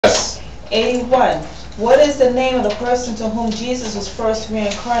81. What is the name of the person to whom Jesus was first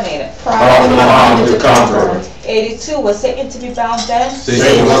reincarnated? Prophet Muhammad the Conqueror. 82. Was Satan to be bound then?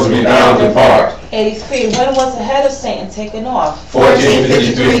 Satan was to be bound in part. 83. When was the head of Satan taken off?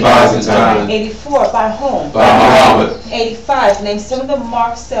 1453 Byzantine. 84. By whom? By Muhammad. 85. Name some of the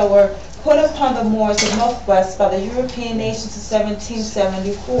marks that were put upon the Moors of Northwest by the European nations in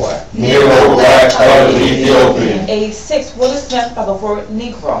 1774. Negro, black, colored, Ethiopian. 86. What is meant by the word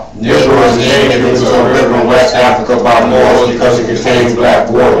Negro? Negro is named given to a river in West Africa by Moors because it contains black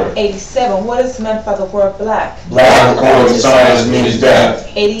water. 87. What is meant by the word black? Black, according to science, means death.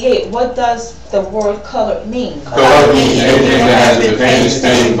 88. What does the word colored mean? Color means anything that has been painted,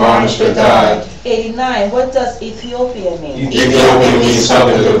 stained, varnished, or dyed. 89. What does Ethiopia mean? Ethiopia means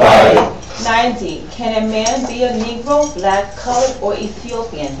something divided. 90. Can a man be a Negro, black, colored, or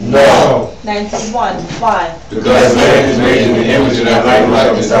Ethiopian? No. 91. Why? Because man is made in the image and the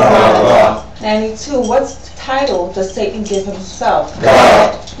likeness of Allah. 92. What title does Satan give himself?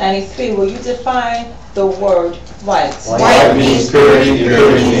 God. 93. Will you define the word white? White means purity,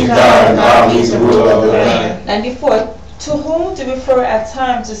 purity means God, and God means the ruler of the land. 94. To whom to refer at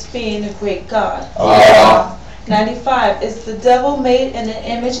times as being a great God? Allah. 95. Is the devil made in the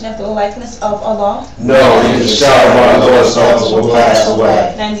image and after the likeness of Allah? No, he is a shadow of our Lord's soul will pass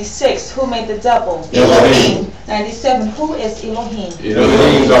away. 96. Who made the devil? Elohim. 97. Who is Elohim?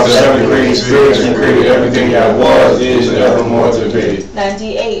 Elohim are the seven great spirits and created everything that was, is, and evermore to be.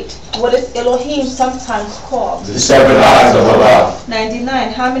 98. What is Elohim sometimes called? The seven eyes of Allah.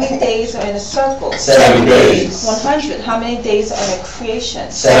 99. How many days are in a circle? 7 days. 100. How many days are in a creation?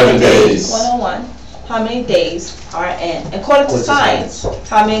 7 days. 101. How many days are in? According to science,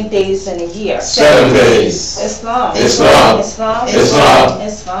 how many days in a year? 7 days. Islam. Islam. Islam. Islam.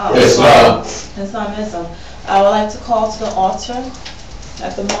 Islam. Islam. Islamism. I would like to call to the altar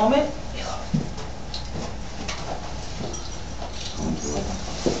at the moment.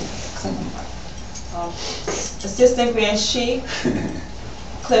 Assistant Grand Chief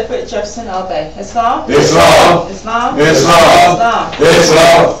Clifford Jefferson Albay. Islam. Islam. Islam. Islam.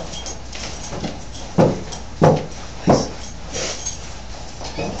 Islam.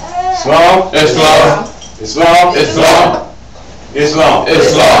 Islam. Islam. Islam. Islam. Islam.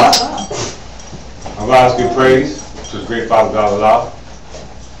 Islam. Our God give praise to the great Father God Allah,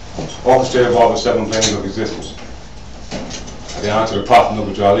 orchestrator of all the 7 planes of existence. I give honor to the Prophet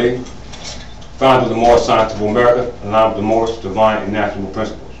Noble Jali, founder of the Moorish Science of America, aligned with the Moorish divine and natural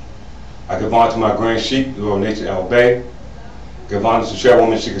principles. I give honor to my Grand Sheikh, the Lord Nature Al Bay. I give honor to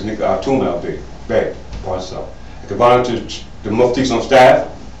Chairwoman Sheikh Nika Atum Al Bay, myself. I give honor to the Muftis on staff.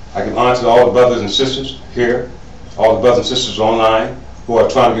 I give honor to all the brothers and sisters here, all the brothers and sisters online who are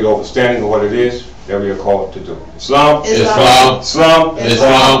trying to get understanding of what it is that we are called to do. Islam. Islam. Islam.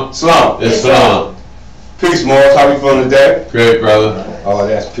 Islam. Islam. Islam. Peace, Morris. How we feeling today? Great, brother. Oh,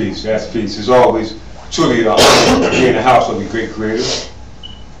 that's peace. That's peace. It's always truly an honor to be in the house of the great creators.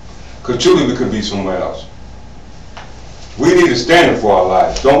 Because truly we could be somewhere else. We need a standard for our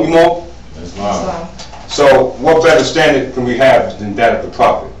lives, don't we, Mo? Islam. So what better standard can we have than that of the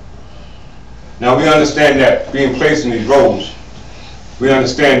Prophet? Now we understand that being placed in these roles, we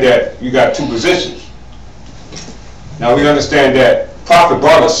understand that you got 2 positions. Now we understand that Prophet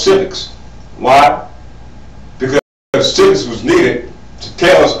brought us civics. Why? Because civics was needed to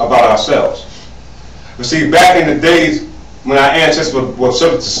tell us about ourselves. But see, back in the days when our ancestors were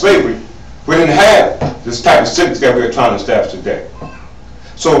subject to slavery, we didn't have this type of civics that we are trying to establish today.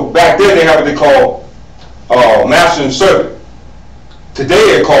 So back then they had what they call master and servant. Today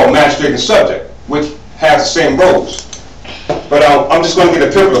they're called magistrate and subject, which has the same roles. But I'm just going to get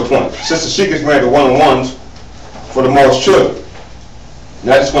a pivotal point. Sister Sheikh is married to one-on-ones for the Moorish children.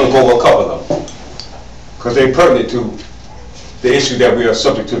 And I just want to go over a couple of them, because they're pertinent to the issue that we are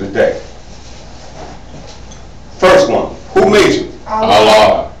subject to today. First one, who made you?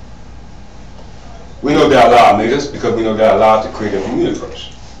 Allah. We know that Allah made us because we know that Allah is the creator of the universe.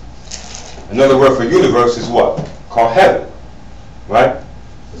 Another word for universe is what? Called heaven. Right?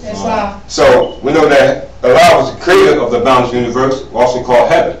 Islam. So we know that Allah was the creator of the boundless universe, also called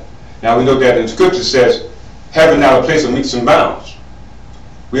heaven. Now we know that in Scripture says, heaven is not a place of meets and bounds.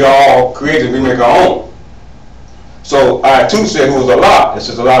 We are all created, we make our own. So I 2 said, who is Allah? It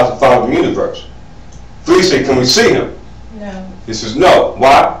says Allah is the Father of the universe. 3 said, can we see him? No. It says no.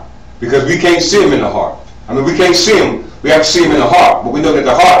 Why? Because we can't see him in the heart. I mean, we can't see him. We have to see him in the heart. But we know that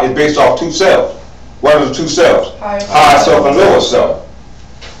the heart is based off 2 cells. What are the 2 cells? Higher self and lower self.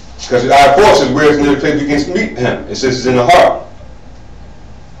 Because our force is where it's near the place we can meet him. It says it's in the heart.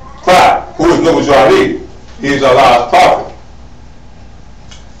 5. Who is Noble Jali? He is Allah's prophet.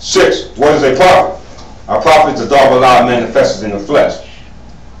 6. What is a prophet? A prophet is the dog of Allah manifested in the flesh.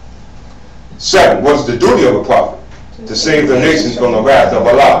 7. What is the duty of a prophet? To save the nations from the wrath of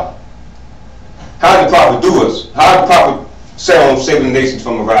Allah. How did the prophet do us? How did the prophet say on saving the nations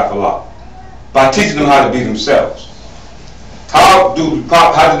from the wrath of Allah? By teaching them how to be themselves. How did the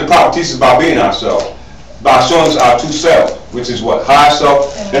prophet teach us about being ourselves? By showing us our true self, which is what? Higher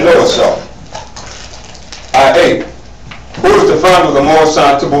self and lower self. 8. Who is the founder of the Moorish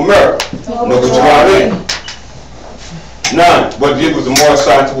scientific America? Magistrate. 9. What year was the Moorish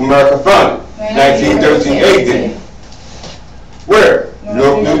scientific America founded? 1913 AD. Where?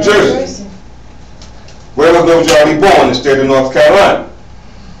 New Jersey. Where was Noble Jolly born? In the state of North Carolina.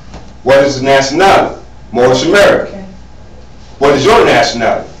 What is his nationality? Moorish American. What is your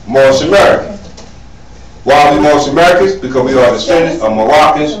nationality? Moorish American. Why are we Moorish Americans? Because we are descendants of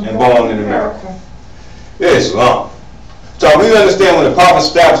Moroccans and born in America. Islam. So we understand when the Prophet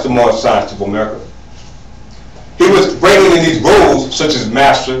established the Moorish scientific America, he was bringing in these roles such as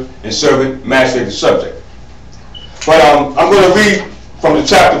master and servant, magistrate and subject. But I'm going to read from the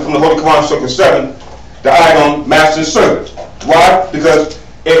chapter from the Holy Quran, Surah 7, the ayat on master and servant. Why? Because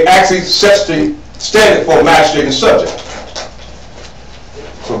it actually sets the standard for magistrate and subject.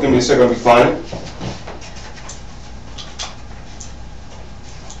 So give me a second, let me find it.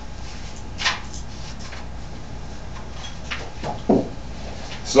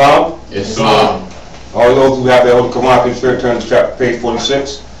 Islam? Islam. All those who have their Holy Quran can turn to chapter, page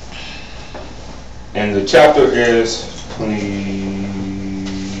 46. And the chapter is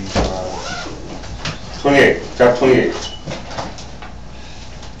 28. Chapter 28.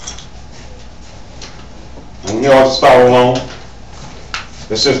 And you all just follow along.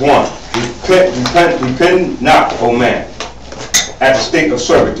 It says 1. Repent not, O man, at the state of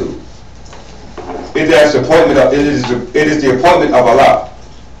servitude. It is the appointment of Allah,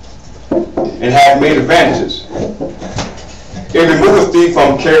 and hath made advantages. It removeth thee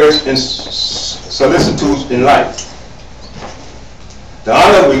from cares and solicitudes in life. The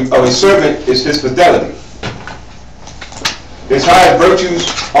honor of a servant is his fidelity. His highest virtues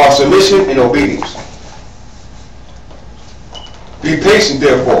are submission and obedience. Be patient,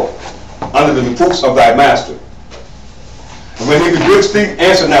 therefore, under the reproofs of thy master. And when he rebukes thee,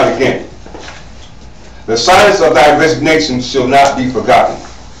 answer not again. The silence of thy resignation shall not be forgotten.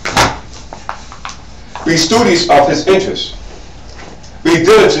 Be studious of his interests. Be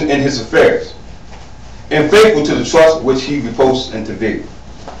diligent in his affairs, and faithful to the trust which he reposes into thee.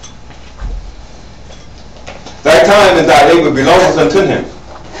 Thy time and thy labor belongeth unto him.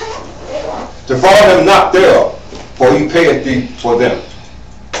 Defraud him not thereof, for he payeth thee for them.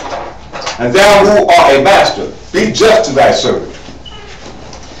 And thou who art a master, be just to thy servant.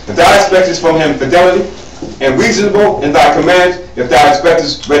 If thou expectest from him fidelity, and reasonable in thy commands, if thou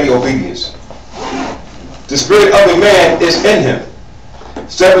expectest ready obedience. The spirit of a man is in him.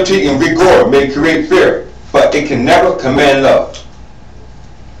 Severity and rigor may create fear, but it can never command love.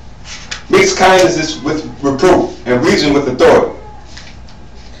 Mix kindness with reproof, and reason with authority.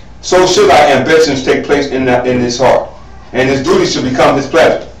 So should our ambitions take place in his heart, and his duty should become his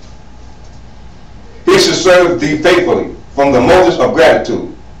pleasure. He should serve thee faithfully from the motives of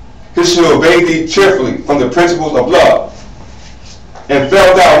gratitude. He should obey thee cheerfully from the principles of love. And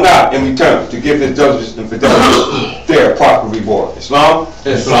fail thou not in return to give his judges and fidelity their proper reward. Islam?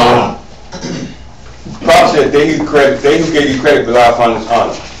 Islam. Prophet said, they who gave you credit rely upon his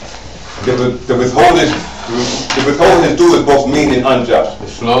honor. To withhold his due is both mean and unjust.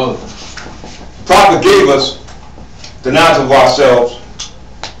 Islam. Prophet gave us the knowledge of ourselves,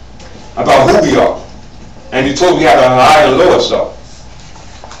 about who we are. And he told us we have a higher and lower self.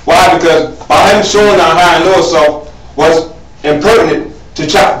 Why? Because by him showing our higher and lower self was impertinent to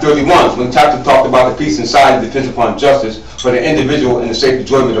chapter 31, when the chapter talked about the peace and society depends upon justice for the individual and the safe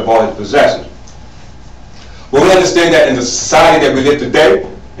enjoyment of all his possessions. Well, we understand that in the society that we live today,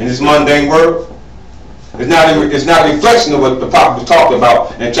 in this mundane world, it's not a reflection of what the prophet was talking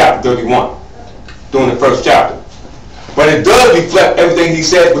about in chapter 31, during the first chapter. But it does reflect everything he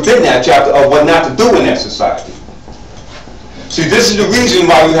said within that chapter of what not to do in that society. See, this is the reason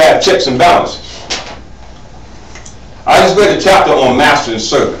why you have checks and balances. I just read a chapter on master and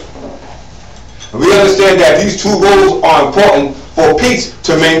servant. And we understand that these two roles are important for peace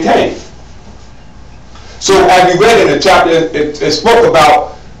to maintain. So as we read in the chapter, it spoke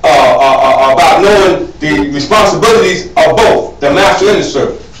about knowing the responsibilities of both, the master and the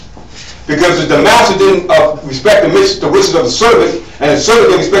servant. Because if the master didn't respect the wishes of the servant, and the servant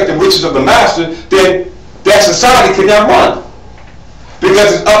didn't respect the wishes of the master, then that society could not run.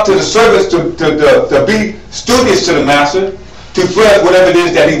 Because it's up to the servants to be studious to the master, to flesh whatever it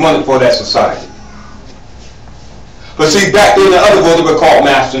is that he wanted for that society. But see, back then the other world they were called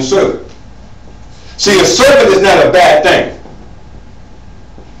master and servant. See, a servant is not a bad thing.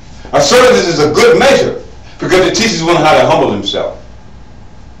 A servant is a good measure because it teaches one how to humble himself.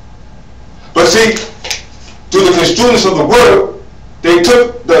 But see, through the construence of the word, they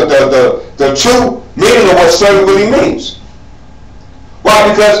took the true meaning of what servant really means. Why?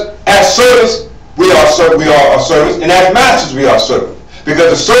 Because as servants, we are servants, and as masters, we are servants.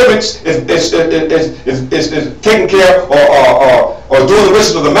 Because the servants is taking care or doing the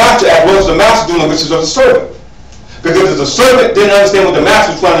wishes of the master as well as the master doing the wishes of the servant. Because if the servant didn't understand what the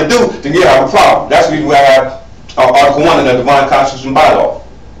master was trying to do, then you have a problem. That's the reason why I have Article 1 in the Divine Constitution Bylaw.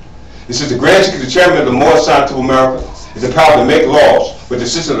 It says the Grand Sheik, the chairman of the Moorish Scientific of America, is the power to make laws with the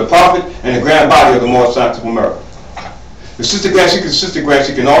assistance of the prophet and the grand body of the Moorish Scientific of America. The Sister Grand Sheik is Sister Grand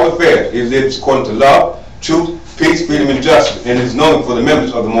Sheik in all affairs. He lives according to love, truth, peace, freedom, and justice, and is known for the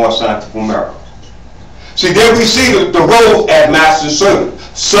members of the Moorish Scientific of America. See, there we see the roles as master and servant,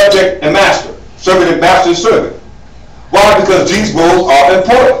 subject and master, servant and master and servant. Why? Because these roles are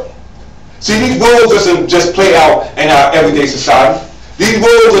important. See, these roles doesn't just play out in our everyday society. These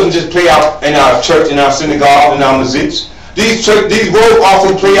roles doesn't just play out in our church, in our synagogue, in our mosques. These roles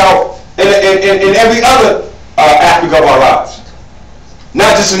also play out in every other aspect of our lives.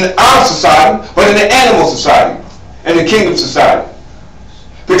 Not just in our society, but in the animal society and the kingdom society.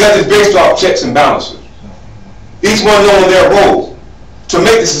 Because it's based off checks and balances. Each one knowing their role to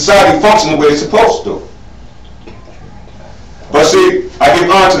make the society function the way it's supposed to. But see, I give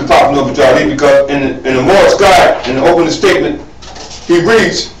honor to the Prophet Noble Jali because in the Moorish guide, in the opening statement, he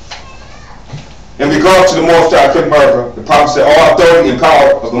reads, in regards to the Moorish Scientific of America, the Prophet said, all authority and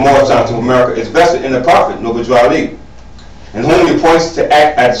power of the Moorish Scientific of America is vested in the Prophet Noble Jali, and whom he appoints to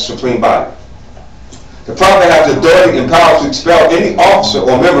act as the supreme body. The Prophet has the authority and power to expel any officer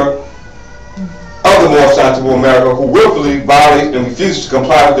or member of the Moorish Scientific of America who willfully violates and refuses to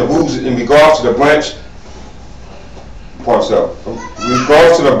comply with the rules in regards to the branch Moorish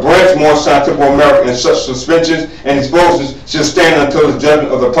Scientific of America, and such suspensions and expulsions shall stand until the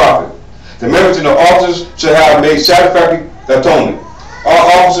judgment of the Prophet. The members and the officers shall have made satisfactory atonement.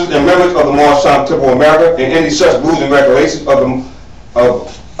 All officers and members of the Moorish Scientific of America and any such rules and regulations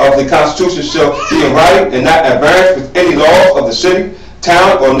of the Constitution shall be in writing and not at variance with any laws of the city,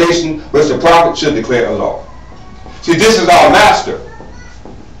 town, or nation which the Prophet should declare a law. See, this is our master.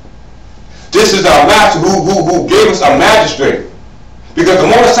 This is our master who gave us a magistrate. Because the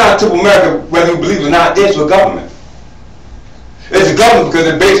Moorish Scientific of America, whether you believe it or not, is a government. It's a government because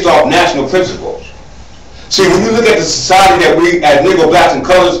it's based off national principles. See, when you look at the society that we as Negro, Blacks, and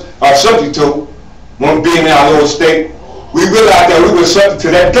Colors are subject to, when being in our little state, we realize that we were subject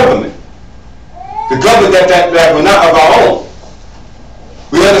to that government. The government that were not of our own.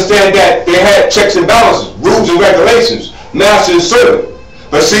 We understand that they had checks and balances, rules and regulations, master and servant.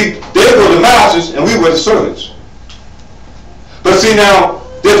 But see, they were the masters and we were the servants. But see now,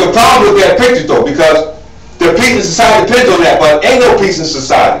 there's a problem with that picture though, because the peace in society depends on that, but ain't no peace in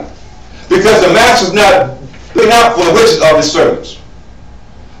society. Because the master's not looking out for the wishes of his servants.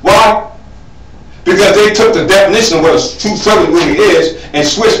 Why? Because they took the definition of what a true servant really is and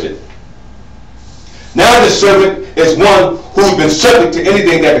switched it. Now the servant is one who's been subject to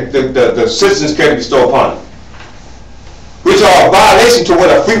anything that the citizens can bestow upon him, which are a violation to what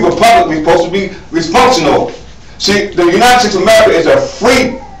a free republic is supposed to be functional. See, the United States of America is a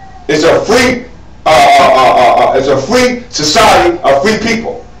free society of free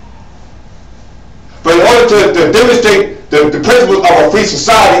people. But in order to demonstrate the principles of a free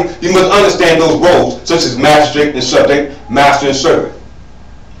society, you must understand those roles, such as magistrate and subject, master and servant.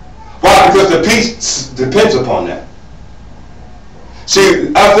 Why? Because the peace depends upon that.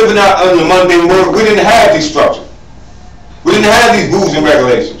 See, us living out in the mundane world, we didn't have these structures. We didn't have these rules and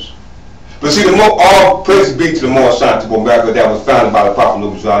regulations. But see, all praise be to the Moorish Scientific of America that was founded by the Prophet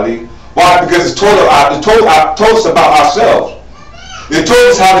Noble Jali. Why? Because it told us about ourselves. It told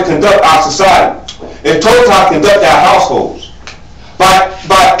us how to conduct our society. It told us how to conduct our households.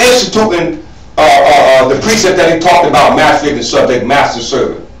 By instituting the precept that he talked about, magistrate and subject, master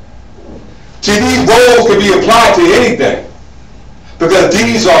servant. See, these roles can be applied to anything. Because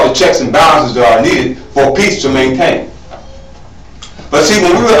these are the checks and balances that are needed for peace to maintain. But see,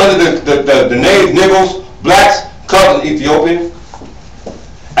 when we were under the natives, Negroes, Blacks, Colors, and Ethiopians,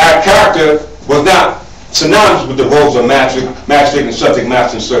 our character was not synonymous with the roles of magistrate and subject,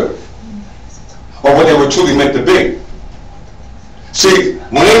 master and servant, or what they were truly meant to be. See,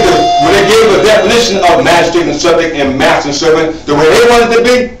 when they gave a definition of magistrate and subject and master and servant, the way they wanted to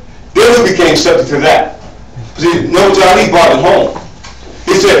be, then we became subject to that. See, Noble Ali brought it home.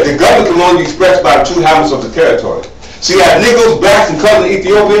 He said the government can only be expressed by the true habits of the territory. See, as Negroes, blacks, and colored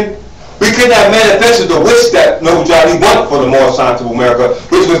Ethiopian, we could not manifest the wish that Noble Ali wanted for the Moorish science of America,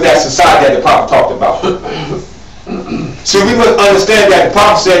 which was that society that the prophet talked about. See, we must understand that the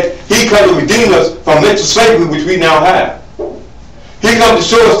prophet said he come to redeem us from mental slavery, which we now have. He come to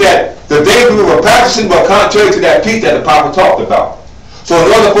show us that the things we were practicing were contrary to that peace that the prophet talked about. So in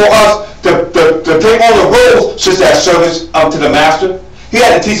order for us to take on the roles such as service to the master, he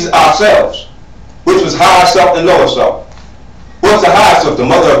had to teach us ourselves, which was higher self and lower self. What's the higher self? The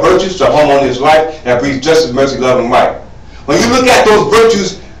mother of virtues, the harmonious life, and breeds justice, mercy, love, and right. When you look at those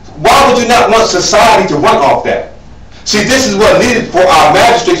virtues, why would you not want society to run off that? See, this is what needed for our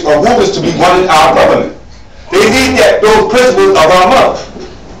magistrates or rulers to be running our government. They need those principles of our mother.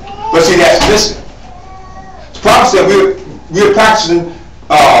 But see, that's missing. The prophet said we're practicing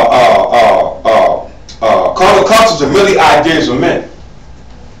carnal customs and really ideas of men.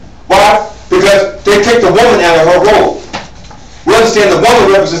 Why? Because they take the woman out of her role. We understand the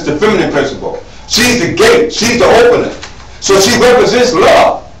woman represents the feminine principle. She's the gate. She's the opener. So she represents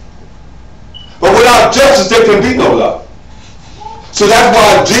love. But without justice, there can be no love. So that's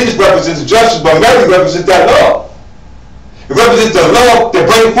why Jesus represents justice, but Mary represents that love. It represents the love that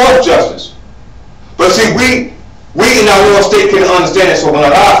brings forth justice. But see, we in our Lord's state can understand that. So when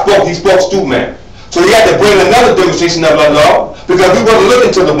Allah spoke, he spoke to man. So he had to bring another demonstration of love, because we wasn't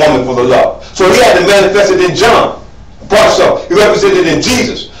looking to the woman for the love. So he had to manifest it in John. Part so he represented it in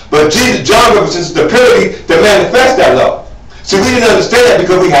Jesus. But John represents the purity that manifests that love. See, we didn't understand that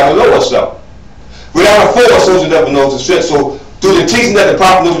because we have a lower self. We have a fuller soul that never knows the strength. So through the teaching that the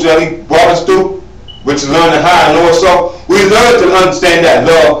prophet Noble brought us through, which is learning higher and lower self, we learn to understand that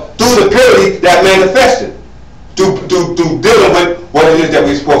love through the purity that manifested, to dealing with what it is that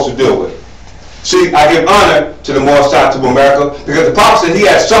we're supposed to deal with. See, I give honor to the Moorish science of America because the prophet said he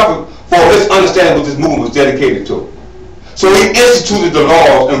had suffered for this understanding what this movement was dedicated to. So he instituted the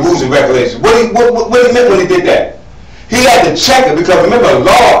laws and rules and regulations. What he meant when he did that? He had to check it because remember,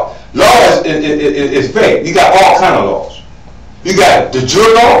 law is vague. You got all kind of laws. You got the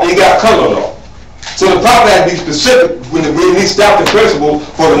jure law and you got color law. So the prophet had to be specific when he established the principles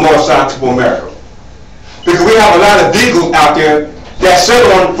for the Moorish science of America. Because we have a lot of vehicles out there that set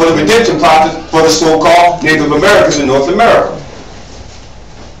on for the redemption process for the so-called Native Americans in North America.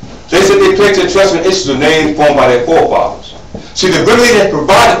 They said they placed their trust in issues of names formed by their forefathers. See, the remedy that's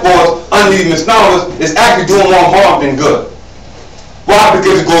provided for us under these misnomers is actually doing more harm than good. Why?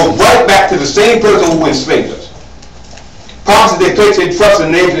 Because it goes right back to the same person who enslaved us. Prophets, they placed their trust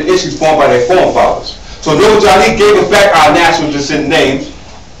in names and issues formed by their forefathers. So Noble Ali gave us back our national descent names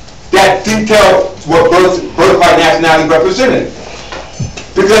that detail what birthright nationality represented.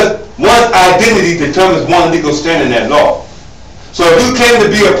 Because one's identity determines one legal standing in that law. So if you came to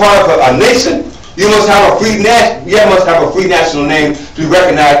be a part of a nation, you must have a free national name to be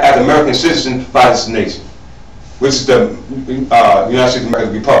recognized as an American citizen by this nation, which is the United States of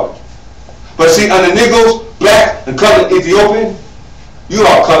American Republic. But see, under Negroes, black, and colored Ethiopian, you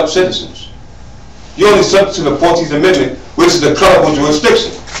are colored citizens. You're only subject to the 14th Amendment, which is the colorable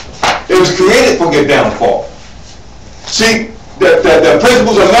jurisdiction. It was created for your downfall. See, the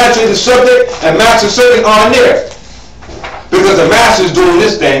principles of magistrate and subject and master servant aren't there. Because the master is doing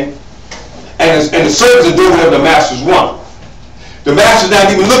this thing, and the servants are doing whatever the masters want. The master's not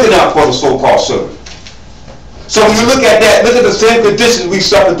even looking out for the so-called servant. So when you look at that, look at the same conditions we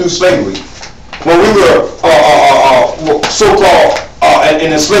suffered through slavery. When we were so-called in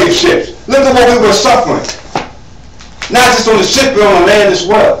the slave ships. Look at what we were suffering. Not just on the ship, but on the land as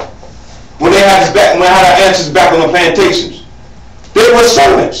well. When they had our ancestors back on the plantations. They were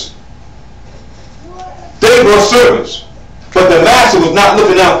servants. They were servants. But the master was not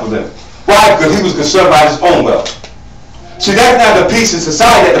looking out for them. Why? Because he was concerned about his own wealth. See, that's not the peace in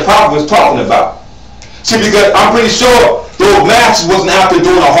society that the prophet was talking about. See, because I'm pretty sure those masters wasn't out there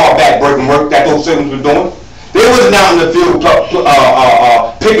doing a hard back-breaking work that those servants were doing. They wasn't out in the field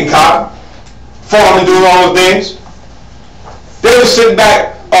picking cotton, farming, doing all those things. They were sitting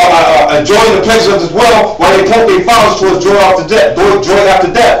back enjoying the pleasures of this world while they point their fathers towards joy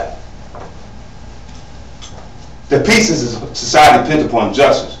after death. The peace in society depends upon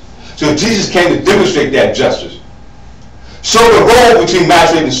justice. So Jesus came to demonstrate that justice. Show the role between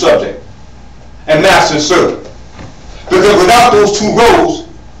magistrate and subject, and master and servant. Because without those two roles,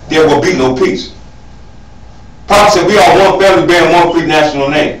 there will be no peace. Prophet said we are one family bearing one free national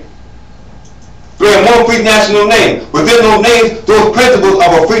name. Bearing one free national name. Within those names, those principles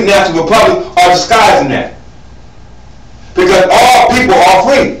of a free national republic are disguised in that. Because all people are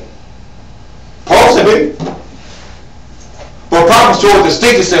free. Paul said it. But prophets showed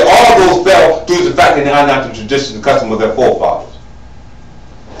distinctly said all those fell due to the fact that they are not the traditions and customs of their forefathers.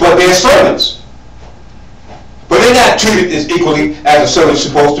 But they're servants. But they're not treated as equally as a servant is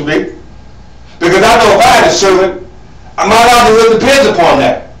supposed to be. Because I know if I had a servant, my livelihood depends upon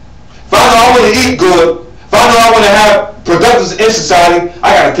that. If I know I want to eat good, if I know I want to have productives in society,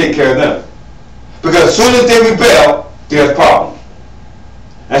 I got to take care of them. Because as soon as they rebel, there's problems.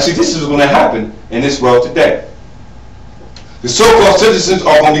 And see, this is going to happen in this world today. The so-called citizens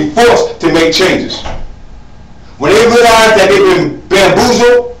are going to be forced to make changes. When they realize that they've been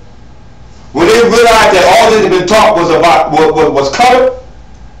bamboozled, when they realize that all that they've been taught was colored,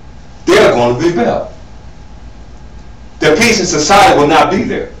 they're going to rebel. The peace in society will not be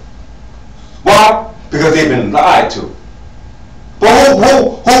there. Why? Because they've been lied to. But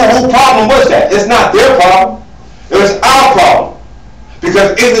who problem was that? It's not their problem. It was our problem.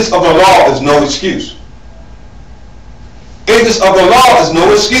 Because ignorance of the law is no excuse. Ignorance of the law is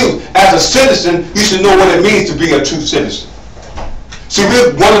no excuse. As a citizen, you should know what it means to be a true citizen. See,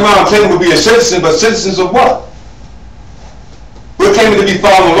 we're running around claiming to be a citizen, but citizens of what? We're claiming to be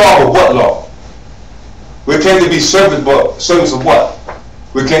following the law, but what law? We're claiming to be servants, but servants of what?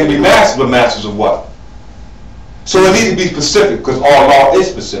 We're claiming to be masters, but masters of what? So it needs to be specific, because all law is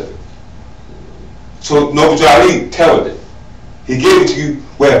specific. So Noble Jali tailored it. He gave it to you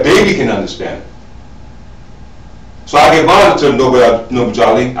where a baby can understand it. So I give honor to Noble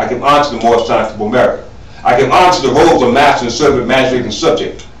Jali. I give honor to the Moorish science of America. I give honor to the roles of master and servant, magistrate and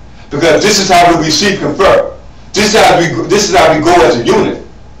subject. Because this is how we receive, confer. This is how we go as a unit,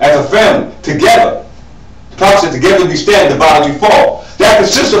 as a family, together. The Prophet said, together we stand, divided we fall. That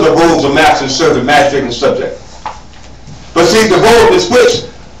consists of the roles of master and servant, magistrate and subject. But see, the role is switched.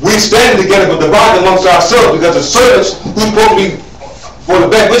 We stand together but divided amongst ourselves because the servants who are supposed to be for the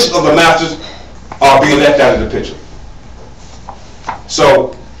best wishes of the masters are being left out of the picture.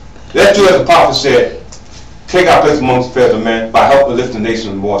 So let's do as the Prophet said, take our place amongst the affairs of men by helping lift the nation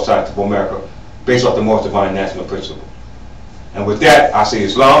of the Moorish science of America based off the Moorish divine national principle. And with that, I say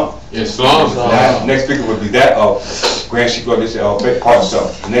Islam. Islam. Next speaker would be that of Grand Sheikh of this part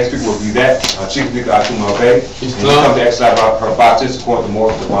itself. The next speaker would be that Chief Speaker Atum Albay. And he comes to exercise her baptism according to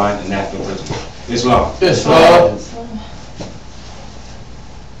Moorish divine and national principle. Islam. Islam.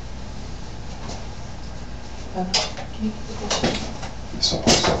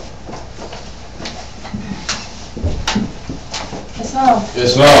 Islam.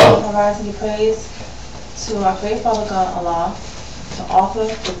 Islam. All rise and give praise to our great Father God, Allah, the author,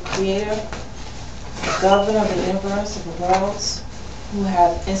 the creator, the governor of the universe, of the worlds, who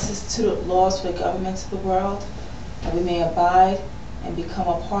have instituted laws for the governments of the world, that we may abide and become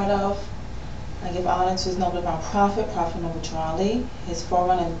a part of. I give honor to his noble divine prophet, Prophet Noble Ali, his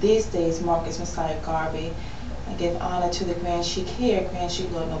forerunner in these days, Marcus Messiah Garvey. I give honor to the Grand Sheikh here, Grand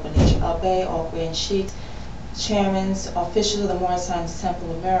Sheikh Lord Noble Nature Albay, all Grand Sheikhs, chairmen, officials of the Moorish Science Temple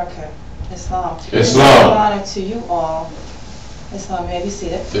of America. Islam. Islam. Honor to you all. Islam, may I be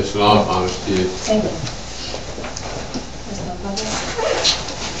seated? Islam, honesty. Thank you. Islam, brother.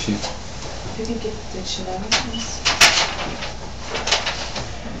 If you can get the dictionary, please.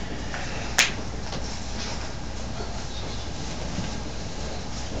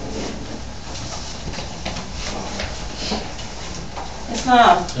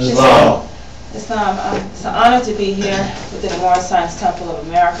 Islam. Islam. Islam. It's an honor to be here within the Moorish Science Temple of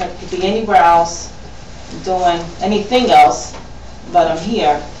America. It could be anywhere else, doing anything else, but I'm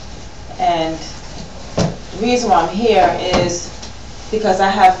here. And the reason why I'm here is because I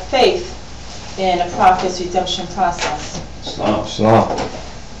have faith in the Prophet's redemption process. Islam. Islam.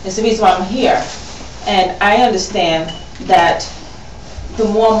 It's the reason why I'm here. And I understand that the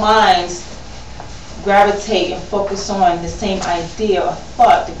more minds gravitate and focus on the same idea or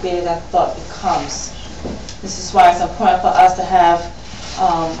thought, the greater that thought becomes. This is why it's important for us to have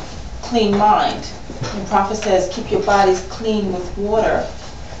clean mind. The Prophet says, keep your bodies clean with water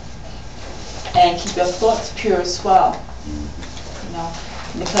and keep your thoughts pure as well. You know,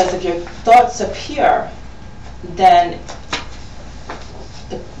 because if your thoughts are pure, then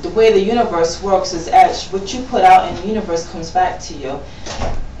the way the universe works is as what you put out in the universe comes back to you.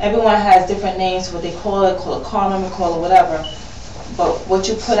 Everyone has different names for what they call it karma, call it whatever. But what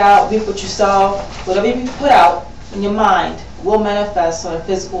you put out, reap what you sow, whatever you put out in your mind will manifest on a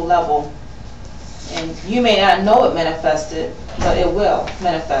physical level. And you may not know it manifested, but it will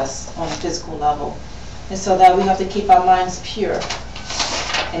manifest on a physical level. And so that we have to keep our minds pure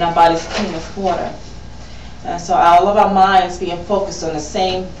and our bodies clean with water. And so all of our minds being focused on the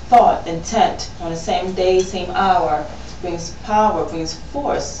same thought, intent, on the same day, same hour, brings power, brings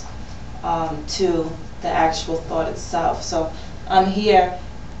force to the actual thought itself. So I'm here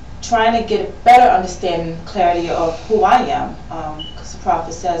trying to get a better understanding, clarity of who I am, because the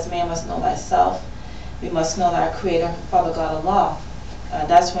prophet says, man must know thyself. We must know thy creator, Father God Allah.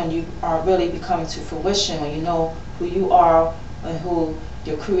 That's when you are really becoming to fruition, when you know who you are and who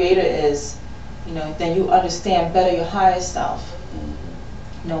your creator is. You know, then you understand better your higher self.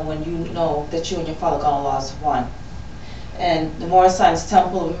 You know, when you know that you and your Father God Allah is one. And the Moorish Science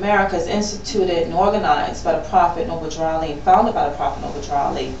Temple of America is instituted and organized by the Prophet Noble Drew Ali, founded by the Prophet Noble Drew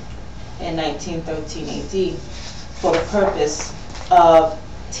Ali in 1913 AD, for the purpose of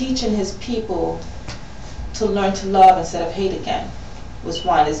teaching his people to learn to love instead of hate again. Was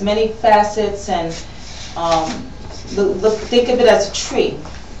one. There's many facets, and think of it as a tree,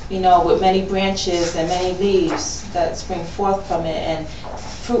 you know, with many branches and many leaves that spring forth from it, and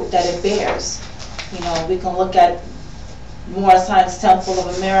fruit that it bears. You know, we can look at Moorish Science Temple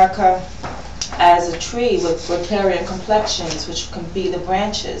of America as a tree with rotarian complexions, which can be the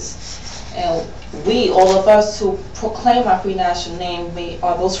branches. And we, all of us who proclaim our free national name, we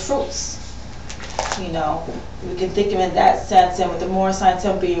are those fruits. You know, we can think of it in that sense. And with the Moorish Science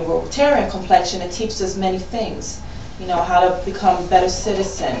Temple being a rotarian complexion, it teaches us many things. You know, how to become better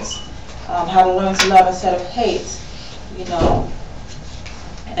citizens, how to learn to love instead of hate, you know,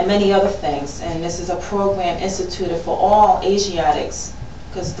 and many other things. And this is a program instituted for all Asiatics,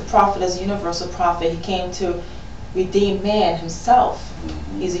 because the prophet is a universal prophet. He came to redeem man himself.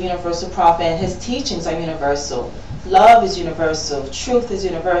 He's a universal prophet, and his teachings are universal. Love is universal. Truth is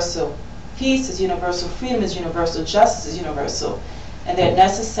universal. Peace is universal. Freedom is universal. Justice is universal. And they're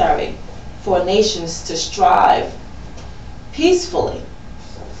necessary for nations to strive peacefully.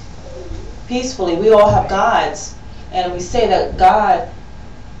 Peacefully. We all have gods, and we say that God,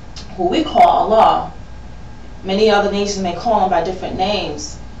 who we call Allah, many other nations may call him by different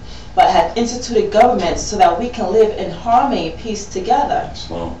names, but have instituted governments so that we can live in harmony, peace together.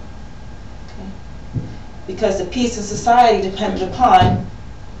 Islam. Okay. Because the peace in society depends upon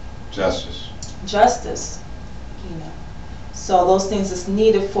Justice. Justice. You know. So those things is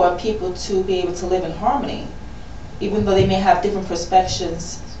needed for people to be able to live in harmony. Even though they may have different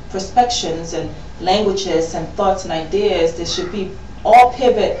perspectives and languages and thoughts and ideas, they should be all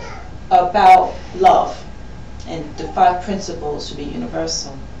pivot about love. And the 5 principles should be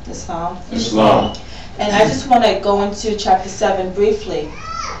universal. Islam. And I just want to go into chapter 7 briefly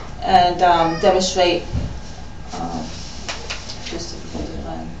and demonstrate just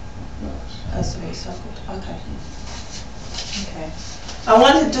okay. I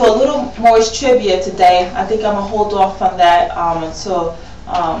wanted to do a little Moorish trivia today. I think I'm going to hold off on that until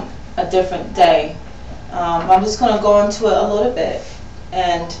a different day. I'm just going to go into it a little bit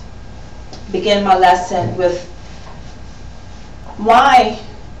and begin my lesson with why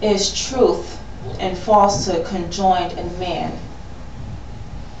is truth and falsehood conjoined in man?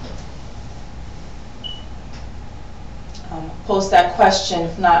 Post that question.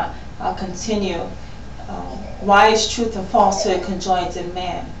 If not, I'll continue. Why is truth and falsehood conjoined in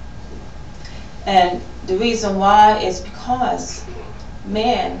man? And the reason why is because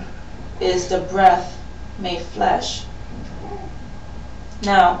man is the breath made flesh.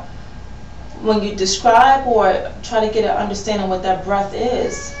 Now, when you describe or try to get an understanding what that breath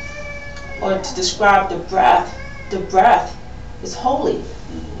is, or to describe the breath is holy.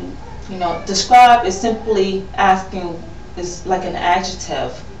 You know, describe is simply asking, is like an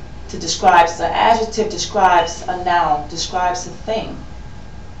adjective to describe. So an adjective describes a noun, describes a thing.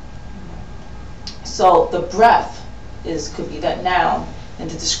 So the breath could be that noun, and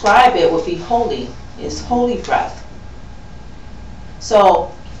to describe it would be holy, is holy breath.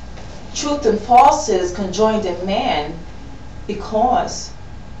 So truth and falsehood is conjoined in man because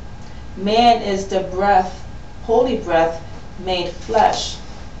man is the breath, holy breath made flesh.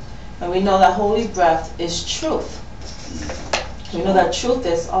 And we know that holy breath is truth. We know that truth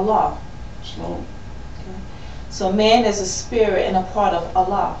is Allah. Okay. So man is a spirit and a part of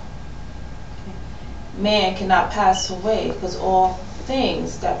Allah. Okay. Man cannot pass away because all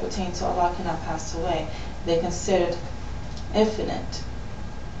things that pertain to Allah cannot pass away. They're considered infinite.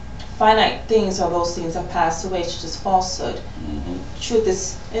 Finite things are those things that pass away, which is falsehood. Truth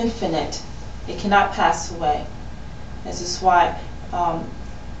is infinite. It cannot pass away. This is why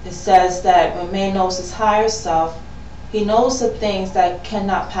it says that when man knows his higher self, he knows the things that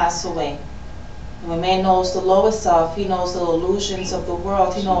cannot pass away. And when man knows the lower self, he knows the illusions of the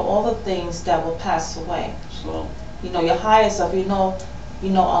world. He knows all the things that will pass away. You know your higher self. You know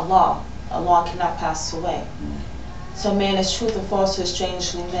Allah. Allah cannot pass away. So man is truth and falsehood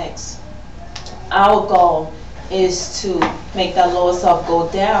strangely mixed. Our goal is to make that lower self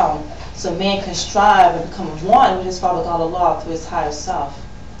go down so man can strive and become one with his Father God Allah through his higher self.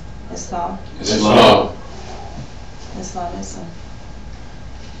 Islam? Islam. Islamism.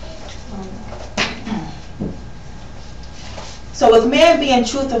 So with man being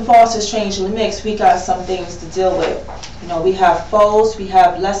truth and falsehood strangely mixed, we got some things to deal with. You know, we have foes, we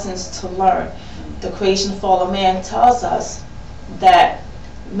have lessons to learn. The creation fall of man tells us that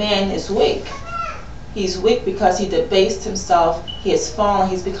man is weak. He's weak because he debased himself, he has fallen,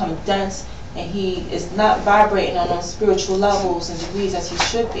 he's become dense, and he is not vibrating on those spiritual levels and degrees as he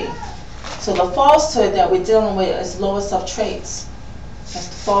should be. So the falsehood that we're dealing with is lower self traits. That's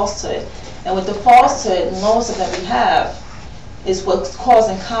the falsehood. And with the falsehood and lower self that we have is what's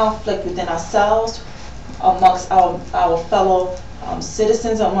causing conflict within ourselves, amongst our fellow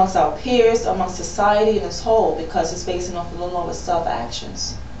citizens, amongst our peers, amongst society in its whole, because it's based off of the lower self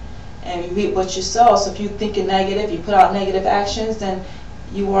actions. And you reap what you sow. So if you're thinking negative, you put out negative actions, then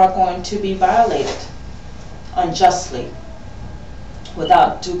you are going to be violated unjustly,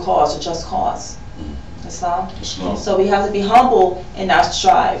 without due cause or just cause. Islam? So we have to be humble in our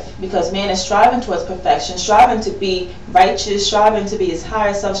strive, because man is striving towards perfection, striving to be righteous, striving to be his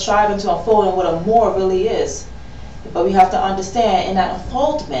higher self, striving to unfold in what a more really is. But we have to understand in that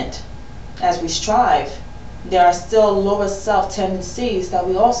unfoldment, as we strive, there are still lower self tendencies that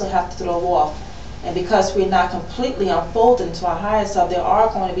we also have to throw off. And because we're not completely unfolding to our higher self, there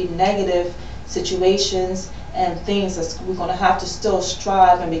are going to be negative situations and things that we're going to have to still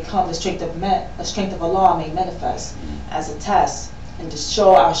strive and become the strength of Allah made manifest as a test, and to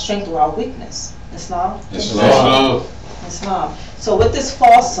show our strength or our weakness. Islam? Islam. Islam. So with this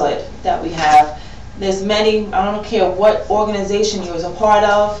falsehood that we have, there's many, I don't care what organization you're a part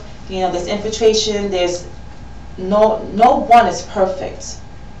of, you know, there's infiltration, there's no one is perfect,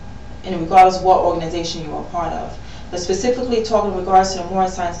 in regardless of what organization you're a part of. But specifically talking in regards to the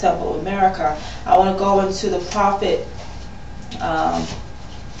Moorish Science Temple of America, I want to go into the Prophet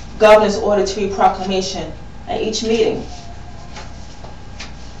Governor's Order to Proclamation at each meeting.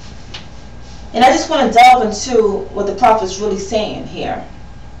 And I just want to delve into what the Prophet's really saying here.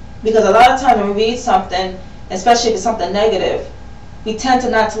 Because a lot of times when we read something, especially if it's something negative, we tend to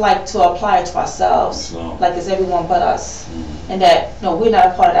not to like to apply it to ourselves, like it's everyone but us. And that, no, we're not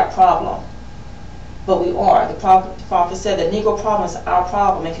a part of that problem. But we are. The Prophet said the Negro problem is our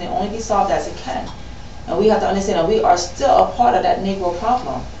problem. It can only be solved as it can. And we have to understand that we are still a part of that Negro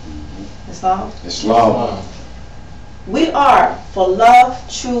problem. Islam? Islam. We are for love,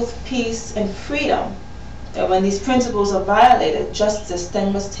 truth, peace, and freedom. And when these principles are violated, justice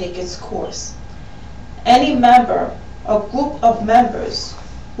then must take its course. Any member or group of members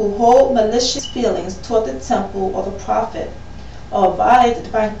who hold malicious feelings toward the temple or the Prophet, or violate the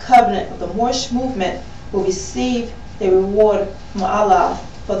divine covenant of the Moorish movement, will receive their reward from Allah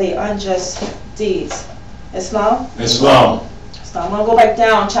for their unjust deeds. Islam? Islam. So I'm going to go back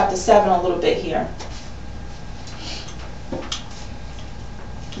down chapter 7 a little bit here.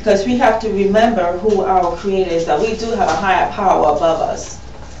 Because we have to remember who our Creator is, that we do have a higher power above us.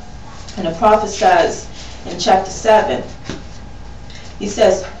 And the Prophet says in chapter 7, he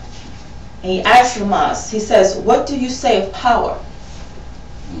says, and he asked Lamas, he says, what do you say of power?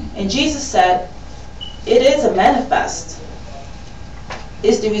 And Jesus said, it is a manifest.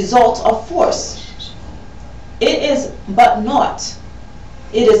 It's the result of force. It is but naught.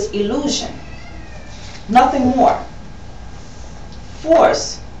 It is illusion. Nothing more.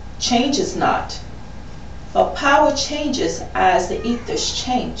 Force changes not, but power changes as the ethers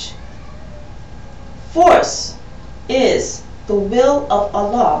change. Force is the will of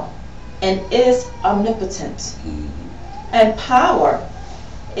Allah and is omnipotent. And power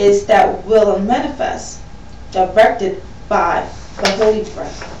is that will and manifest, directed by the holy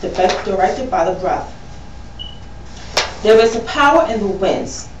breath, directed by the breath. There is a power in the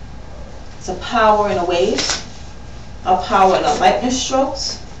winds. It's a power in the waves, a power in the lightning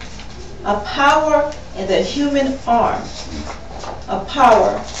strokes, a power in the human arm, a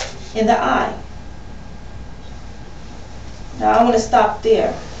power in the eye. Now I want to stop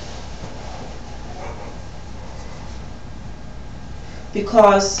there,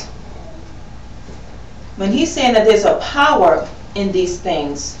 because when he's saying that there's a power in these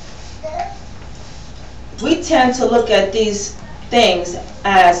things, we tend to look at these things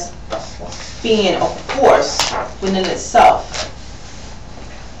as being a force within itself,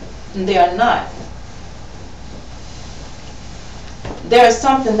 and they are not. There is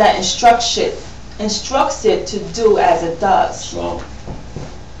something that instructs it to do as it does.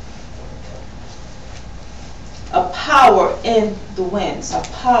 A power in the winds, a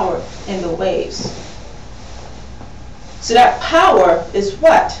power in the waves. So that power is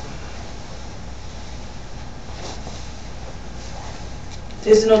what?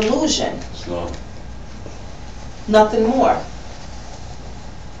 is an illusion, Islam. nothing more.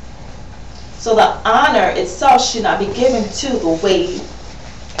 So the honor itself should not be given to the wave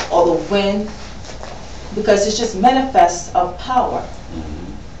or the wind, because it's just manifest of power.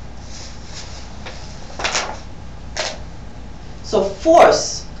 So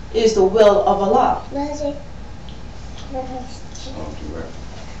force is the will of Allah.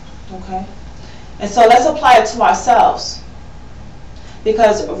 Okay? And so let's apply it to ourselves.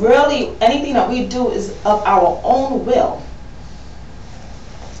 Because really, anything that we do is of our own will.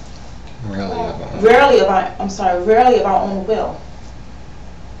 Rarely of our own will.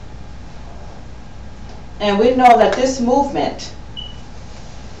 And we know that this movement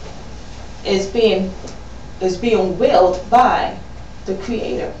is being willed by the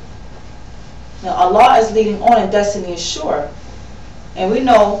Creator. Now Allah is leading on and destiny is sure. And we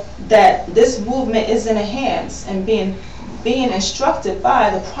know that this movement is in the hands and being instructed by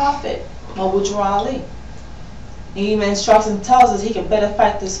the Prophet Moorish Ali. He even instructs and tells us he can better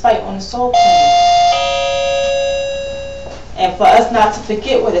fight this fight on the soul plane. And for us not to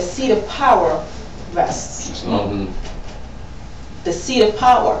forget where the seat of power rests. The seat of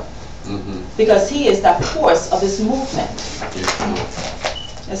power. Because he is the force of this movement.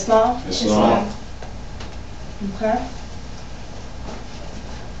 Islam? Islam. Okay.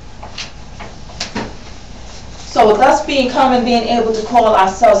 So with us being able to call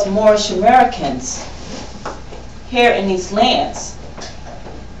ourselves Moorish Americans here in these lands,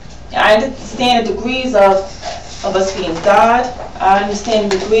 I understand the degrees of us being God. I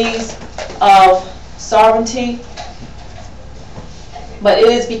understand the degrees of sovereignty. But it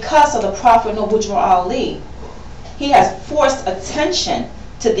is because of the Prophet Moorish Ali. He has forced attention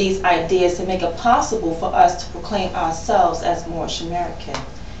to these ideas to make it possible for us to proclaim ourselves as Moorish American.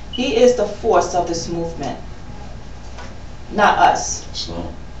 He is the force of this movement, not us.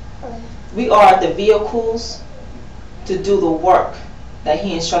 We are the vehicles to do the work that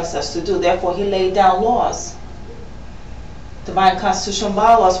he instructs us to do. Therefore, he laid down laws, divine constitutional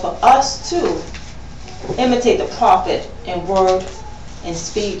bylaws, for us to imitate the Prophet in word, in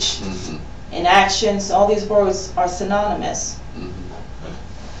speech, in actions. All these words are synonymous.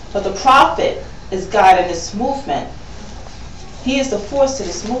 But the Prophet is guiding this movement. He is the force to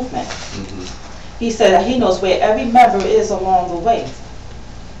this movement. He said that he knows where every member is along the way.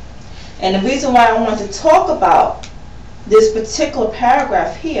 And the reason why I want to talk about this particular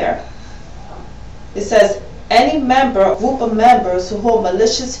paragraph here, it says, any member or group of members who hold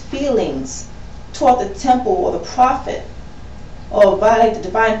malicious feelings toward the temple or the Prophet, or violate the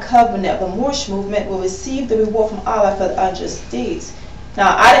divine covenant of the Moorish movement, will receive the reward from Allah for the unjust deeds.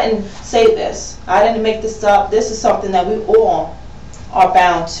 Now, I didn't say this. I didn't make this up. This is something that we all are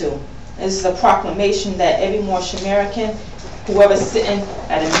bound to. This is a proclamation that every Moorish American, whoever's sitting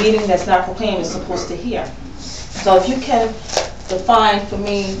at a meeting that's not proclaimed, is supposed to hear. So if you can define for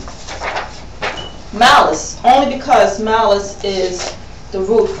me malice, only because malice is the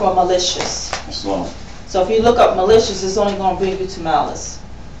root for malicious. Islam. So if you look up malicious, it's only going to bring you to malice.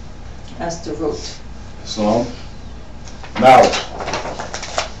 That's the root. Islam. Malice.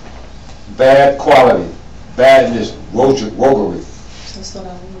 Bad quality. Badness. Roguery.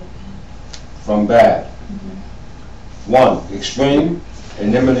 From bad. 1. Extreme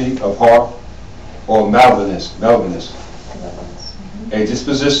enmity of heart or malevolence. A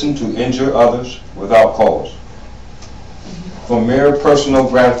disposition to injure others without cause. From mere personal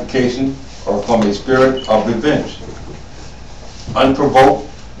gratification or from a spirit of revenge. Unprovoked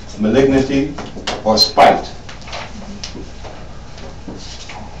malignity or spite.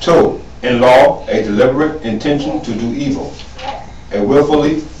 2. In law, a deliberate intention to do evil. A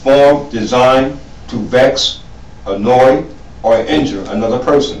willfully formed design to vex, annoy, or injure another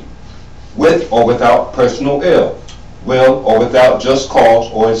person, with or without personal ill will or without just cause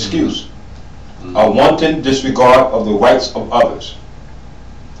or excuse. A wanton disregard of the rights of others.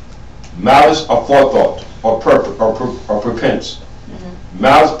 Malice of forethought or prepense.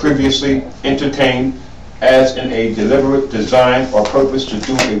 Malice previously entertained as in a deliberate design or purpose to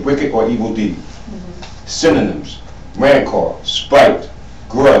do a wicked or evil deed. Synonyms: rancor, spite,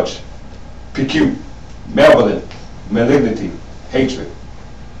 grudge, pique, malevolent, malignity, hatred.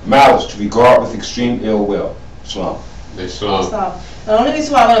 Malice, to regard with extreme ill will. Islam. Islam. The only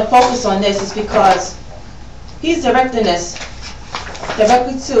reason why I'm going to focus on this is because he's directing this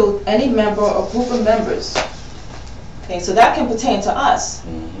directly to any member or group of members. Okay, so that can pertain to us.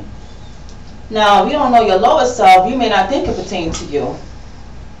 Now, if you don't know your lower self, you may not think it pertains to you.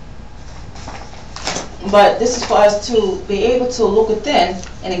 But this is for us to be able to look within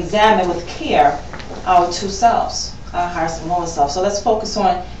and examine with care our two selves. hire some more stuff. So let's focus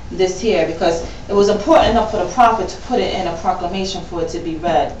on this here, because it was important enough for the prophet to put it in a proclamation for it to be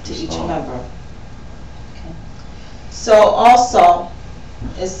read to each member. Okay. So also,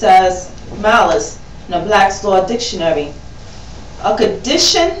 it says malice in the Black's Law Dictionary, a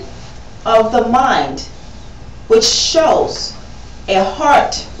condition of the mind which shows a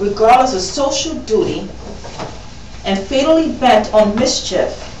heart, regardless of social duty, and fatally bent on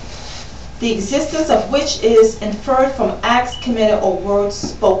mischief, the existence of which is inferred from acts committed or words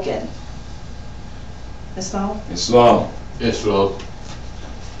spoken. Islam? Islam. Islam.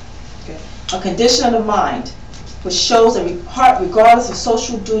 Okay. A condition of the mind which shows a heart, regardless of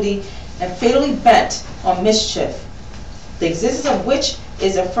social duty, and fatally bent on mischief, the existence of which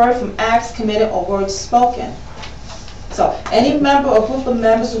is inferred from acts committed or words spoken. So, any member or group of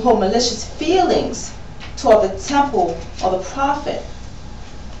members who hold malicious feelings toward the temple or the prophet,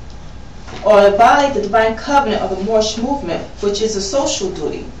 or violate the divine covenant of the Moorish movement, which is a social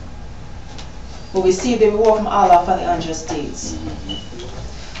duty, will receive the reward from Allah for the unjust deeds.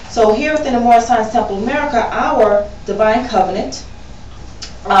 So here within the Moorish Science Temple of America, our divine covenant,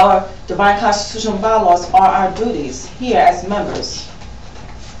 our divine constitutional bylaws are our duties here as members,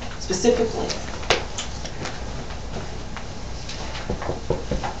 specifically.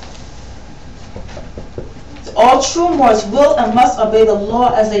 All true Moors will and must obey the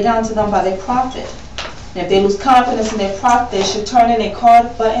law as laid down to them by their prophet. And if they lose confidence in their prophet, they should turn in a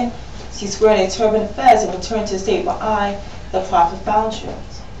card button, see square in a turban and fez, and return to the state where I, the prophet, found you.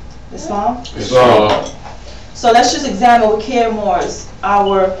 Islam? Islam. So let's just examine with care Moors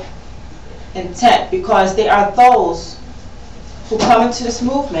our intent, because they are those who come into this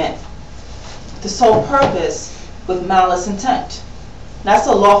movement the sole purpose with malice intent. That's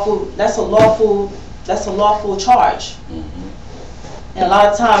a lawful charge. And a lot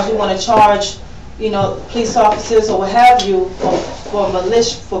of times we want to charge, police officers or what have you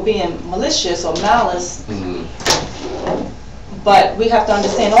for being malicious or malice. But we have to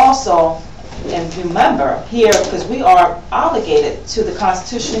understand also and remember here, because we are obligated to the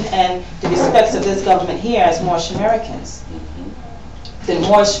Constitution and the respects of this government here as Moorish Americans, the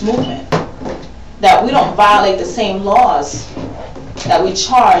Moorish movement, that we don't violate the same laws that we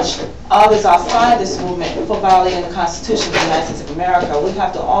charge others outside this movement for violating the Constitution of the United States of America. We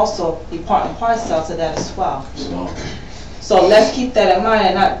have to also be part and parcel to that as well. So let's keep that in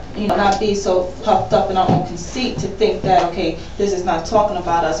mind and not be so puffed up in our own conceit to think that, okay, this is not talking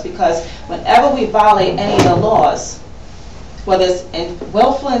about us, because whenever we violate any of the laws, whether it's in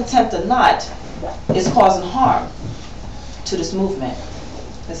willful intent or not, it's causing harm to this movement.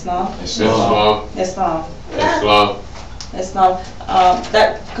 Islam? Islam. Islam. Islam. Islam.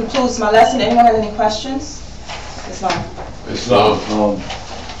 That concludes my lesson. Anyone have any questions? Islam. Islam.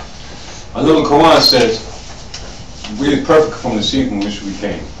 I know the Quran says, we are perfect from the seed from which we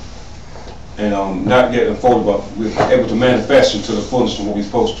came. And not yet unfolded, but we're able to manifest into the fullness of what we're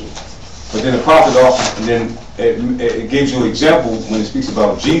supposed to. But then the prophet also, and then it gives you an example when it speaks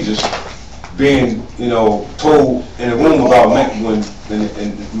about Jesus being, told in a room about when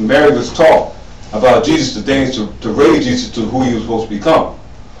Mary was taught about Jesus, the things to raise Jesus to who he was supposed to become.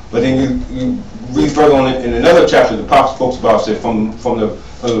 But then you read further on in another chapter, the prophet spoke about, said, from the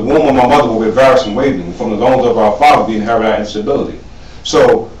womb of my mother were various and waiting, from the loins of our father we inherit our instability.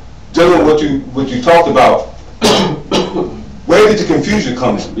 So, dealing with what you talked about, where did the confusion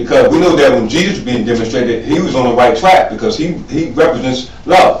come in? Because we know that when Jesus was being demonstrated, he was on the right track, because he represents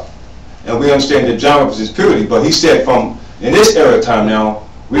love. And we understand that John represents purity, but he said in this era of time now,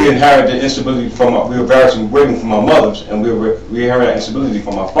 we inherit the instability we were various and waiting from our mothers, and we inherit our instability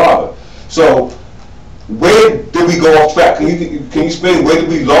from our father. So, where did we go off track? Can you explain where did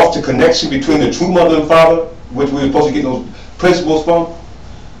we lost the connection between the true mother and father, which we were supposed to get those principles from?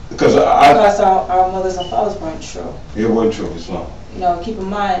 Because our mothers and fathers weren't true. It wasn't true, Islam. Keep in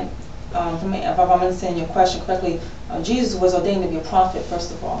mind, if I'm understanding your question correctly, Jesus was ordained to be a prophet,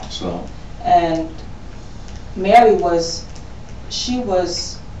 first of all. Islam. And Mary was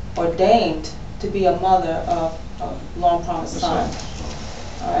ordained to be a mother of a long promised son.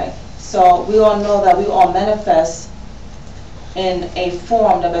 All right. So we all know that we all manifest in a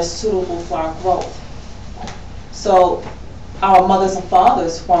form that is suitable for our growth. So our mothers and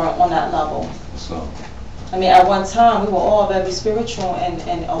fathers weren't on that level. I mean, at one time we were all very spiritual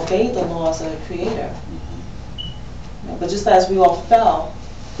and obeyed the laws of the Creator. But just as we all fell,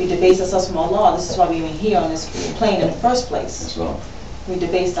 we debased ourselves from Allah. This is why we even here on this plane in the first place. We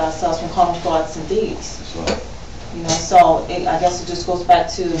debased ourselves from carnal thoughts and deeds. So I guess it just goes back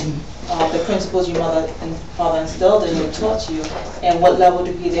to the principles your mother and father instilled in you, taught you, and what level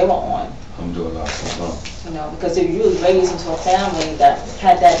degree they were on. Alhamdulillah. You know, because if you were raised into a family that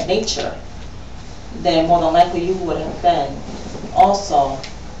had that nature, then more than likely you would have been also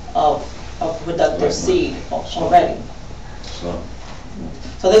of productive seed already.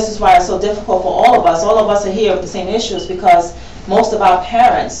 So this is why it's so difficult for all of us. All of us are here with the same issues because most of our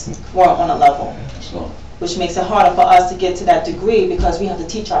parents weren't on a level, which makes it harder for us to get to that degree because we have to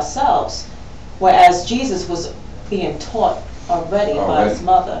teach ourselves. Whereas Jesus was being taught already by his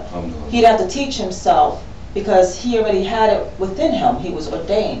mother. He'd have to teach himself because he already had it within him. He was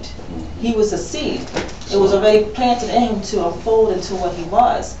ordained. He was a seed. It was already planted in him to unfold into what he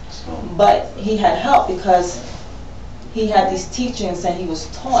was. But he had help because he had these teachings and he was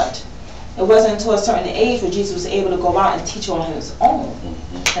taught. It wasn't until a certain age where Jesus was able to go out and teach on his own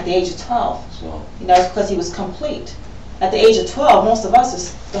at the age of 12. You know, it's because he was complete. At the age of 12, most of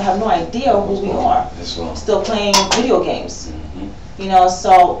us still have no idea who we are. Still playing video games. You know,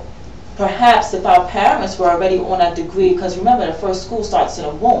 so perhaps if our parents were already on that degree, because remember the first school starts in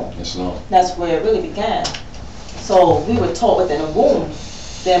the womb. That's where it really began. So we were taught within the womb.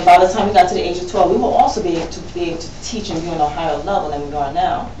 Then by the time we got to the age of 12, we will also be able to teach and be on a higher level than we are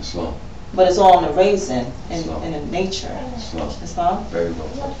now. But it's all in the raising and in the nature. Islam? Very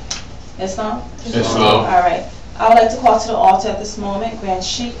well. Islam? Islam. All right. I would like to call to the altar at this moment, Grand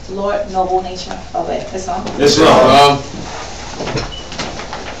Sheikh, Lord, Noble Nature, obey. Islam? Islam.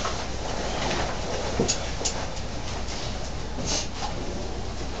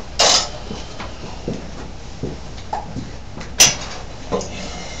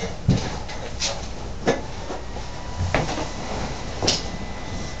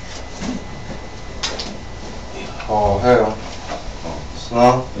 All hail.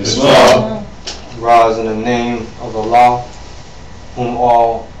 Islam. Islam. Rise in the name of Allah, whom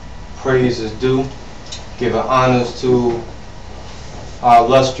all praise is due. Giving honors to our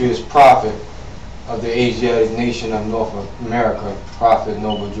illustrious prophet of the Asiatic nation of North America, Prophet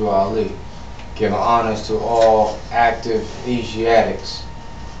Noble Drew Ali. Giving honors to all active Asiatics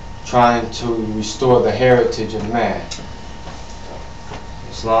trying to restore the heritage of man.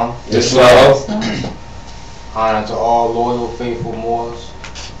 Islam. Islam. Honor to all loyal, faithful Moors.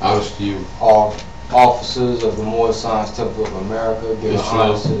 Honors to you. All officers of the Moorish Science Temple of America. Giving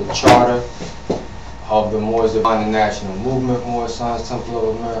honors to the charter of the Moorish Divine National Movement, Moorish Science Temple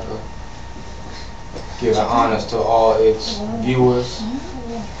of America. Giving honors to all its viewers,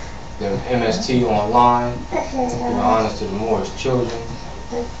 the MSTOnline. Giving honors to the Moorish children.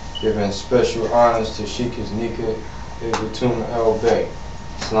 Giving special honors to Sheikh Nika Ibn El Bay.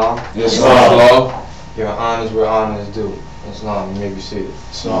 Islam. Islam. Giving honors where honor is due. Islam, you may be seated.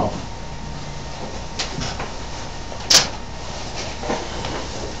 Islam.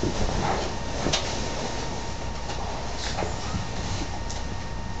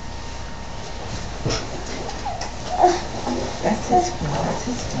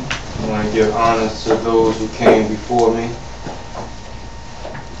 I want to give honors to those who came before me,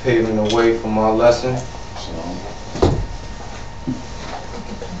 paving the way for my lesson.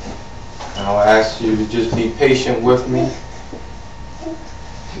 And I'll ask you to just be patient with me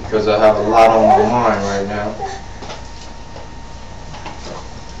because I have a lot on my mind right now.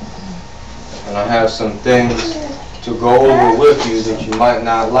 And I have some things to go over with you that you might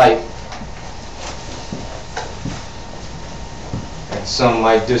not like. And some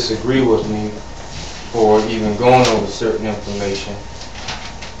might disagree with me for even going over certain information.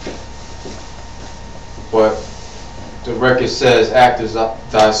 But the record says, act as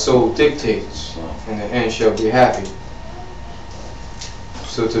thy soul dictates, and the end shall be happy.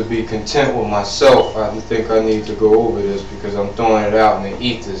 So to be content with myself, I think I need to go over this because I'm throwing it out in the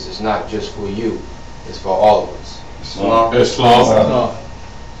ethers. It's not just for you, it's for all of us. Islam. Islam.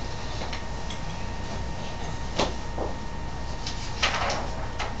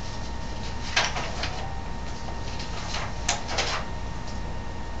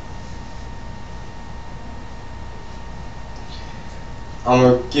 I'm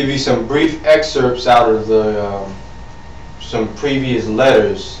going to give you some brief excerpts out of the some previous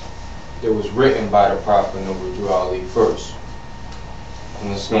letters that was written by the Prophet Noble Drew Ali first.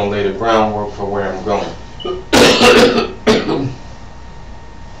 And it's going to lay the groundwork for where I'm going.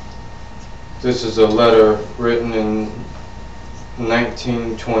 This is a letter written in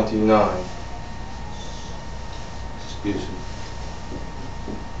 1929. Excuse me.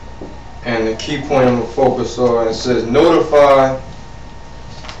 And the key point I'm going to focus on, it says, notify.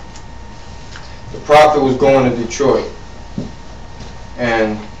 The Prophet was going to Detroit,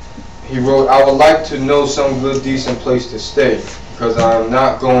 and he wrote, I would like to know some good decent place to stay, because I am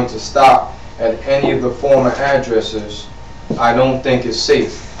not going to stop at any of the former addresses. I don't think it's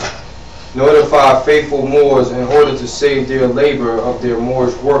safe. notify faithful Moors in order to save their labor of their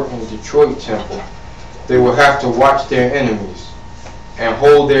Moorish work in Detroit temple, they will have to watch their enemies and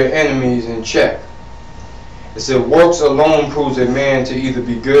hold their enemies in check. It said, works alone proves a man to either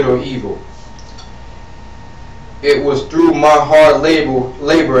be good or evil. It was through my hard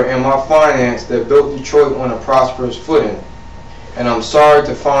labor and my finance that built Detroit on a prosperous footing, and I'm sorry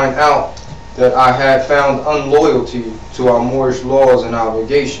to find out that I had found unloyalty to our Moorish laws and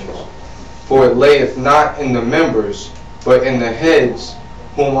obligations, for it layeth not in the members, but in the heads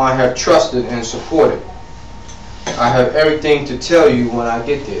whom I have trusted and supported. I have everything to tell you when I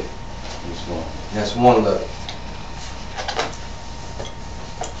get there. That's one letter.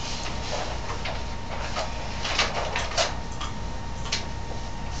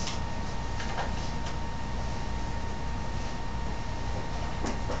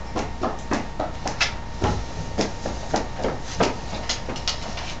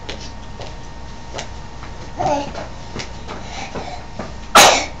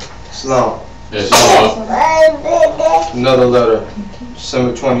 Islam. Islam. Another letter,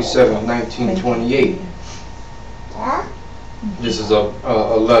 December 27, 1928. This is a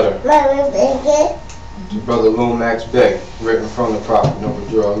letter to Brother Lomax Beck, written from the Prophet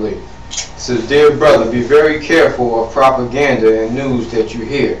Noble Ali. It says, Dear brother, be very careful of propaganda and news that you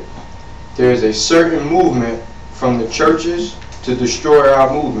hear. There is a certain movement from the churches to destroy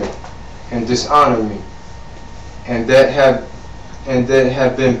our movement and dishonor me, and that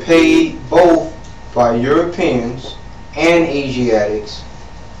have been paid both by Europeans and Asiatics.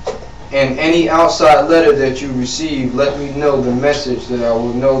 And any outside letter that you receive, let me know the message, that I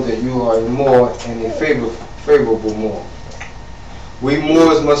will know that you are a Moor and a favorable Moor. We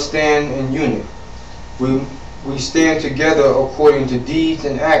Moors must stand in unity. We stand together according to deeds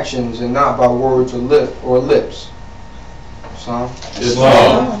and actions, and not by words or lips. Islam.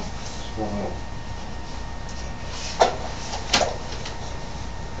 Islam.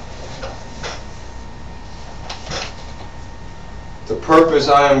 The purpose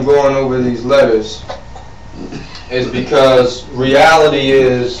I am going over these letters is because reality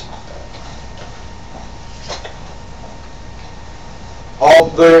is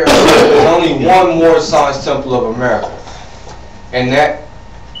there is only one Moorish Science Temple of America, and that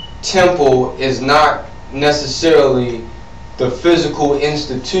temple is not necessarily the physical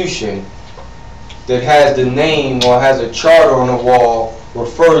institution that has the name or has a charter on the wall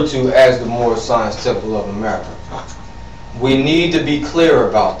referred to as the Moorish Science Temple of America. We need to be clear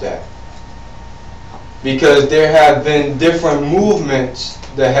about that, because there have been different movements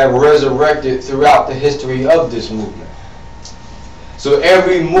that have resurrected throughout the history of this movement. So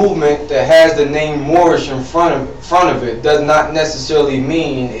every movement that has the name Moorish in front of it does not necessarily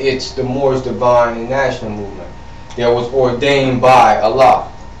mean it's the Moorish Divine and National Movement that was ordained by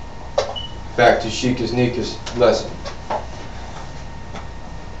Allah. Back to Sheikah's Nika's lesson.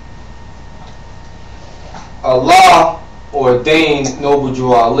 Allah ordained Noble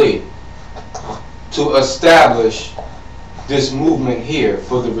Drew Ali to establish this movement here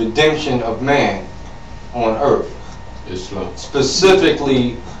for the redemption of man on earth. Islam.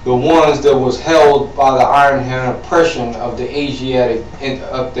 Specifically, the ones that was held by the iron hand oppression of the Asiatic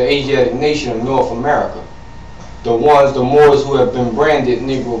nation of North America. The Moors who have been branded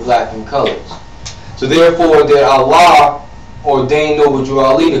Negro, black, and colors. So therefore, that Allah ordained Noble Drew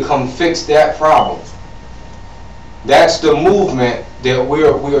Ali to come fix that problem. That's the movement that we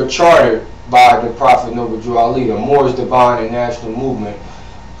are chartered by the Prophet Noble Drew Ali, the Moorish Divine and National Movement,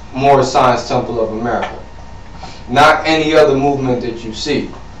 Moorish Science Temple of America. Not any other movement that you see.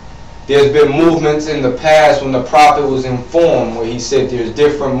 There's been movements in the past when the Prophet was informed, where he said there's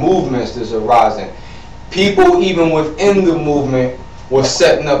different movements that's arising. People even within the movement were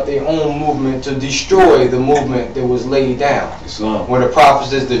setting up their own movement to destroy the movement that was laid down. Islam. When the Prophet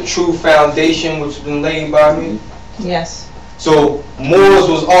says the true foundation which has been laid by me. Yes. So Moors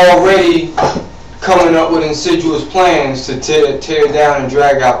was already coming up with insidious plans to tear down and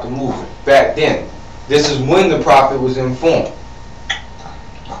drag out the movement back then. This is when the Prophet was informed.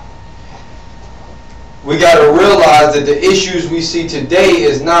 We got to realize that the issues we see today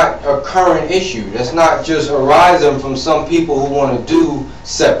is not a current issue. That's not just arising from some people who want to do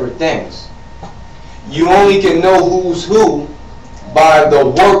separate things. You only can know who's who by the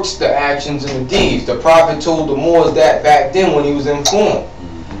works, the actions, and the deeds. The Prophet told the Moors that back then when he was informed.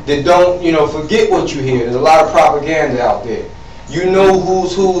 That don't, forget what you hear. There's a lot of propaganda out there. You know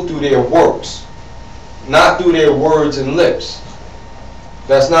who's who through their works, not through their words and lips.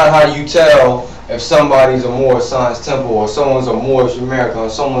 That's not how you tell if somebody's a Moorish Science Temple, or someone's a Moorish American, or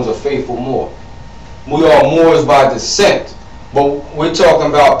someone's a faithful Moor. We are Moors by descent. But we're talking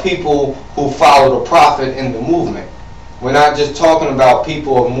about people who follow the Prophet in the movement. We're not just talking about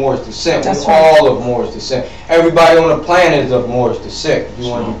people of Moorish descent. That's We're right. all of Moorish descent. Everybody on the planet is of Moorish descent, if you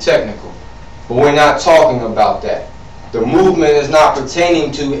want to be technical. But we're not talking about that. The movement is not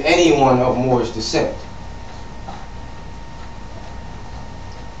pertaining to anyone of Moorish descent.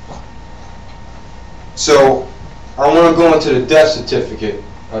 So, I want to go into the death certificate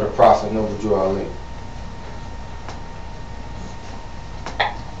of the Prophet Noble Drew Ali.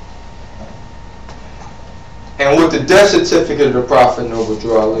 And with the death certificate of the Prophet Noble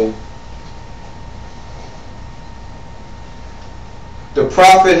Drew Ali, the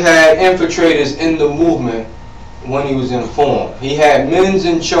Prophet had infiltrators in the movement when he was informed. He had men's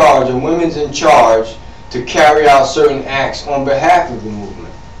in charge and women's in charge to carry out certain acts on behalf of the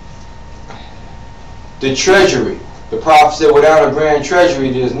movement. The treasury, the Prophet said, without a grand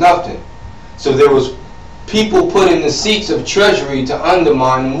treasury there's nothing. So there was people put in the seats of treasury to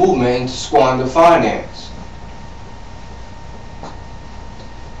undermine the movement and to squander finance.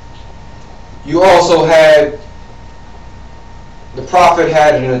 You also had, the Prophet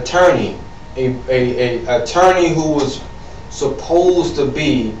had an attorney, a attorney who was supposed to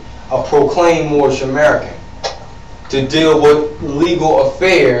be a proclaimed Moorish American to deal with legal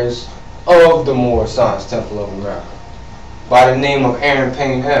affairs of the Moorish Science Temple of America by the name of Aaron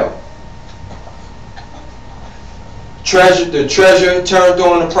Payne L. The treasurer turned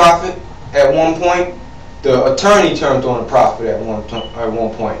on the Prophet at one point. The attorney turned on the Prophet at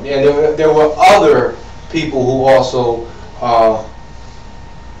one point. And there were other people who also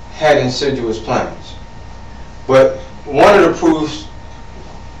had insidious plans. But one of the proofs,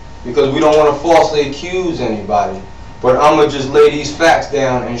 because we don't want to falsely accuse anybody, but I'm going to just lay these facts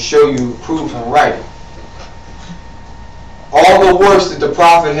down and show you proof in writing. All the works that the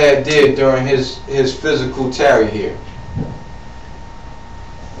Prophet had did during his physical tarry here.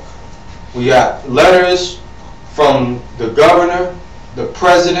 We got letters from the governor, the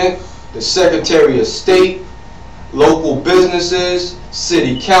president, the secretary of state, local businesses,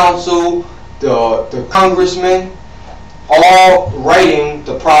 city council, the congressmen, all writing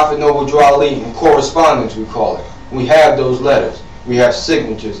the Prophet Noble Drew Ali in correspondence, we call it. We have those letters. We have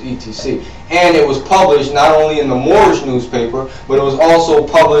signatures, etc. And it was published not only in the Moorish newspaper, but it was also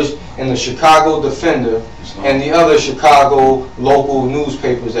published in the Chicago Defender and the other Chicago local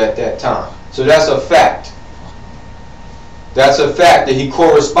newspapers at that time. So that's a fact. That's a fact that he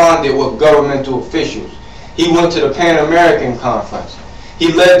corresponded with governmental officials. He went to the Pan American Conference.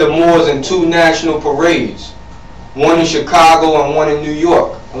 He led the Moors in 2 national parades, one in Chicago and one in New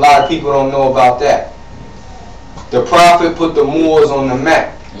York. A lot of people don't know about that. The Prophet put the Moors on the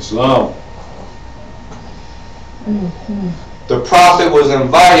map. Islam. The Prophet was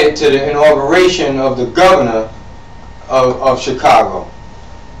invited to the inauguration of the governor of Chicago.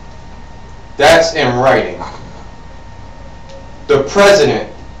 That's in writing. The president,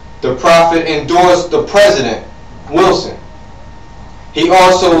 the Prophet endorsed the president, Wilson. He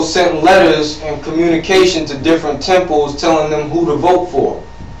also sent letters and communication to different temples telling them who to vote for.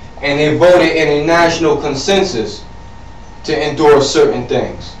 And they voted in a national consensus to endorse certain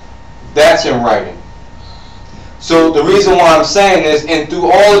things. That's in writing. So the reason why I'm saying this, and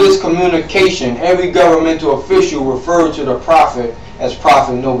through all of this communication, every governmental official referred to the Prophet as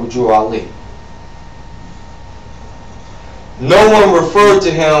Prophet Noble Drew Ali. No one referred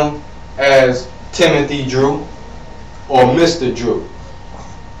to him as Timothy Drew or Mr. Drew.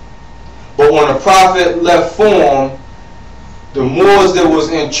 But when the Prophet left form, the Moors that was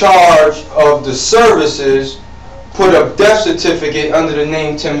in charge of the services put a death certificate under the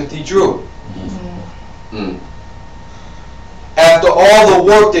name Timothy Drew. After all the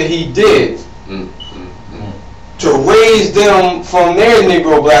work that he did to raise them from their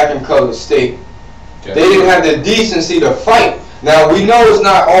Negro, Black, and colored state, they didn't have the decency to fight. Now we know it's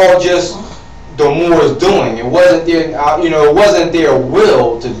not all just the Moors doing. It wasn't their, it wasn't their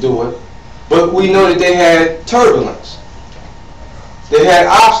will to do it, but we know that they had turbulence. They had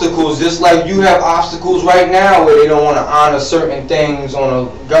obstacles, just like you have obstacles right now where they don't want to honor certain things on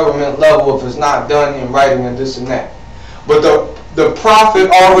a government level if it's not done in writing and this and that. But the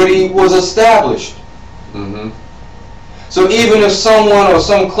Prophet already was established. So even if someone or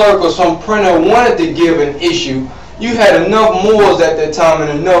some clerk or some printer wanted to give an issue, you had enough Moors at that time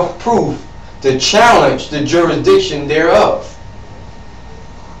and enough proof to challenge the jurisdiction thereof.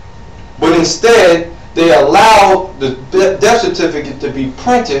 But instead, they allowed the death certificate to be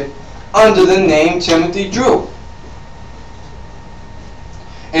printed under the name Timothy Drew.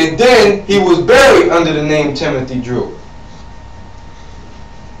 And then he was buried under the name Timothy Drew.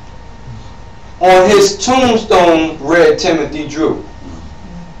 On his tombstone read Timothy Drew.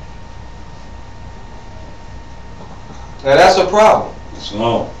 Now that's a problem. It's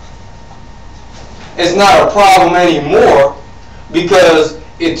long. It's not a problem anymore because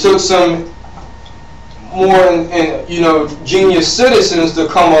it took some more genius citizens to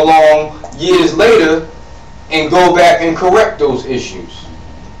come along years later and go back and correct those issues.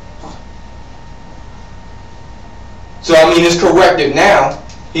 So I mean, it's corrected now.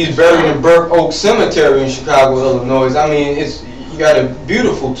 He's buried in Burke Oak Cemetery in Chicago, Illinois. I mean, you got a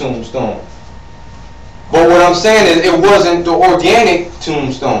beautiful tombstone. But what I'm saying is, it wasn't the organic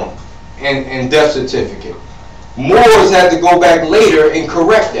tombstone and death certificate. Moors had to go back later and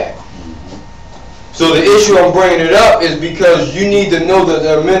correct that. So the issue I'm bringing it up is because you need to know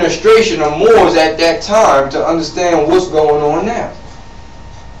the administration of Moors at that time to understand what's going on now.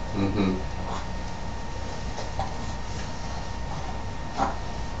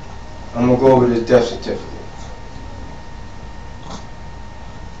 I'm going to go over this death certificate.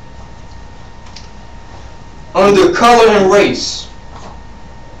 Under color and race,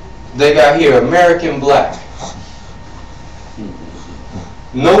 they got here American black.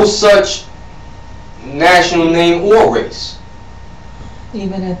 No such national name or race.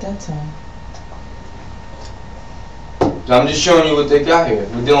 Even at that time. So I'm just showing you what they got here.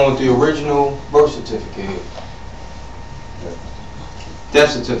 We're dealing with the original birth certificate here.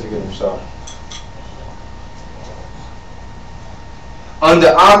 Death certificate, I'm sorry. Under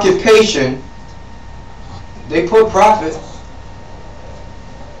occupation, they put prophet.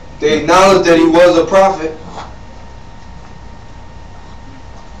 They acknowledged that he was a prophet.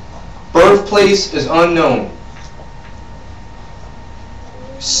 Birthplace is unknown.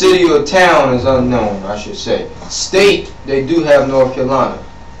 City or town is unknown, I should say. State, they do have North Carolina.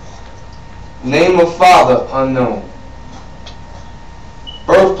 Name of father, unknown.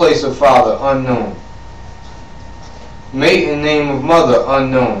 Birthplace of father, unknown. Maiden name of mother,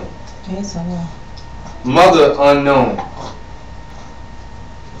 unknown. Yes, I know. Mother, unknown.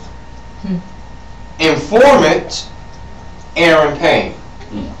 Informant, Aaron Payne.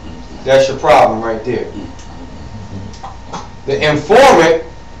 That's your problem right there. The informant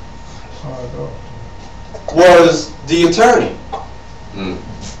was the attorney.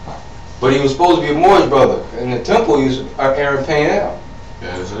 But he was supposed to be a Moorish brother. In the temple, he was Aaron Payne out.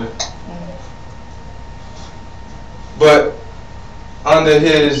 Yeah, that's it. But under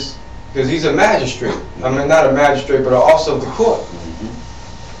his, because he's a magistrate. I mean, not a magistrate, but an officer of the court.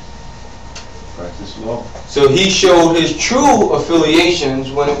 Practice law. So he showed his true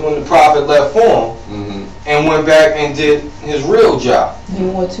affiliations when the prophet left for him, and went back and did his real job. He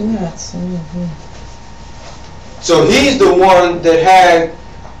wore two hats. So he's the one that had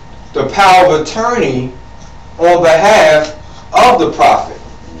the power of attorney on behalf of the prophet.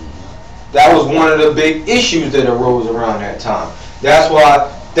 That was one of the big issues that arose around that time. That's why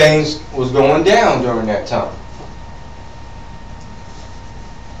things was going down during that time.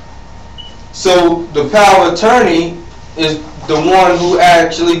 So the power of attorney is the one who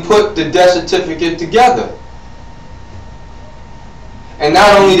actually put the death certificate together. And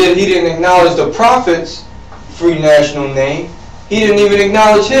not only did he didn't acknowledge the prophet's free national name, he didn't even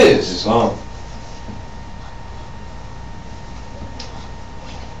acknowledge his. Islam.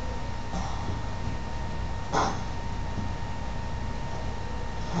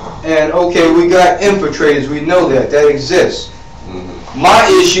 And okay, we got infiltrators, we know that exists. My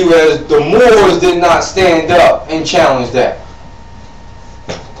issue is the Moors did not stand up and challenge that.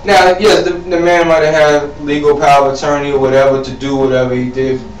 Now, yes, the man might have had legal power of attorney or whatever to do whatever he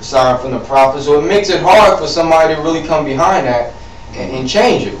did aside from the prophet, so it makes it hard for somebody to really come behind that and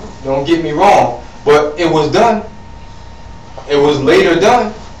change it. Don't get me wrong, but it was done. It was later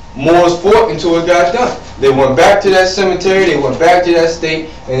done. Moors fought until it got done. They went back to that cemetery, they went back to that state,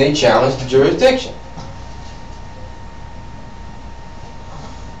 and they challenged the jurisdiction.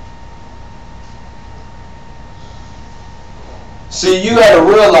 See, you got to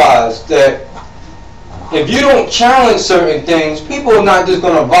realize that if you don't challenge certain things, people are not just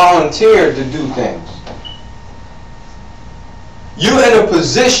going to volunteer to do things. You're in a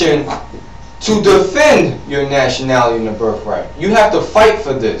position to defend your nationality and the birthright. You have to fight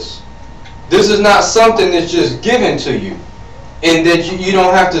for this. This is not something that's just given to you and that you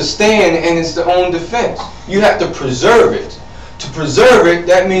don't have to stand and it's the own defense. You have to preserve it. To preserve it,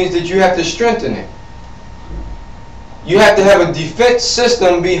 that means that you have to strengthen it. You have to have a defense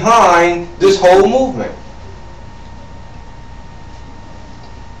system behind this whole movement.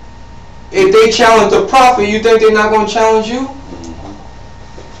 If they challenge the prophet, you think they're not going to challenge you?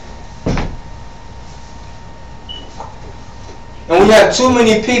 And we have too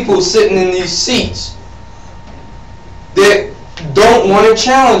many people sitting in these seats that don't want to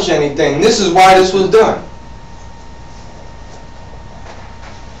challenge anything. This is why this was done.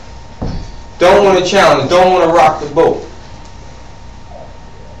 Don't want to challenge, don't want to rock the boat.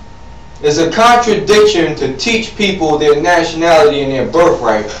 It's a contradiction to teach people their nationality and their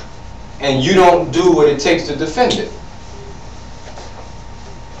birthright, and you don't do what it takes to defend it.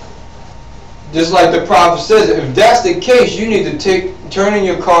 Just like the prophet says, if that's the case, you need to turn in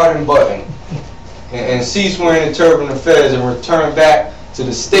your card and button and cease wearing the turban of fez and return back to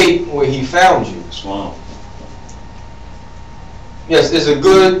the state where he found you. Islam. Yes, it's a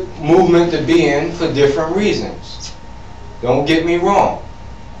good movement to be in for different reasons. Don't get me wrong.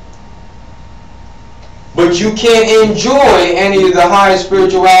 But you can't enjoy any of the higher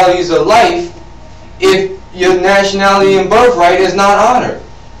spiritualities of life if your nationality and birthright is not honored.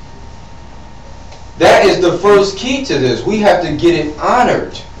 That is the first key to this. We have to get it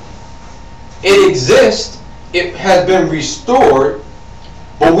honored. It exists. It has been restored.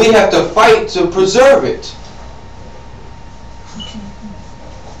 But we have to fight to preserve it.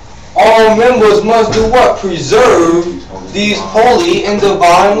 All members must do what? Preserve these holy and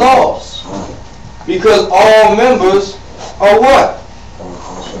divine laws. Because all members are what?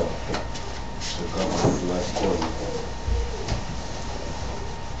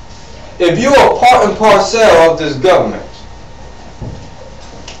 If you are part and parcel of this government,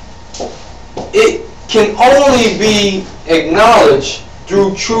 it can only be acknowledged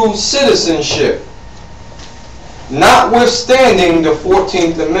through true citizenship, notwithstanding the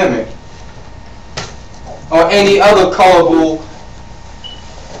 14th Amendment or any other colorable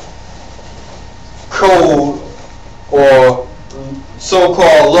code or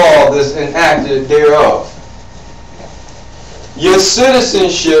so-called law that's enacted thereof. Your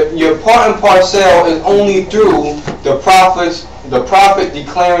citizenship, your part and parcel, is only through the prophet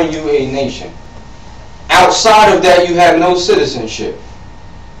declaring you a nation. Outside of that, you have no citizenship.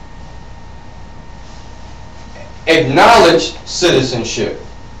 Acknowledged citizenship.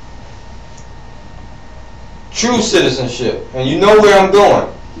 True citizenship. And you know where I'm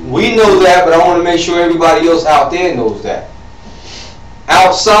going. We know that, but I want to make sure everybody else out there knows that.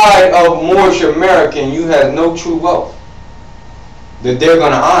 Outside of Moorish American, you have no true wealth that they're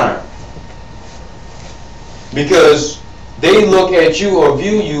going to honor. Because they look at you or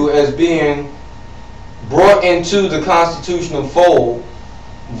view you as being brought into the constitutional fold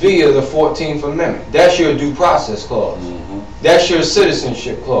via the 14th Amendment. That's your due process clause. That's your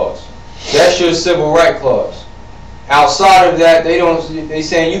citizenship clause. That's your civil right clause. Outside of that, they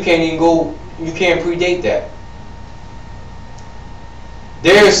saying you can't even go, you can't predate that.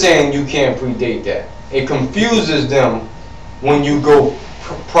 They're saying you can't predate that. It confuses them when you go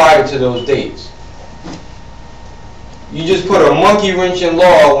prior to those dates. You just put a monkey wrench in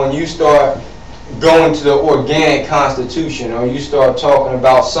law when you start going to the organic constitution, or you start talking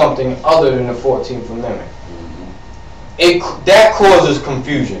about something other than the 14th Amendment. That causes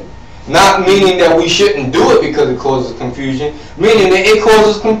confusion. Not meaning that we shouldn't do it because it causes confusion, meaning that it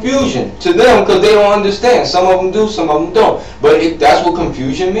causes confusion to them because they don't understand. Some of them do, some of them don't. But that's what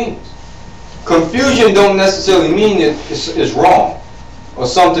confusion means. Confusion don't necessarily mean that it's wrong or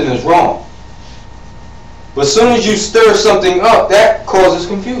something is wrong. But as soon as you stir something up, that causes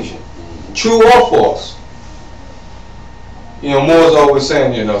confusion. True or false. You know, Moore's always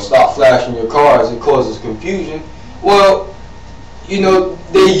saying, you know, stop flashing your cars, it causes confusion. Well, you know,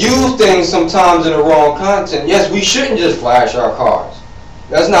 they use things sometimes in the wrong content. Yes, we shouldn't just flash our cars.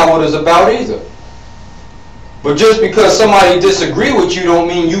 That's not what it's about either. But just because somebody disagree with you don't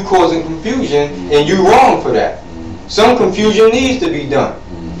mean you causing confusion and you wrong for that. Some confusion needs to be done.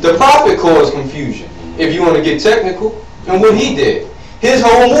 The prophet caused confusion, if you want to get technical, and what he did. His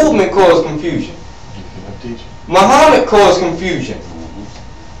whole movement caused confusion. Muhammad caused confusion.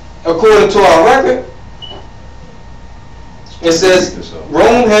 According to our record, it says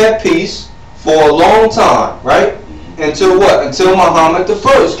Rome had peace for a long time, right? Until what? Until Muhammad the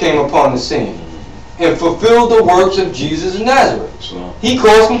first came upon the scene and fulfilled the works of Jesus of Nazareth. He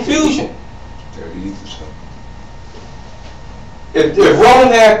caused confusion. If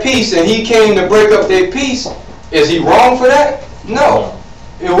Rome had peace and he came to break up their peace, is he wrong for that? No.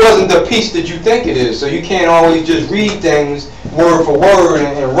 It wasn't the peace that you think it is, so you can't always just read things word for word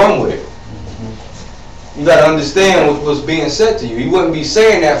and run with it. You got to understand what was being said to you. He wouldn't be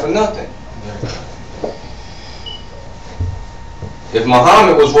saying that for nothing. If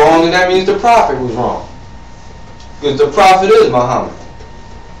Muhammad was wrong, then that means the prophet was wrong. Because the prophet is Muhammad.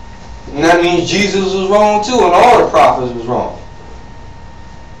 And that means Jesus was wrong too, and all the prophets was wrong.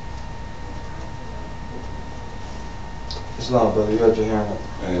 Islam, brother, you had your hand up.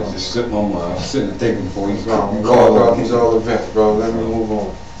 And it just slipped my mind. I was sitting and thinking before you Islam, called all up. these all events, bro. Let me move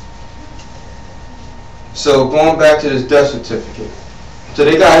on. So going back to this death certificate. So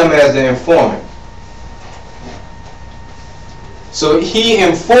they got him as the informant. So he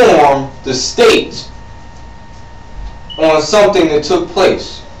informed the state on something that took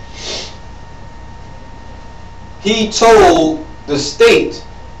place. He told the state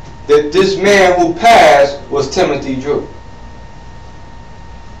that this man who passed was Timothy Drew.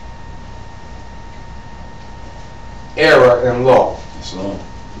 Error in law. Islam.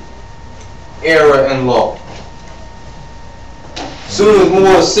 Error in law. Soon as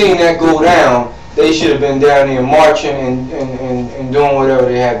Moors seen that go down, they should have been down there marching and doing whatever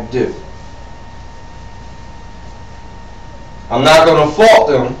they had to do. I'm not going to fault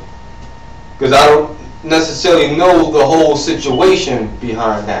them because I don't necessarily know the whole situation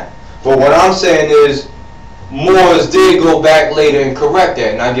behind that. But what I'm saying is Moors did go back later and correct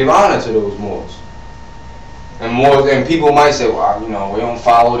that, and I give honor to those Moors. And people might say, well, you know, we don't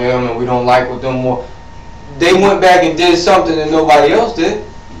follow them and we don't like what them more. They went back and did something that nobody else did.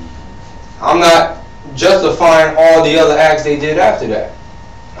 I'm not justifying all the other acts they did after that.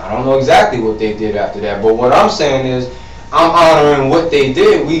 I don't know exactly what they did after that, but what I'm saying is I'm honoring what they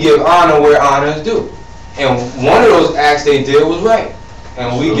did. We give honor where honor is due. And one of those acts they did was right.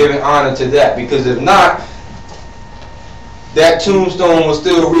 And we give honor to that, because if not, that tombstone will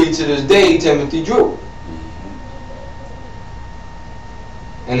still read to this day, Timothy Drew.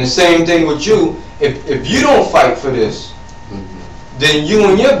 And the same thing with you. If you don't fight for this, then you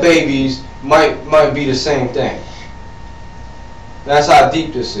and your babies might be the same thing. That's how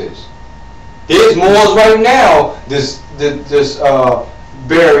deep this is. Here's Moors right now, this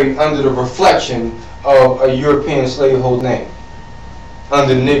buried under the reflection of a European slavehold name,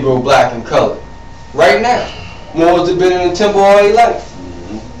 under Negro, black, and colored. Right now, Moors have been in the temple all their life.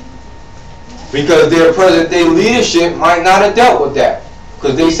 Because their present day leadership might not have dealt with that.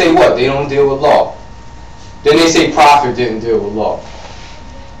 Because they say what? They don't deal with law. Then they say Prophet didn't deal with law.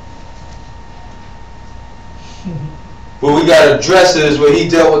 But we got addresses where he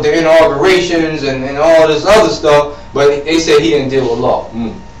dealt with the inaugurations and all this other stuff, but they said he didn't deal with law.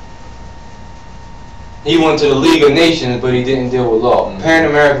 He went to the League of Nations, but he didn't deal with law. Pan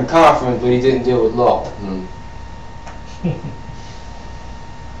American Conference, but he didn't deal with law.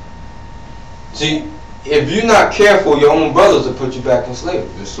 See, if you're not careful, your own brothers will put you back in slavery.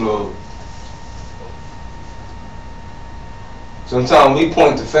 Islam. Sometimes we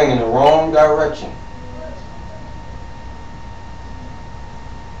point the finger in the wrong direction.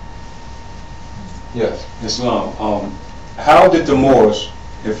 Yes. Islam. How did the Moors,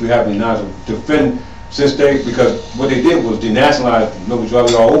 if we have any knowledge, defend, since because what they did was denationalize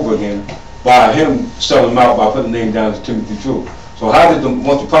Noble all over again by him selling them out by putting the name down as Timothy Drew. So how did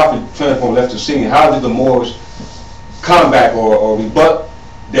once the Prophet transformed left the scene, how did the Moors combat or rebut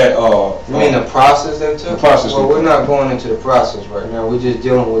that? You mean the process they took? The process. Well, we're not going into the process right now. We're just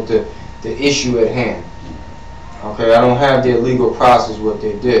dealing with the issue at hand. Okay, I don't have their legal process what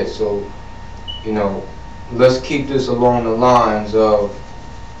they did, so you know, let's keep this along the lines of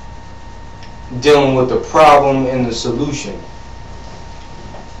dealing with the problem and the solution.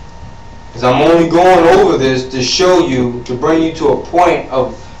 Because I'm only going over this to show you, to bring you to a point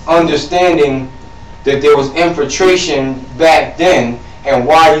of understanding that there was infiltration back then and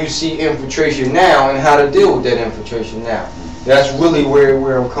why you see infiltration now and how to deal with that infiltration now. That's really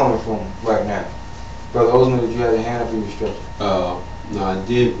where I'm coming from right now. Brother Osman, did you have a hand up in your stretcher? No, I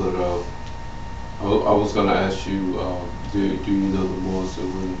did, but I was going to ask you, do you know the Moors that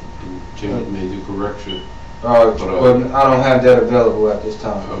when James made the correction? But I don't have that available at this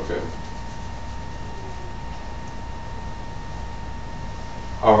time. Okay.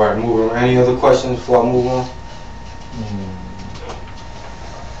 All right, moving on. Any other questions before I move on?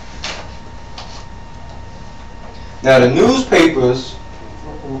 Now the newspapers,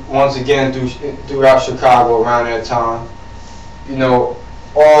 once again throughout Chicago around that time, you know,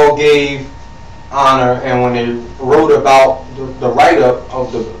 all gave honor, and when they wrote about the write-up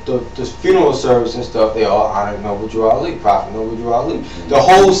of the funeral service and stuff, they all honored Noble Drew Ali, Prophet Noble Drew Ali. The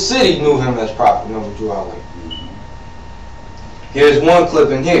whole city knew him as Prophet Noble Drew Ali. Here's one clip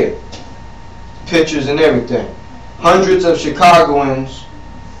in here, pictures and everything. Hundreds of Chicagoans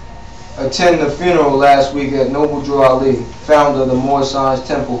attend the funeral last week at Noble Drew Ali, founder of the Moorish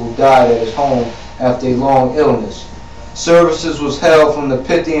Temple, who died at his home after a long illness. Services was held from the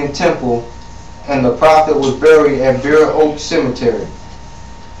Pythian Temple, and the Prophet was buried at Bear Oak Cemetery.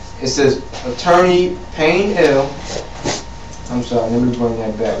 It says, Attorney Payne Hill, I'm sorry, let me bring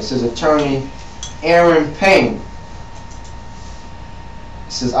that back. It says, Attorney Aaron Payne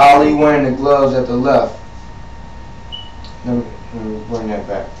It says Ali wearing the gloves at the left. Let me bring that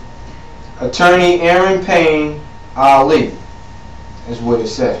back. Attorney Aaron Payne Ali is what it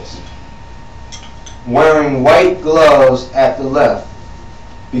says. Wearing white gloves at the left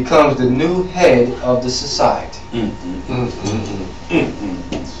becomes the new head of the society.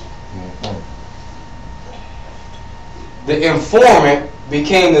 The informant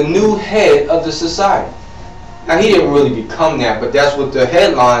became the new head of the society. Now, he didn't really become that, but that's what the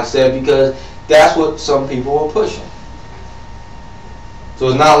headline said, because that's what some people were pushing. So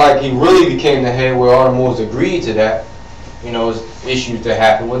it's not like he really became the head where all the Moors agreed to that. You know, there's issues that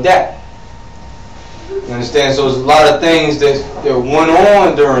happened with that. You understand? So there's a lot of things that went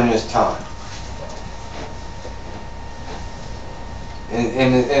on during this time.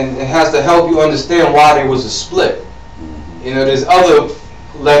 And it has to help you understand why there was a split. You know, there's other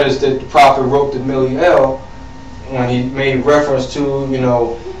letters that the Prophet wrote to Miliel when he made reference to, you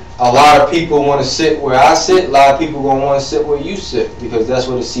know, a lot of people want to sit where I sit, a lot of people going to want to sit where you sit, because that's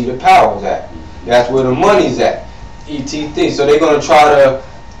where the seat of power is at. That's where the money's at. ETT. So they're going to try to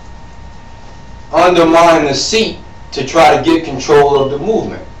undermine the seat to try to get control of the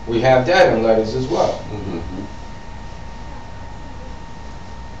movement. We have that in letters as well.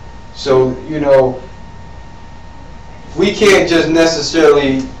 So, you know, we can't just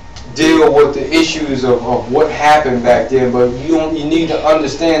necessarily deal with the issues of what happened back then, but you need to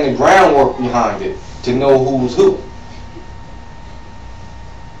understand the groundwork behind it to know who's who.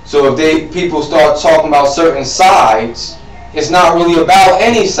 So if people start talking about certain sides, it's not really about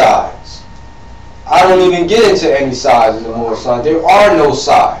any sides. I don't even get into any sides of the Moorish side. There are no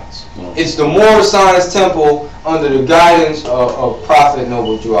sides. It's the Moorish Science Temple under the guidance of Prophet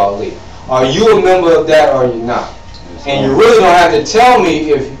Noble Jew Ali. Are you a member of that or are you not? And you really don't have to tell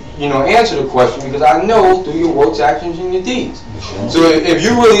me if you know, answer the question, because I know through your works, actions, and your deeds. So if you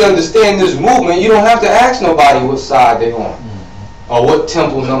really understand this movement, you don't have to ask nobody what side they're on or what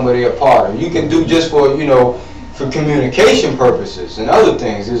temple number they're part of. You can do just for, you know, for communication purposes and other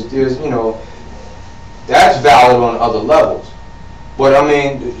things. There's you know, that's valid on other levels. But I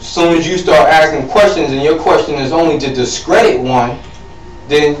mean, as soon as you start asking questions and your question is only to discredit one,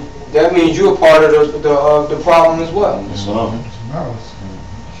 then that means you're a part of the problem as well.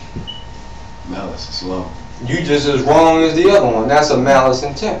 Malice, Islam. You just as wrong as the other one. That's a malice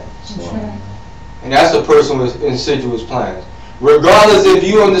intent. And that's a person with insidious plans. Regardless if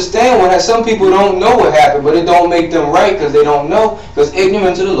you understand what happened. Some people don't know what happened, but it don't make them right because they don't know. Because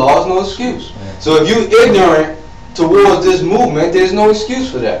ignorance of the law is no excuse. So if you're ignorant towards this movement, there's no excuse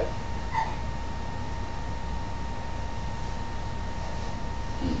for that.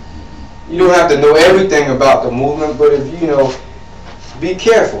 You don't have to know everything about the movement, but if you know, be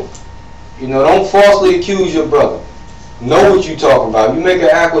careful. You know, don't falsely accuse your brother. Know what you're talking about. You make an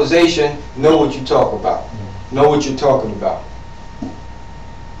accusation, know what you're talking about. Know what you're talking about.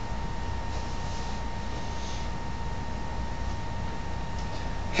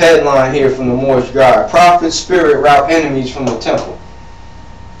 Headline here from the Moorish guide. Prophet's spirit rout enemies from the temple.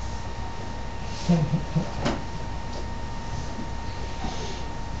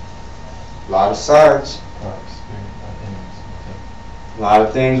 A lot of signs. A lot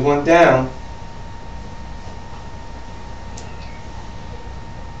of things went down.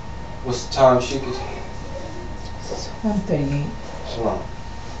 What's the time, Sheikah? 1:38. Salam.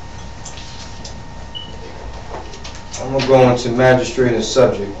 I'm going to go into Magistrate and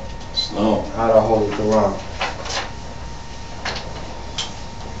subject. Islam. Out of Holy Quran.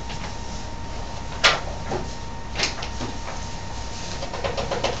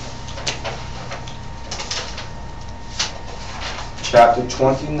 Chapter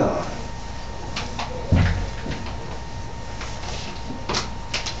 29.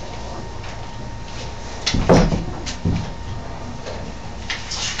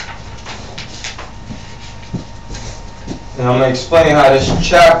 And I'm going to explain how this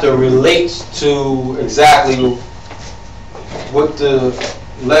chapter relates to exactly what the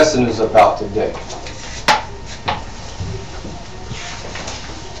lesson is about today.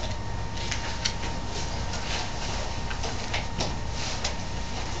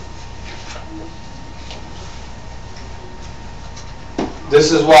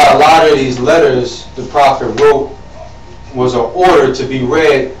 This is why a lot of these letters the Prophet wrote was an order to be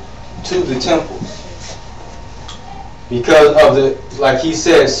read to the temple. Because of the, like he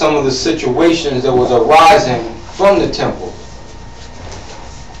said, some of the situations that was arising from the temple.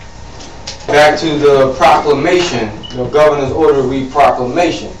 Back to the proclamation, the governor's order to read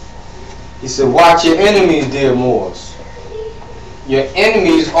proclamation. He said, watch your enemies, dear Moors. Your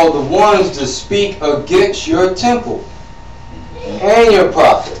enemies are the ones that speak against your temple. and your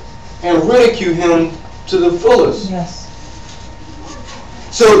prophet and ridicule him to the fullest. Yes.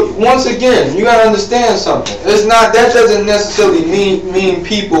 So once again, you gotta understand something. It's not, that doesn't necessarily mean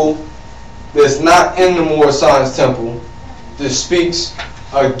people that's not in the Moorish Science Temple that speaks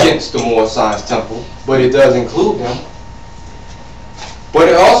against the Moorish Science Temple, but it does include them. But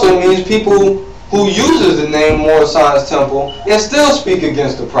it also means people who uses the name Moorish Science Temple and still speak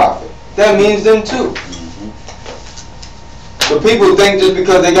against the prophet. That means them too. So people think just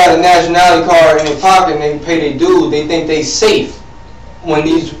because they got a nationality card in their pocket and they pay their dues, they think they safe when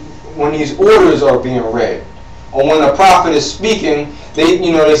these orders are being read, or when a prophet is speaking.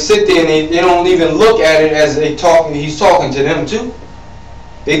 They sit there and they don't even look at it as he's talking to them too.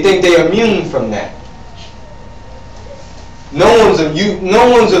 They think they're immune from that. No one's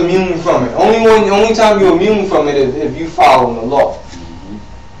immune from it. Only time you're immune from it is if you follow the law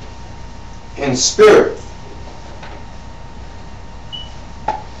in spirit.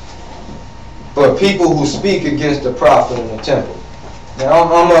 But people who speak against the prophet in the temple. Now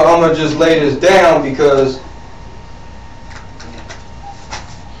I'm gonna just lay this down, because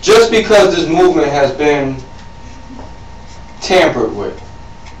just because this movement has been tampered with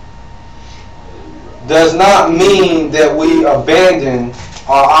does not mean that we abandon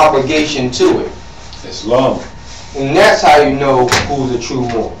our obligation to it. Islam. And that's how you know who's a true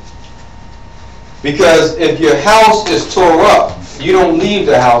Moor. Because if your house is tore up, you don't leave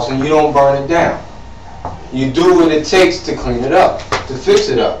the house and you don't burn it down. You do what it takes to clean it up, to fix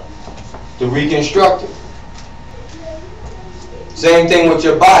it up, to reconstruct it. Same thing with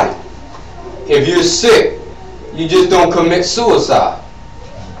your body. If you're sick, you just don't commit suicide.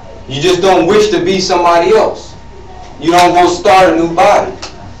 You just don't wish to be somebody else. You don't go start a new body.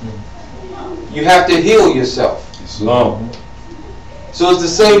 You have to heal yourself. Islam. So it's the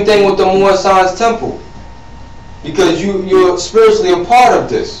same thing with the Moorish Science Temple, because you're spiritually a part of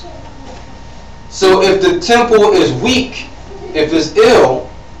this. So if the temple is weak, if it's ill,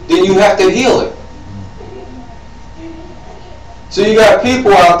 then you have to heal it. So you got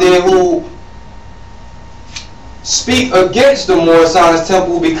people out there who speak against the Moorish Science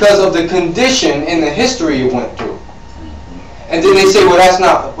Temple because of the condition and the history it went through. And then they say, well,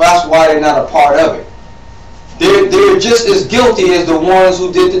 that's why they're not a part of it. They're just as guilty as the ones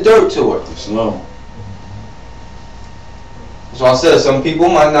who did the dirt to it. Islam. So I said some people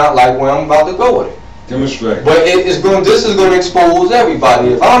might not like where I'm about to go with it. Demonstrate. But this is going to expose everybody.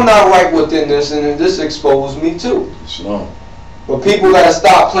 If I'm not right within this, then this exposes me too. Islam. But people got to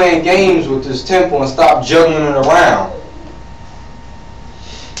stop playing games with this temple and stop juggling it around.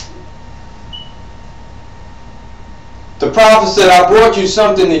 The prophet said, I brought you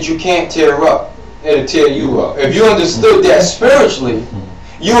something that you can't tear up. It'll tear you up. If you understood that spiritually,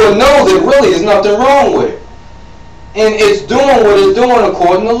 you would know that really there's nothing wrong with it. And it's doing what it's doing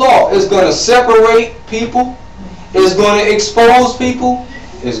according to law. It's going to separate people. It's going to expose people.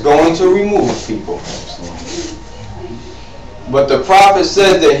 It's going to remove people. But the prophet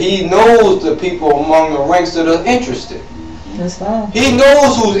said that he knows the people among the ranks that are interested. He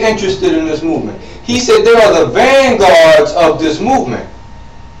knows who's interested in this movement. He said they are the vanguards of this movement.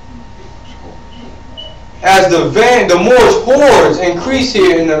 As the Moorish hordes increase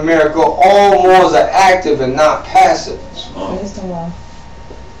here in America, all Moors are active and not passive. Praise the Lord.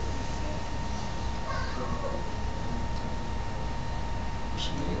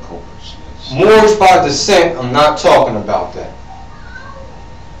 Moorish by descent, I'm not talking about that.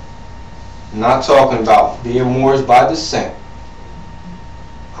 I'm not talking about being Moorish by descent.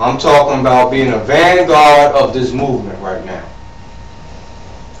 I'm talking about being a vanguard of this movement right now.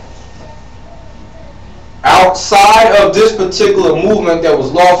 Outside of this particular movement that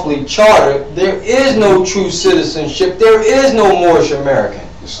was lawfully chartered, there is no true citizenship. There is no Moorish American.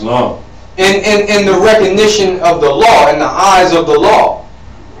 Islam. In the recognition of the law, in the eyes of the law.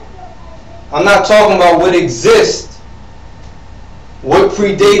 I'm not talking about what exists, what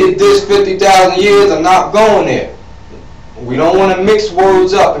predated this 50,000 years. I'm not going there. We don't want to mix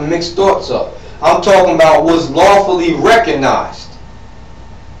words up and mix thoughts up. I'm talking about what's lawfully recognized.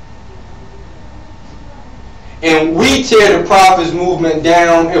 And we tear the prophet's movement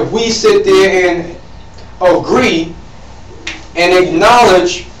down if we sit there and agree and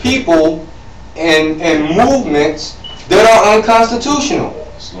acknowledge people and movements that are unconstitutional.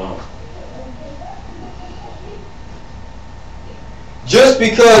 Islam. Just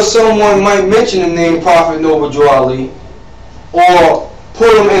because someone might mention the name Prophet Noble Drew Ali, or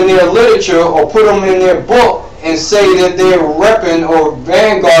put them in their literature, or put them in their book and say that they're repping or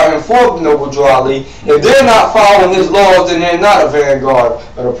vanguarding for Noble Drew Ali, if they're not following his laws, then they're not a vanguard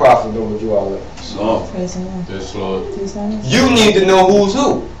of the Prophet Noble Drew Ali. Islam. Yes, Lord. You need to know who's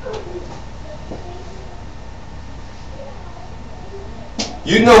who.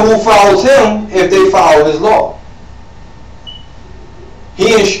 You know who follows him if they follow his law.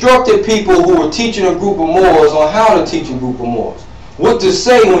 He instructed people who were teaching a group of Moors on how to teach a group of Moors. What to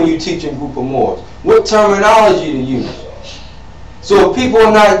say when you teach a group of Moors. What terminology to use. So if people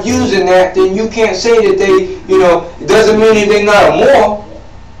are not using that, then you can't say that they, it doesn't mean that they're not a Moor.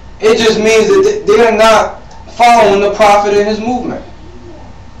 It just means that they're not following the Prophet and his movement.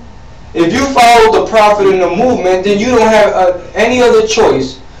 If you follow the Prophet and the movement, then you don't have any other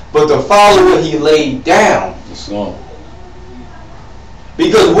choice but to follow what he laid down. Islam.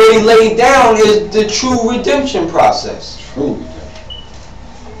 Because what he laid down is the true redemption process. True redemption.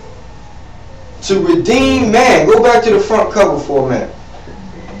 To redeem man. Go back to the front cover for a minute.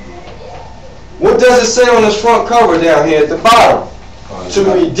 What does it say on this front cover down here at the bottom? To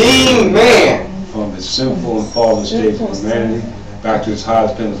redeem man. From his sinful and fallen state of humanity back to his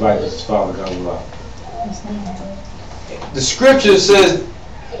highest pen of life as his Father God will. The scripture says,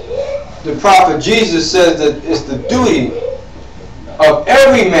 the prophet Jesus says that it's the duty of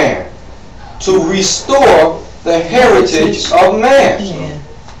every man to restore the heritage of man.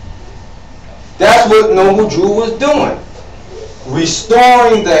 That's what Noble Drew was doing.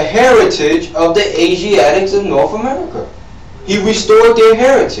 Restoring the heritage of the Asiatics of North America. He restored their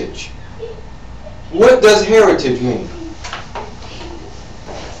heritage. What does heritage mean?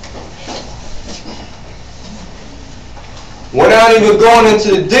 Without even going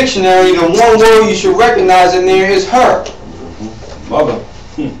into the dictionary, the one word you should recognize in there is her. Mother.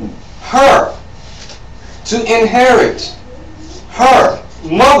 Her. To inherit. Her.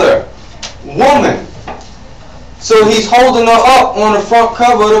 Mother. Woman. So he's holding her up on the front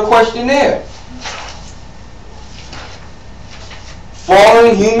cover of the questionnaire.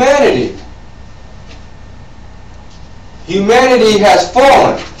 Fallen humanity. Humanity has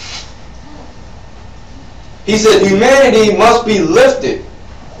fallen. He said humanity must be lifted.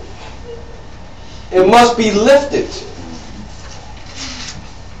 It must be lifted.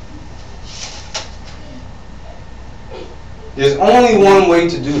 There's only one way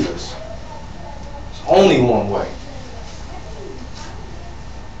to do this. There's only one way.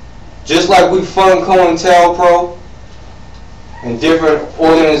 Just like we fund COINTELPRO and different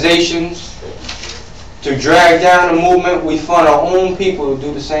organizations to drag down the movement, we fund our own people to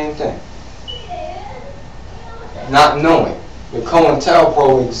do the same thing. Not knowing that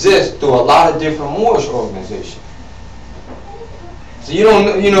COINTELPRO exists through a lot of different Moorish organizations. So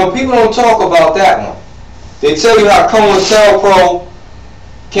people don't talk about that one. They tell you how COINTELPRO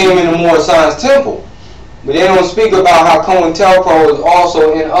came in the Moorish Science Temple, but they don't speak about how COINTELPRO is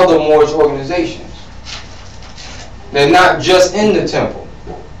also in other Moorish organizations. They're not just in the temple.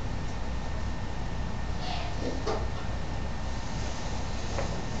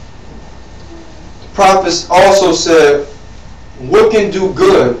 The prophets also said, what can do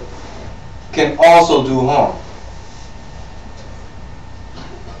good can also do harm.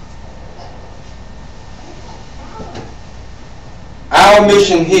 Our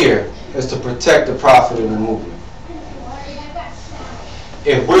mission here is to protect the Prophet and the movement.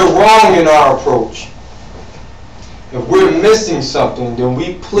 If we're wrong in our approach, if we're missing something, then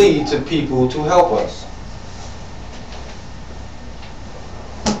we plead to people to help us.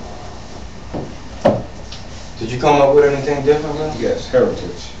 Did you come up with anything different, Glenn? Yes,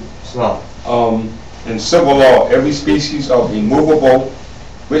 heritage. Islam. In civil law, every species of immovable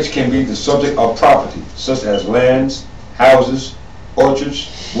which can be the subject of property, such as lands, houses,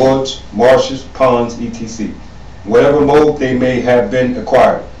 orchards, woods, marshes, ponds, etc. Whatever mode they may have been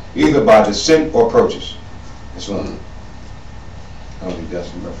acquired, either by descent or purchase. Islam. I don't think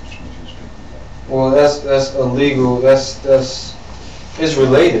that's in reference to what you're speaking about. Well, that's illegal. It's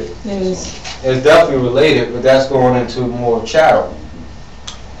related. It is. It's definitely related, but that's going into more chattel.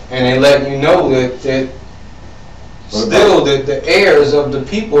 And they let you know that still the heirs of the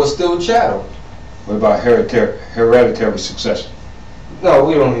people are still chattel. What about hereditary succession? No,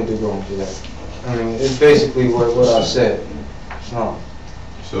 we don't need to go into that. I mean, it's basically what I said. No.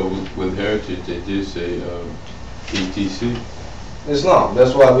 So with heritage, they did say ETC. Islam.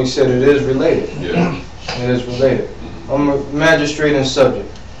 That's why we said it is related. Yeah. It is related. I'm a magistrate and subject.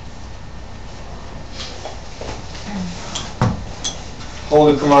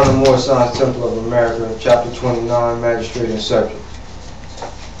 Holy Quran of Moorish Science Temple of America, chapter 29, magistrate and subject.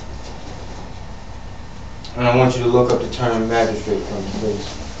 And I want you to look up the term magistrate for me, please.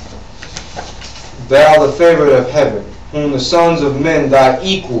 thou the favorite of heaven, whom the sons of men thy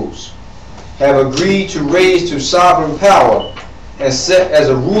equals have agreed to raise to sovereign power and set as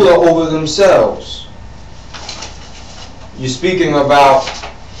a ruler over themselves. You're speaking about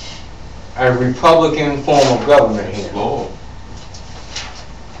a republican form of government here. Lord.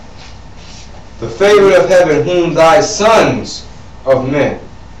 The favorite of heaven, whom thy sons of men,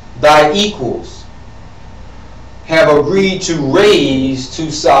 thy equals, have agreed to raise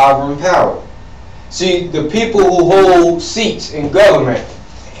to sovereign power. See, the people who hold seats in government,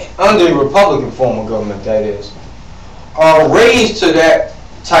 under a republican form of government that is, are raised to that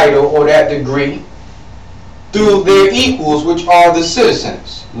title or that degree through their equals, which are the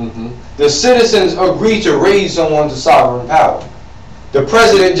citizens. The citizens agree to raise someone to sovereign power. The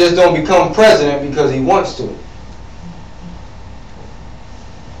president just don't become president because he wants to.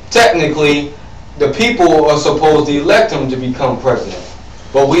 Technically, the people are supposed to elect him to become president.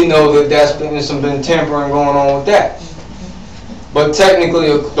 But we know that there's been tampering going on with that. But technically,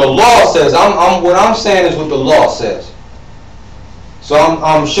 the law says, what I'm saying is what the law says. So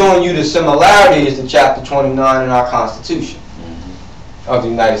I'm showing you the similarities to Chapter 29 in our Constitution of the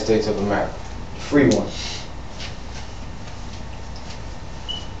United States of America. Free one.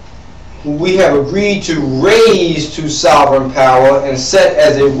 We have agreed to raise to sovereign power and set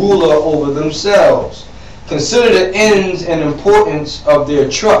as a ruler over themselves. Consider the ends and importance of their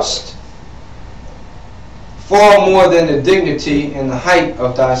trust, far more than the dignity and the height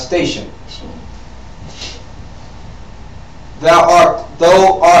of thy station. Thou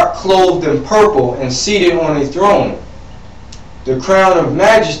art clothed in purple and seated on a throne. The crown of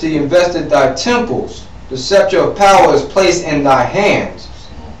majesty invested thy temples. The scepter of power is placed in thy hands.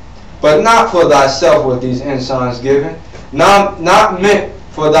 But not for thyself were these ensigns given, not meant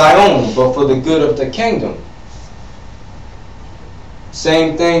for thy own, but for the good of the kingdom.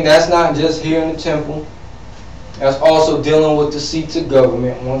 Same thing, that's not just here in the temple. That's also dealing with the seats of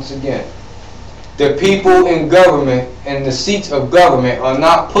government once again. The people in government and the seats of government are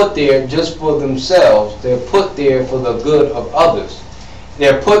not put there just for themselves. They're put there for the good of others.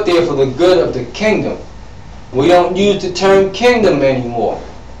 They're put there for the good of the kingdom. We don't use the term kingdom anymore.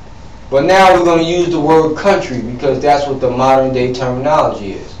 But now we're going to use the word country because that's what the modern day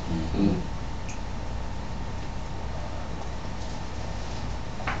terminology is.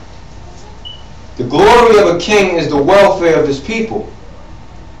 The glory of a king is the welfare of his people.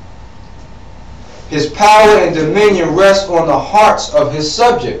 His power and dominion rest on the hearts of his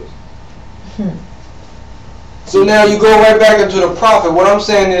subjects. So now you go right back into the prophet. What I'm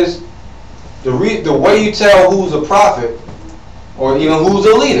saying is the way you tell who's a prophet or even who's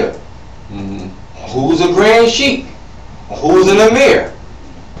a leader, who's a grand sheik, who's an emir,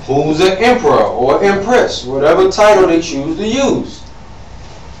 who's an emperor or empress, whatever title they choose to use.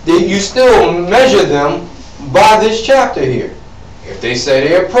 You still measure them by this chapter here. If they say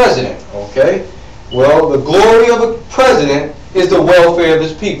they're president, okay? Well, the glory of a president is the welfare of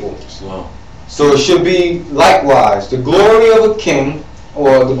his people. So it should be likewise. The glory of a king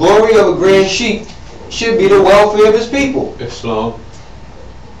or the glory of a grand sheik should be the welfare of his people. Islam.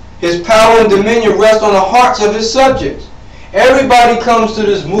 His power and dominion rest on the hearts of his subjects. Everybody comes to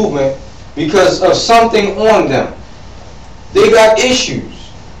this movement because of something on them. They got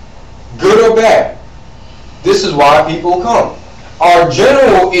issues, good or bad. This is why people come. Our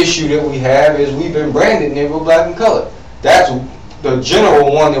general issue that we have is we've been branded Negro, Black, and Colored. That's the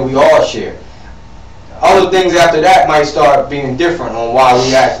general one that we all share. Other things after that might start being different on why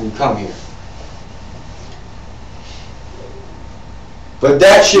we actually come here. But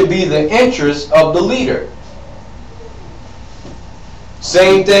that should be the interest of the leader.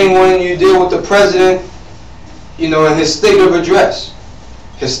 Same thing when you deal with the president, in his state of address.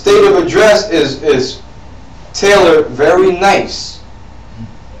 His state of address is tailored very nice.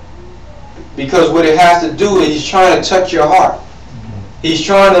 Because what it has to do is he's trying to touch your heart. He's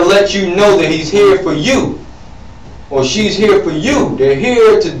trying to let you know that he's here for you. Or she's here for you. They're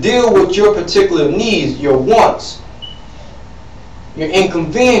here to deal with your particular needs, your wants, your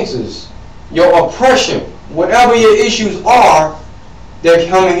inconveniences, your oppression. Whatever your issues are, they're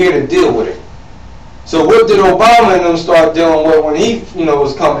coming here to deal with it. So what did Obama and them start dealing with when he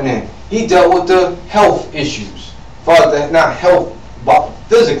was coming in? He dealt with the health issues. Not health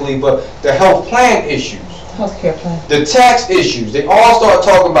physically, but the health plan issues. Healthcare plan. The tax issues. They all start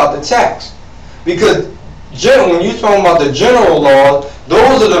talking about the tax. Because when you're talking about the general laws,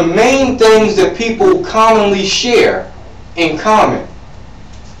 those are the main things that people commonly share in common.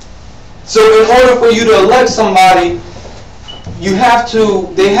 So in order for you to elect somebody, they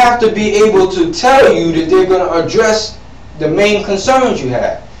have to be able to tell you that they're going to address the main concerns you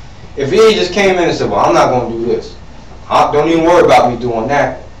have. If he just came in and said, well, I'm not going to do this. Don't even worry about me doing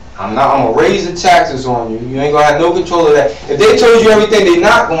that. I'm going to raise the taxes on you. You ain't going to have no control of that. If they told you everything they're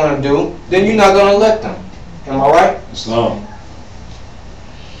not going to do, then you're not going to elect them. Am I right? Islam.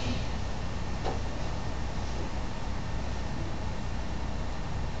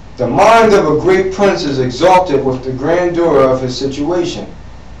 The mind of a great prince is exalted with the grandeur of his situation.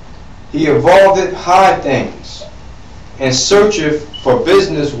 He evolveth high things, and searcheth for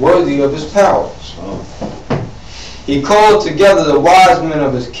business worthy of his powers. Islam. He called together the wise men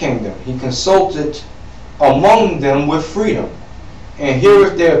of his kingdom. He consulted among them with freedom, and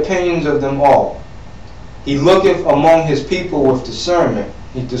heareth their opinions of them all. He looketh among his people with discernment.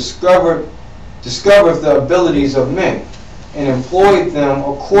 He discovereth the abilities of men, and employed them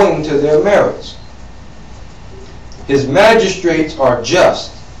according to their merits. His magistrates are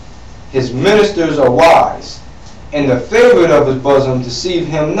just, his ministers are wise, and the favorite of his bosom deceive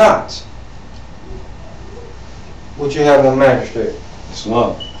him not. What you have in a magistrate?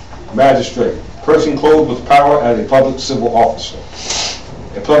 Islam. Magistrate. Person clothed with power as a public civil officer.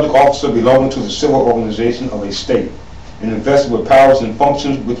 A public officer belonging to the civil organization of a state and invested with powers and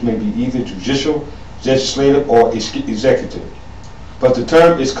functions which may be either judicial, legislative, or executive. But the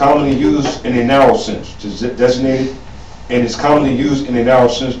term is commonly used in a narrow sense, designated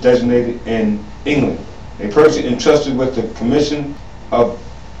in England. A person entrusted with the commission of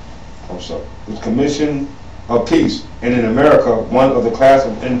peace, and in America, one of the class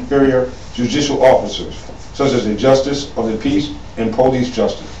of inferior judicial officers, such as a justice of the peace and police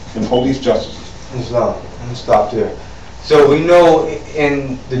justices. Islam. Let me stop there. So we know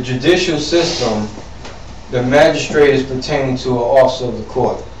in the judicial system, the magistrate is pertaining to an officer of the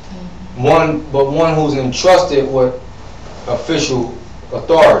court. One who's entrusted with official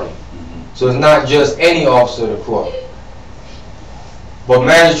authority. So it's not just any officer of the court. But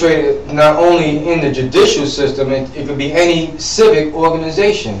magistrate, not only in the judicial system, it could be any civic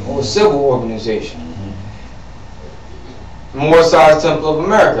organization or civil organization. Moorish Temple of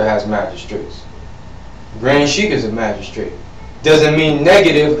America has magistrates. Grand Sheik is a magistrate. Doesn't mean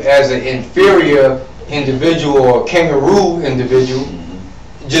negative as an inferior individual or kangaroo individual.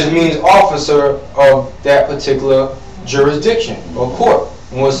 It just means officer of that particular jurisdiction or court.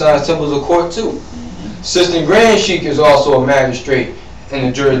 Moorish Temple is a court too. Assistant Grand Sheik is also a magistrate in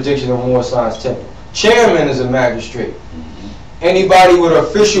the jurisdiction of Moorish Temple. Chairman is a magistrate. Anybody with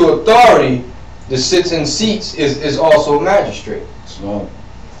official authority that sits in seats is also a magistrate.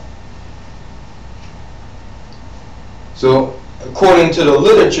 So, according to the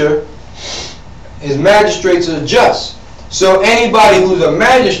literature, his magistrates are just. So anybody who's a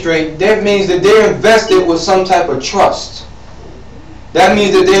magistrate, that means that they're invested with some type of trust. That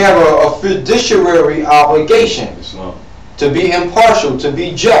means that they have a fiduciary obligation to be impartial, to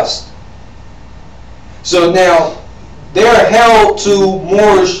be just. So now, they're held to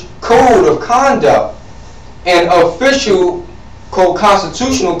Moorish code of conduct and official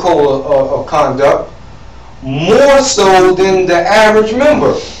constitutional code of conduct more so than the average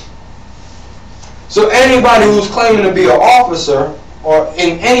member. So anybody who's claiming to be an officer or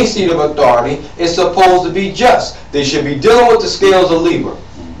in any seat of authority is supposed to be just. They should be dealing with the scales of Libra.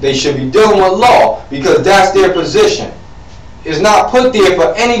 They should be dealing with law because that's their position. It's not put there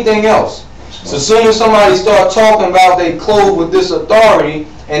for anything else. So as soon as somebody starts talking about they clothed with this authority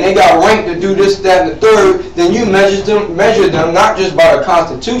and they got rank to do this, that, and the third, then you measure them not just by the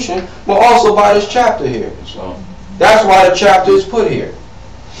Constitution, but also by this chapter here. That's why the chapter is put here.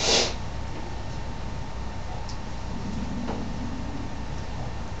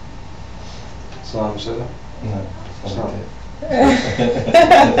 Islam said that? No.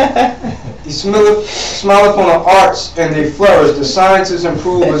 He smileth on the arts, and they flourish. The sciences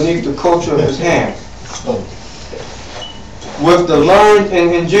improve beneath the culture of his hand. With the learned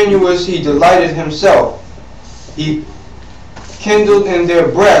and ingenious he delighted himself. He kindled in their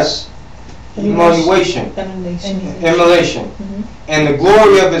breasts emulation. And the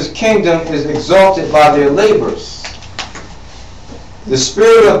glory of his kingdom is exalted by their labors. The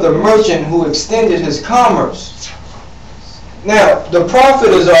spirit of the merchant who extended his commerce. Now, the prophet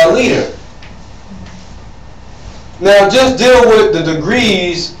is our leader. Now, just deal with the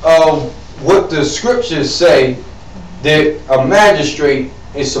degrees of what the scriptures say that a magistrate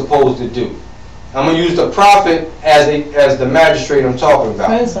is supposed to do. I'm going to use the prophet as the magistrate I'm talking about.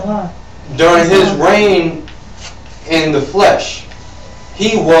 Praise the Lord. During his reign in the flesh,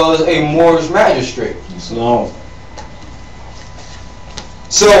 he was a Moorish magistrate. Islam.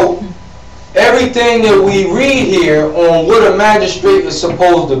 So, everything that we read here on what a magistrate is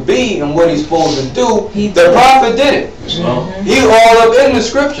supposed to be and what he's supposed to do, the prophet did it. Islam. He all up in the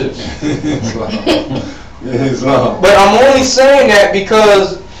scriptures. Islam. But I'm only saying that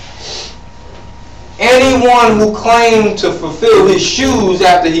because anyone who claimed to fulfill his shoes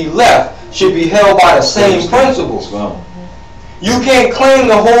after he left should be held by the same principles. Islam. You can't claim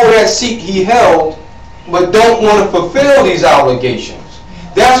to hold that seat he held, but don't want to fulfill these obligations.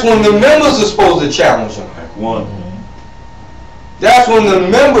 That's when the members are supposed to challenge him. Like one. That's when the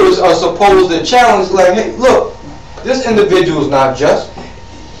members are supposed to challenge, like, hey, look, this individual is not just.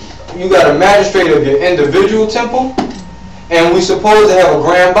 You got a magistrate of your individual temple, and we're supposed to have a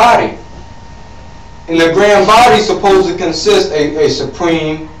grand body. And the grand body is supposed to consist a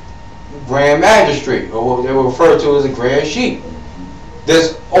supreme grand magistrate, or what they were referred to as a grand sheik.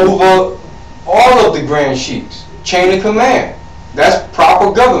 That's over all of the grand sheiks. Chain of command. That's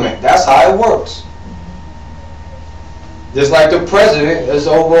proper government. That's how it works. Just like the president is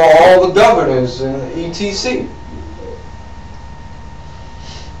over all the governors and etc.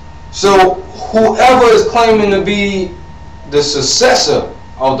 So whoever is claiming to be the successor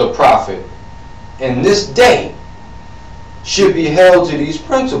of the prophet in this day should be held to these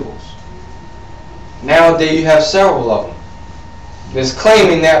principles. Nowadays you have several of them that's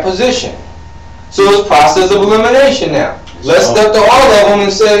claiming that position. So it's process of elimination now. Let's step to all of them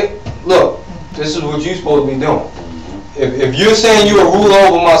and say, look, this is what you're supposed to be doing. If you're saying you're a ruler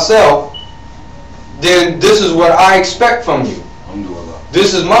over myself, then this is what I expect from you.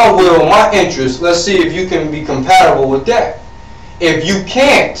 This is my will, my interest. Let's see if you can be compatible with that. If you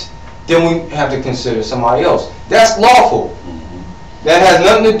can't, then we have to consider somebody else. That's lawful. That has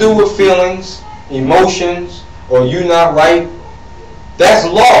nothing to do with feelings, emotions, or you not right. That's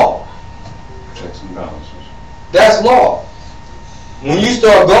law. Checks and balances. That's law. When you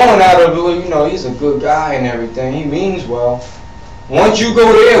start going out of it, you know, he's a good guy and everything, he means well. Once you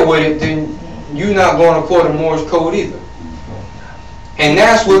go there with it, then you're not going according to Moorish code either. And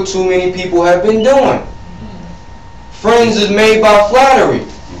that's what too many people have been doing. Friends is made by flattery,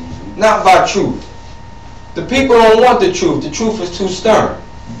 not by truth. The people don't want the truth. The truth is too stern.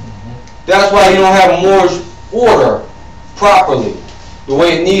 That's why you don't have Moorish order properly, the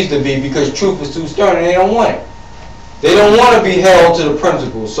way it needs to be, because truth is too stern and they don't want it. They don't want to be held to the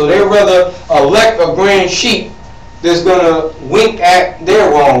principles, so they rather elect a grand sheik that's going to wink at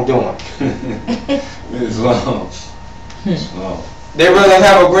their wrongdoing. Islam. Islam. They rather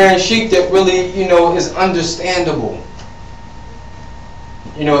have a grand sheik that really, you know, is understandable.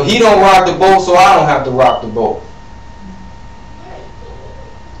 You know, he don't rock the boat, so I don't have to rock the boat.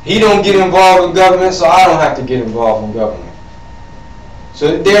 He don't get involved in government, so I don't have to get involved in government.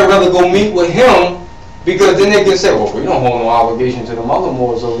 So they'd rather go meet with him, because then they can say, well, we don't hold no obligation to them other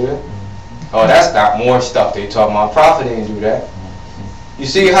Moors over there. Oh, that's not Moorish stuff they talking about. Prophet didn't do that. You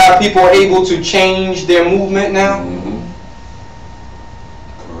see how people are able to change their movement now?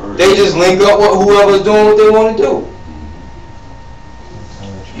 They just link up with whoever's doing what they want to do.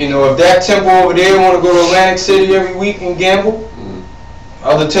 You know, if that temple over there want to go to Atlantic City every week and gamble,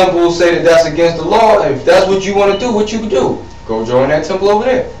 other temples say that that's against the law. If that's what you want to do, what you can do, go join that temple over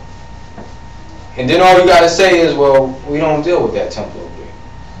there. And then all you got to say is, well, we don't deal with that temple over there.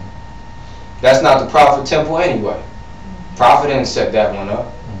 That's not the prophet temple anyway. Prophet didn't set that one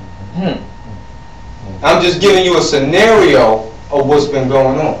up. I'm just giving you a scenario of what's been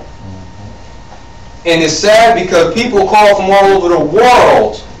going on. And it's sad because people call from all over the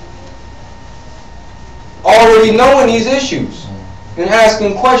world already knowing these issues and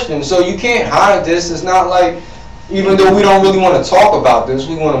asking questions. So you can't hide this. It's not like, even though we don't really want to talk about this,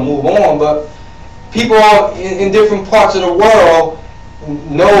 we want to move on, but people in different parts of the world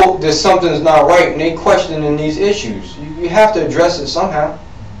know that something's not right and they questioning these issues. You have to address it somehow.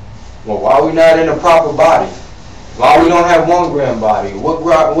 Well, why are we not in a proper body? Why we don't have one grand body? What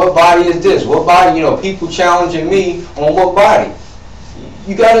body is this? What body? You know, people challenging me on what body.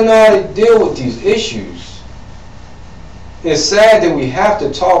 You got to know how to deal with these issues. It's sad that we have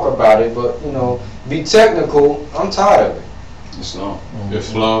to talk about it, but, you know, be technical. I'm tired of it. Islam.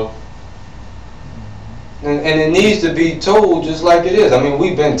 Islam. And it needs to be told just like it is. I mean,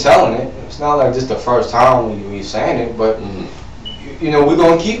 we've been telling it. It's not like this the first time we saying it, but you know, we're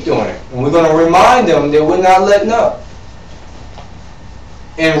going to keep doing it. And we're going to remind them that we're not letting up.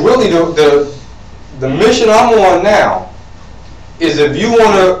 And really the mission I'm on now is if you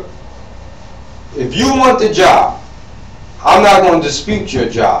want the job, I'm not going to dispute your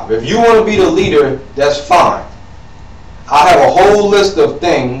job. If you want to be the leader, that's fine. I have a whole list of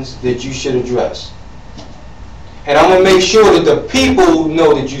things that you should address. and I'm gonna make sure that the people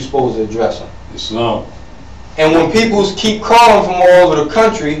know that you're supposed to address them. Islam. And when people keep calling from all over the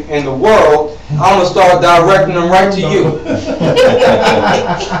country and the world, I'm gonna start directing them right to you. I'm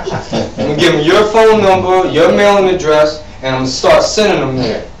gonna give them your phone number, your mailing address, and I'm gonna start sending them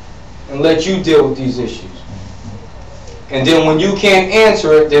there and let you deal with these issues. And then when you can't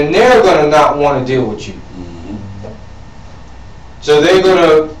answer it, then they're gonna not want to deal with you. So they're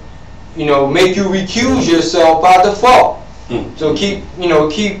gonna, make you recuse yourself by default. So keep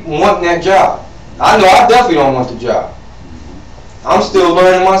wanting that job. I know I definitely don't want the job. I'm still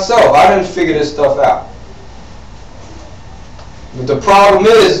learning myself. I didn't figure this stuff out. But the problem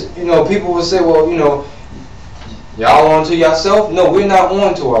is, people will say, well, y'all on to yourself? No, we're not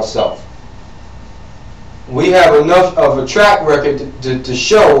on to ourselves. We have enough of a track record to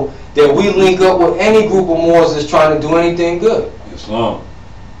show that we link up with any group of Moors that's trying to do anything good. Islam.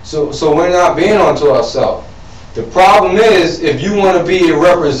 So we're not being onto ourselves. The problem is, if you want to be a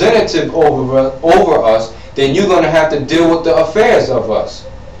representative over us, then you're going to have to deal with the affairs of us.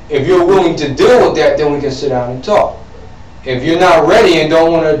 If you're willing to deal with that, then we can sit down and talk. If you're not ready and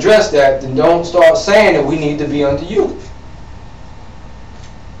don't want to address that, then don't start saying that we need to be under you.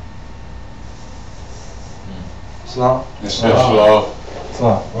 Islam? Islam.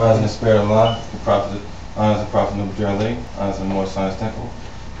 Islam. Rise in the spirit of Allah, the Prophet, honors the Prophet Noble Journey, honors the Moorish Science Temple,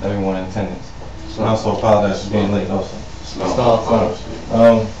 everyone in attendance. And I also apologize for being late also.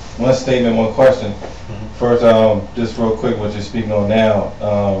 One statement, one question. First, just real quick, what you're speaking on now,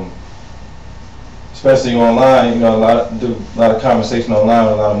 especially online, a lot of conversation online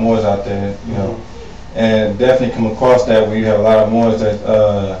with a lot of Moors out there, and definitely come across that where you have a lot of Moors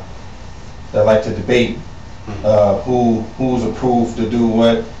that like to debate who's approved to do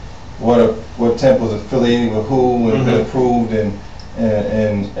what temples affiliated with who and been approved and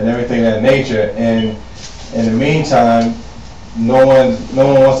everything of that nature. And in the meantime, no one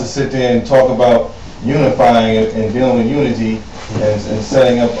wants to sit there and talk about unifying and dealing with unity and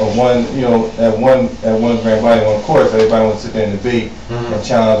setting up at one grand body, one course. Everybody wants to sit there and debate and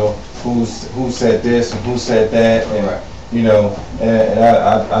challenge who said this and who said that, and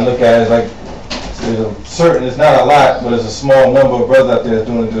I look at it as like it's not a lot, but it's a small number of brothers out there that's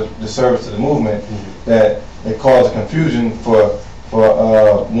doing the service to the movement that it causes confusion for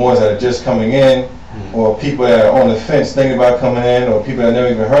Moors that are just coming in, or people that are on the fence thinking about coming in, or people that never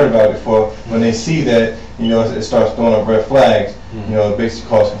even heard about it before. When they see that, it starts throwing up red flags. It basically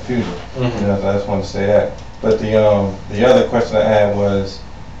causes confusion. So I just wanted to say that. But the other question I had was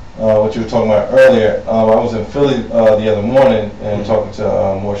what you were talking about earlier. I was in Philly the other morning and talking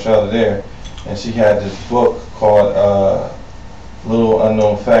to Moor Charlotte there, and she had this book called Little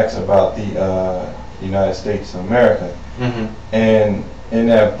Unknown Facts About the United States of America. And in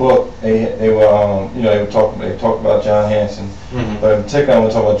that book, they talked about John Hanson, but in particular, I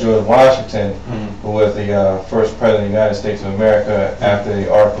want to talk about George Washington, who was the first president of the United States of America after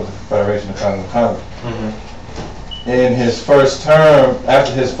the Articles of Confederation of Continental Congress. In his first term,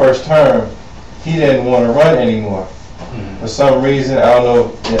 after his first term, he didn't want to run anymore. For some reason, I don't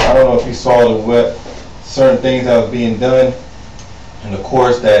know if he saw certain things that was being done in the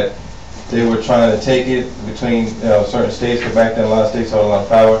course that they were trying to take it between certain states, because back then a lot of states had a lot of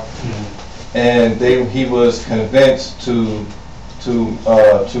power, and he was convinced to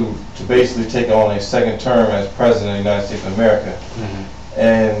basically take on a second term as president of the United States of America.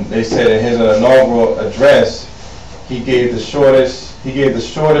 And they said in his inaugural address, he gave the shortest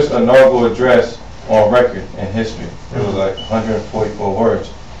inaugural address on record in history. It was like 144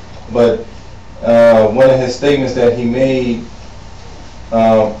 words. But one of his statements that he made,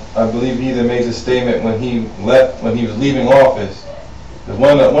 I believe he either made a statement when he was leaving office.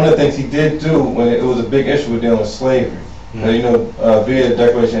 One of the things he did do when it was a big issue with dealing with slavery, via the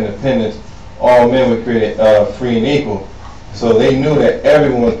Declaration of Independence, all men were created free and equal. So they knew that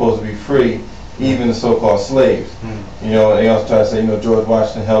everyone was supposed to be free, even the so-called slaves. They also try to say, George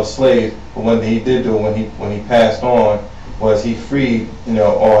Washington held slaves, but one thing he did do when he passed on was he freed,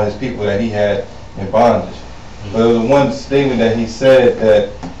 all his people that he had in bondage. But there was one statement that he said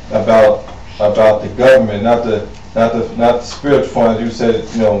that about the government, not the spiritual form. You said,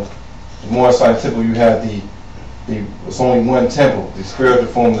 the more scientific, you have it's only one temple, the spiritual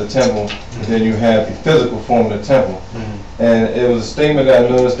form of the temple, and then you have the physical form of the temple. And it was a statement that I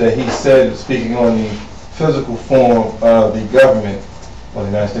noticed that he said, speaking on the physical form of the government of the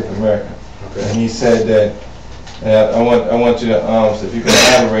United States of America. And he said that, I want you to, so if you can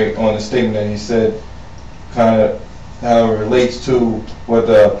elaborate on the statement that he said, kind of how it relates to what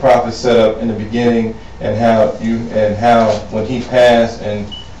the prophet set up in the beginning, and how when he passed and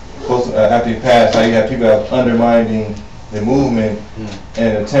after he passed, how you had people that was undermining the movement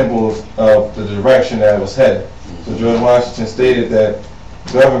and the temples of the direction that it was headed. So George Washington stated that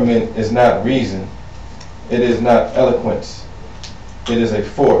government is not reason, it is not eloquence, it is a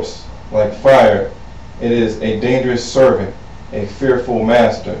force. Like fire, it is a dangerous servant, a fearful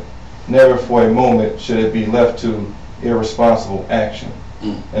master. Never for a moment should it be left to irresponsible action.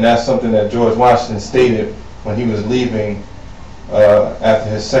 And that's something that George Washington stated when he was leaving after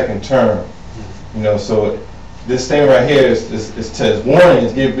his second term. You know, so this thing right here is to his warning,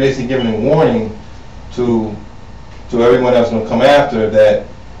 is basically giving a warning to everyone that's going to come after, that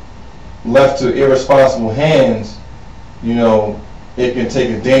left to irresponsible hands, you know, it can take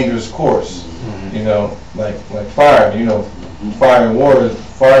a dangerous course. You know, like fire. You know, fire and water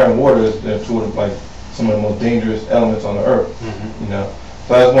is two of like some of the most dangerous elements on the earth. You know,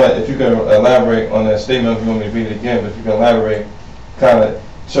 so I just want, if you can elaborate on that statement, if you want me to read it again, but if you can elaborate, kind of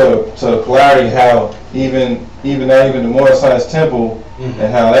show to clarity how even the Moorish Science Temple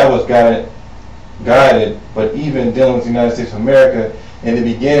and how that was guided, but even dealing with the United States of America in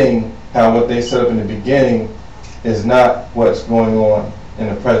the beginning, how what they set up in the beginning is not what's going on in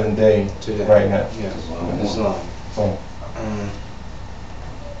the present day today, right now. Yes, Islam. So, I'm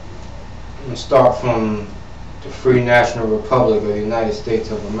going to start from the Free National Republic of the United States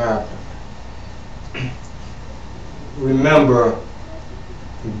of America. Remember,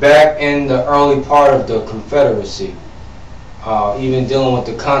 back in the early part of the Confederacy, even dealing with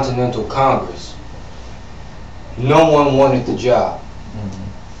the Continental Congress, no one wanted the job.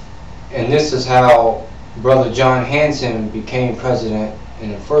 And this is how Brother John Hanson became president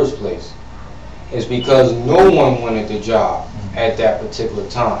in the first place. It's because no one wanted the job at that particular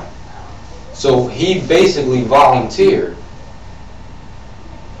time. So he basically volunteered.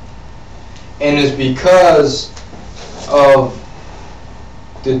 And it's because of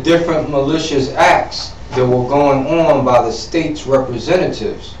the different malicious acts that were going on by the state's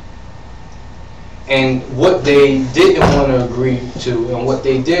representatives, and what they didn't want to agree to and what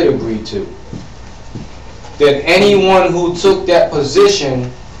they did agree to, that anyone who took that position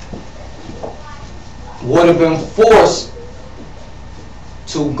would have been forced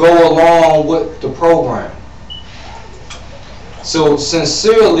to go along with the program. So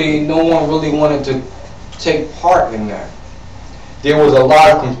sincerely, no one really wanted to take part in that. There was a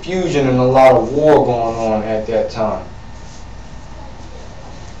lot of confusion and a lot of war going on at that time.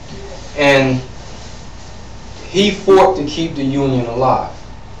 And he fought to keep the Union alive.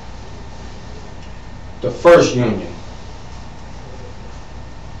 The first Union.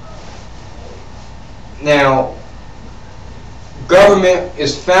 Now, government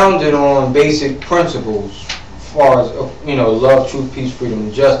is founded on basic principles as far as, you know, love, truth, peace, freedom,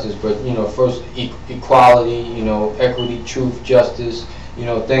 and justice. But, you know, first equality, you know, equity, truth, justice, you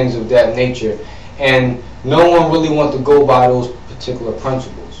know, things of that nature. And no one really wants to go by those particular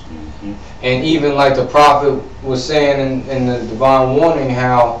principles. And even like the Prophet was saying in the Divine Warning,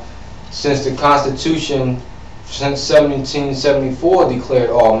 how since the Constitution, since 1774 declared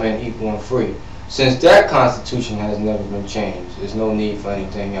all men equal and free, since that Constitution has never been changed, there's no need for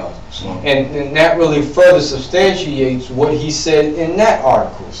anything else. And that really further substantiates what he said in that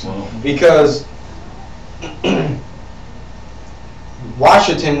article. Because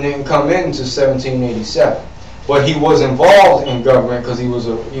Washington didn't come in until 1787, but he was involved in government because he was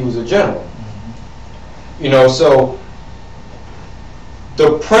a general. You know, so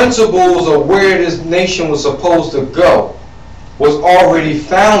the principles of where this nation was supposed to go was already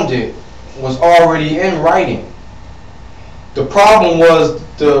founded, was already in writing. The problem was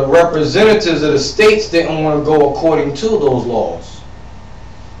the representatives of the states didn't want to go according to those laws.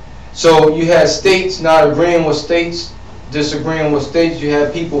 So you had states not agreeing with states, disagreeing with states. You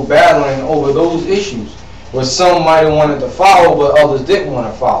had people battling over those issues, where some might have wanted to follow, but others didn't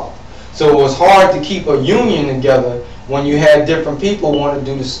want to follow. So it was hard to keep a union together when you had different people want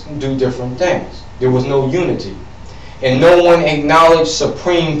to do different things. There was no unity. And no one acknowledged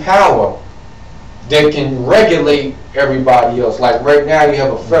supreme power that can regulate everybody else. Like right now you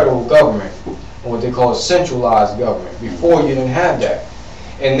have a federal government, or what they call a centralized government. Before you didn't have that.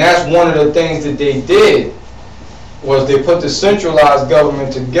 And that's one of the things that they did, was they put the centralized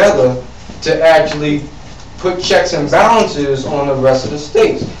government together to actually put checks and balances on the rest of the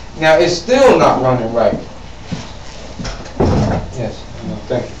states. Now it's still not running right. Yes,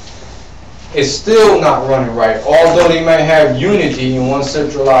 thank you. It's still not running right. Although they may have unity in one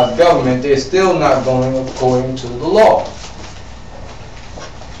centralized government, they're still not going according to the law.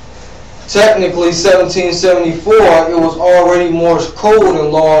 Technically, 1774, it was already Moorish code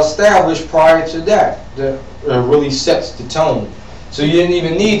and law established prior to that. That really sets the tone. So you didn't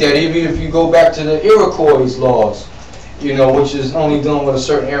even need that. Even if you go back to the Iroquois laws, you know, which is only dealing with a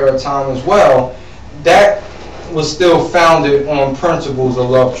certain era of time as well, that was still founded on principles of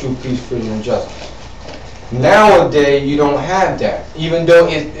love, truth, peace, freedom, and justice. Nowadays, you don't have that. Even though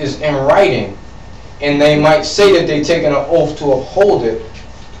it is in writing, and they might say that they've taken an oath to uphold it,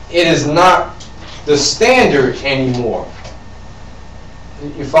 it is not the standard anymore.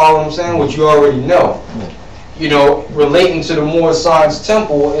 You follow what I'm saying? What you already know. You know, relating to the Moorish Science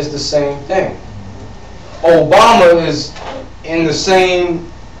Temple is the same thing. Obama is in the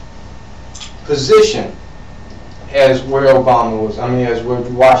same position as where Obama was, as where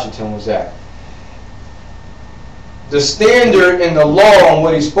Washington was at. The standard in the law on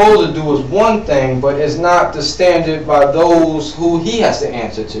what he's supposed to do is one thing, but it's not the standard by those who he has to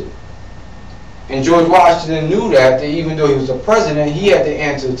answer to. And George Washington knew that even though he was the president, he had to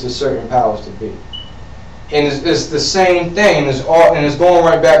answer to certain powers to be. And it's the same thing, and it's going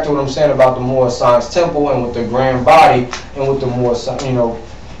right back to what I'm saying about the Moorish Science Temple and with the grand body and with the Moorish, you know,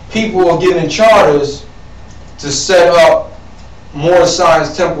 people are given charters to set up Moorish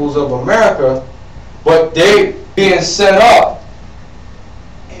Science Temples of America, but they being set up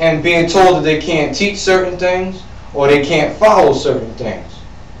and being told that they can't teach certain things or they can't follow certain things.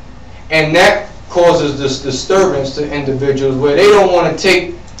 And that causes this disturbance to individuals where they don't want to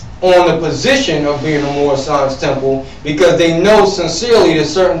take on the position of being a Moorish Science Temple because they know sincerely that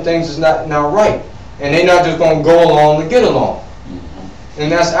certain things is not right. And they're not just going to go along to get along.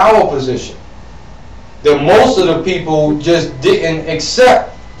 And that's our position. That most of the people just didn't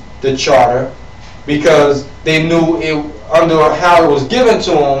accept the charter because they knew it, under how it was given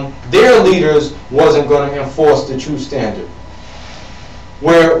to them, their leaders wasn't going to enforce the true standard.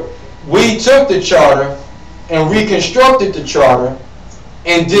 Where we took the charter and reconstructed the charter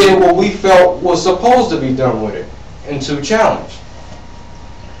and did what we felt was supposed to be done with it, and to challenge.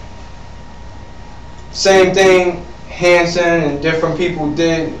 Same thing Hanson and different people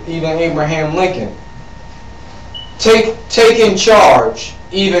did, even Abraham Lincoln. Taking charge,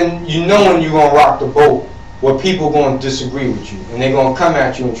 even you knowing you're going to rock the boat, where people are going to disagree with you, and they're going to come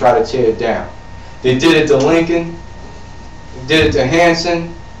at you and try to tear it down. They did it to Lincoln, they did it to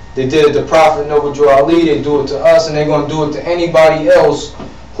Hanson, they did it to Prophet Noble Drew Ali, they do it to us, and they're going to do it to anybody else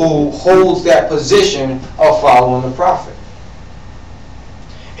who holds that position of following the Prophet.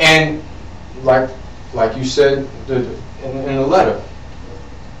 And like you said in the letter,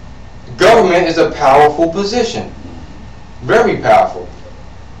 government is a powerful position, very powerful.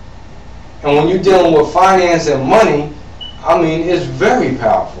 And when you're dealing with finance and money, it's very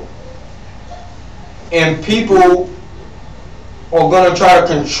powerful. And people are going to try to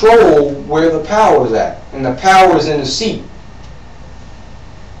control where the power is at. And the power is in the seat.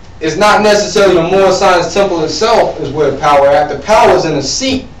 It's not necessarily the Moorish Science Temple itself is where the power is at. The power is in the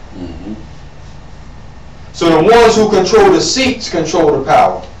seat. So the ones who control the seats control the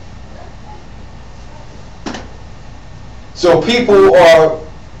power. So people are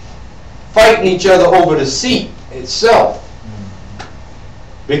fighting each other over the seat itself.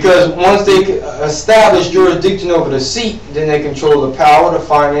 Because once they establish jurisdiction over the seat, then they control the power, the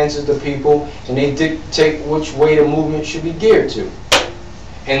finances, the people, and they dictate which way the movement should be geared to.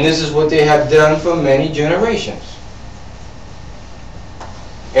 And this is what they have done for many generations.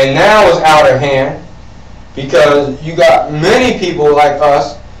 And now it's out of hand because you got many people like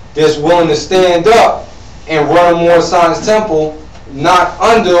us that's willing to stand up and run a Moorish Science Temple not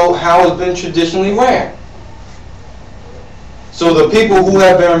under how it's been traditionally ran. So the people who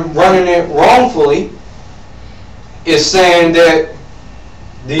have been running it wrongfully is saying that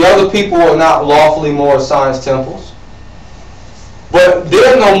the other people are not lawfully Moorish Science Temples, but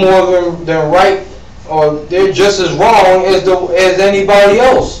they're no more than right, or they're just as wrong as anybody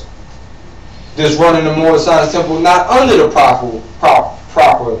else that's running the Moorish Science Temple not under the proper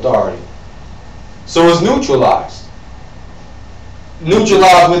authority. So it's neutralized.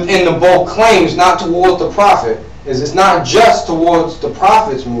 Neutralized within the both claims, not towards the Prophet. It's not just towards the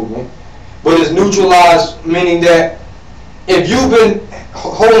Prophet's movement, but it's neutralized, meaning that if you've been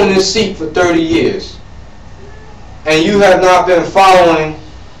holding this seat for 30 years and you have not been following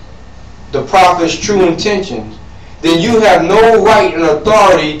the Prophet's true intentions, then you have no right and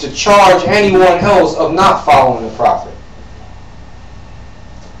authority to charge anyone else of not following the Prophet.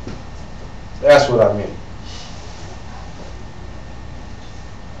 That's what I mean.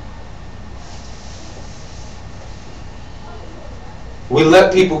 We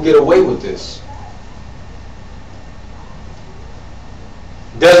let people get away with this.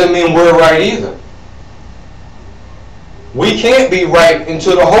 Doesn't mean we're right either. We can't be right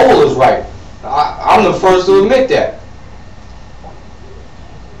until the whole is right. I'm the first to admit that.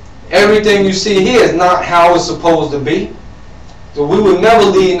 Everything you see here is not how it's supposed to be. So we would never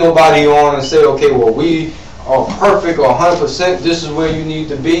lead nobody on and say, okay, well, we are perfect or 100%, this is where you need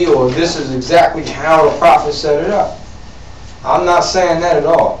to be, or this is exactly how the prophet set it up. I'm not saying that at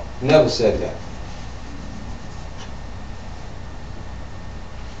all. Never said that.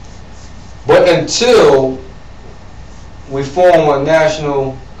 But until we form a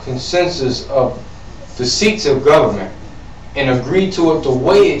national consensus of the seats of government and agree to it the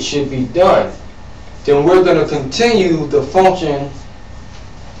way it should be done, then we're going to continue to function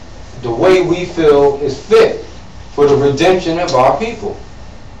the way we feel is fit for the redemption of our people.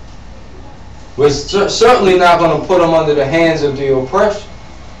 We're certainly not going to put them under the hands of the oppression.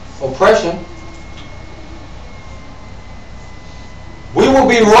 We will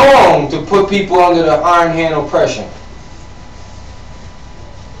be wrong to put people under the iron hand oppression.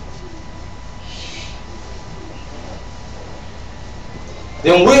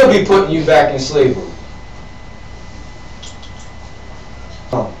 Then we'll be putting you back in slavery.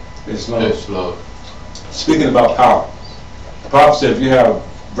 It's love. Speaking about power, the prophet said, if you have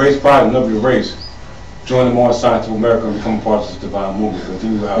race pride and love your race, join the Moorish signs of America and become a part of this divine movement, because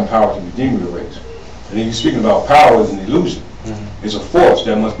then you will have power to redeem your race. And then you're speaking about power as an illusion. It's a force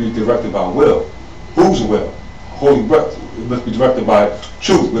that must be directed by will. Whose will? Holy breath. It must be directed by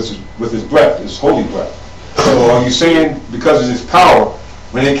truth with his breath, his holy breath. So are you saying because of this power,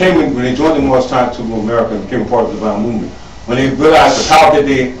 when they joined the Moorish signs of America and became a part of the divine movement, when they realized the power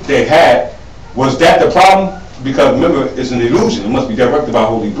that they had, was that the problem? Because remember, it's an illusion. It must be directed by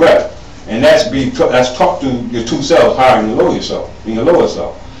holy breath, and that's taught through your two selves, higher and lower yourself, being a lower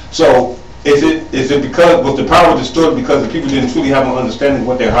self. So is it because was the power destroyed because the people didn't truly have an understanding of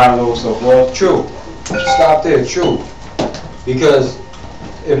what their higher and lower self was? True. Stop there. True. Because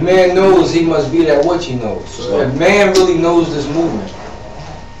if man knows, he must be that which he knows. So if man really knows this movement,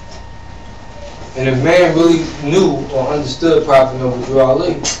 and if man really knew or understood Prophet Noble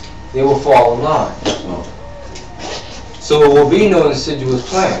Ali, they will fall in line. So it will be no insidious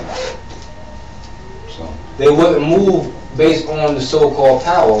plan. They wouldn't move based on the so-called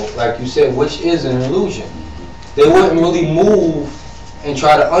power, like you said, which is an illusion. They wouldn't really move and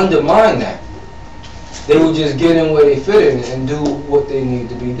try to undermine that. They would just get in where they fit in and do what they need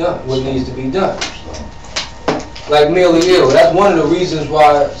to be done, what needs to be done. Like Millie Ill, that's one of the reasons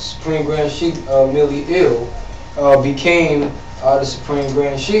why Supreme Grand Sheikh Millie Ill became the Supreme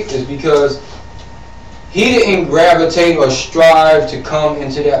Grand Sheikh, is because he didn't gravitate or strive to come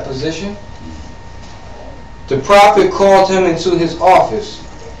into that position. The Prophet called him into his office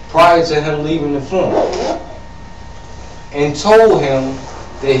prior to him leaving the form and told him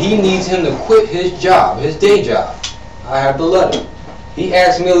that he needs him to quit his job, his day job. I have the letter. He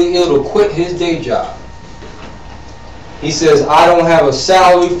asked Millie Ill to quit his day job. He says, I don't have a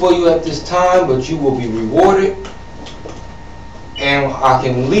salary for you at this time, but you will be rewarded, and I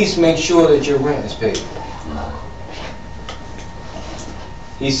can at least make sure that your rent is paid.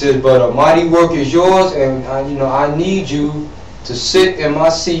 He says, but a mighty work is yours, and I need you to sit in my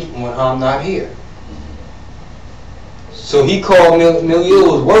seat when I'm not here. So he called Millie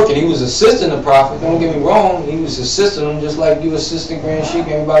Ill was working. He was assisting the Prophet. Don't get me wrong. He was assisting him just like you assisting Grand Sheikh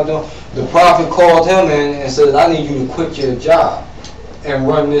and everybody doing. The Prophet called him in and said, I need you to quit your job and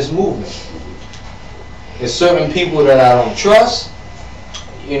run this movement. There's certain people that I don't trust,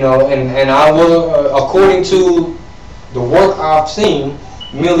 and I will, according to the work I've seen,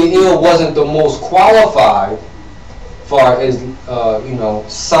 Millie Ill wasn't the most qualified far as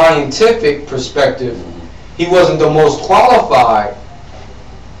scientific perspective. He wasn't the most qualified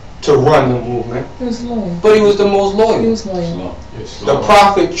to run the movement. He was loyal. But he was the most loyal. He was loyal. The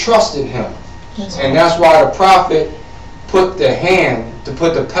Prophet trusted him. And that's why the Prophet put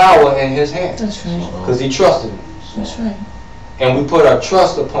the power in his hand. That's right. Because he trusted him. That's right. And we put our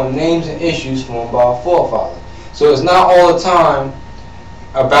trust upon names and issues formed by our forefathers. So it's not all the time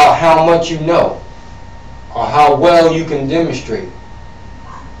about how much you know or how well you can demonstrate,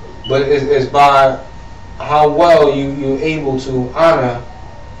 but it's by how well you're able to honor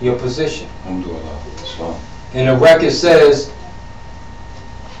your position. And the record says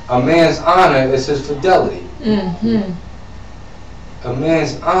a man's honor is his fidelity. A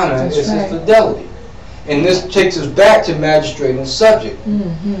man's honor is his fidelity. And this takes us back to magistrate and subject.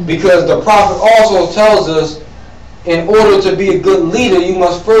 Because the Prophet also tells us, in order to be a good leader, you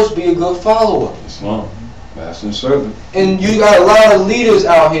must first be a good follower. Islam, master and servant. And you got a lot of leaders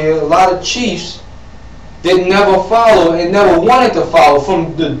out here, a lot of chiefs, that never followed and never wanted to follow.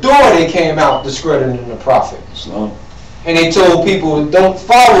 From the door they came out discrediting the Prophet. Islam. And they told people, don't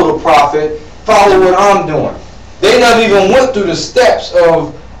follow the Prophet, follow what I'm doing. They never even went through the steps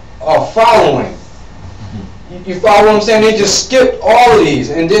of are following. You follow what I'm saying? They just skipped all of these,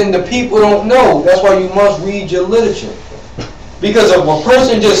 and then the people don't know. That's why you must read your literature. Because if a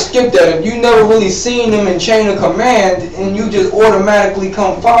person just skipped that, if you never really seen them in chain of command, and you just automatically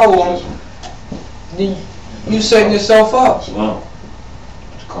come follow them, then you setting yourself up. Islam.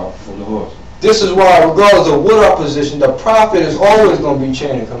 It's a cart full of horses. This is why, regardless of what our position, the prophet is always going to be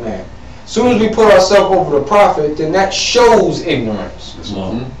chain of command. As soon as we put ourselves over the prophet, then that shows ignorance.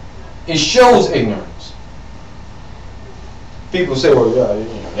 Islam. It shows ignorance. People say, well,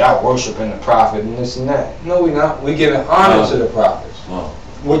 y'all worshiping the prophet and this and that. No, we're not. We're giving honor to the prophets.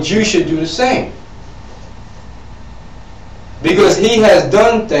 What you should do the same. Because he has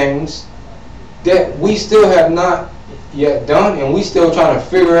done things that we still have not yet done, and we still trying to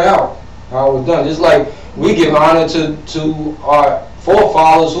figure out how it was done. Just like we give honor to our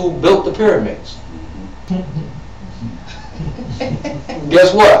forefathers who built the pyramids.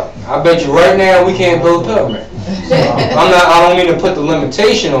 Guess what? I bet you right now we can't build a pyramid. I don't mean to put the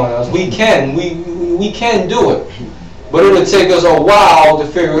limitation on us. We can do it. But it'll take us a while to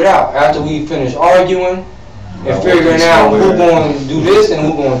figure it out. After we finish arguing and figuring out who's going to do this and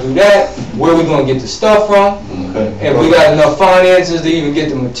who's going to do that, where we're going to get the stuff from, if we got enough finances to even get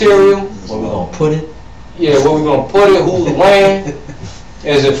the material. Where we going to put it? Yeah, where we going to put it, whose land.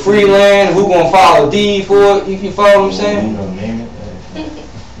 Is it free land? Who's going to file a deed for it? You follow what I'm saying?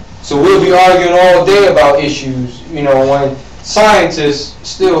 So we'll be arguing all day about issues, when scientists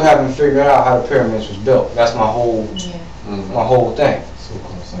still haven't figured out how the pyramids was built. That's my whole thing.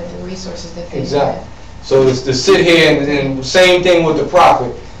 With the resources that they Exactly. So it's to sit here and same thing with the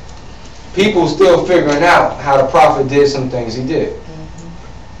prophet. People still figuring out how the prophet did some things he did.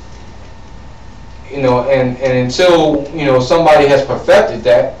 And until somebody has perfected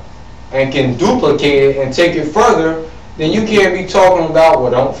that and can duplicate it and take it further, then you can't be talking about,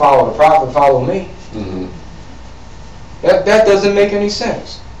 well, don't follow the prophet, follow me. That doesn't make any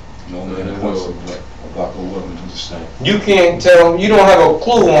sense. No man wants a black or woman do the same. You can't tell, you don't have a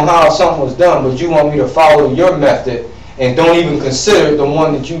clue on how something was done, but you want me to follow your method and don't even consider the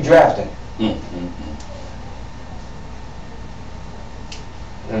one that you drafted.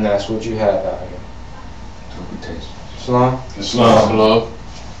 And that's what you have out here. Interpretation. Islam? Islam.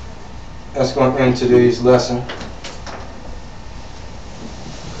 That's going to end today's lesson.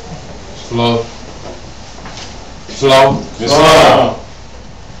 Islam. Islam. Islam.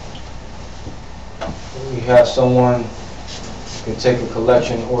 We have someone who can take a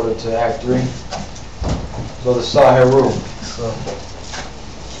collection order to Act 3. Go to Sahiru.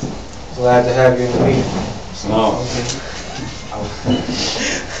 Glad to have you in the meeting. Islam.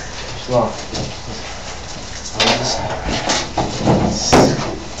 Islam.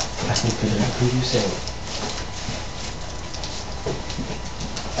 Who you say?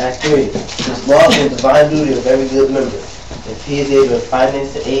 Act 3. This law is the divine duty of every good member. If he is able to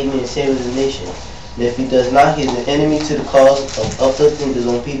finance to aid me in saving the nation, and if he does not, he is an enemy to the cause of uplifting his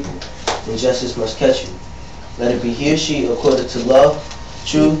own people. Injustice must catch you. Let it be he or she according to love,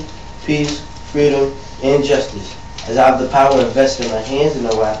 truth, peace, freedom, and justice. As I have the power invested in my hands, and I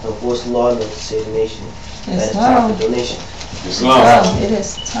will have to enforce the law in order to save the nation. That is time for donation. Islam. It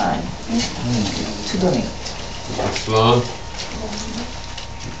is time to donate. Islam.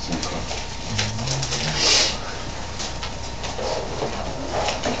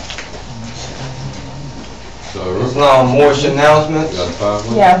 Islam, Moorish announcements. You got 5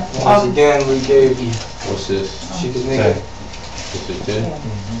 1? Yeah. Once again, we gave What's this? Shika's nigga. Is it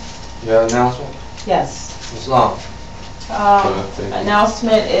 10? Your announcement? Yes. Islam.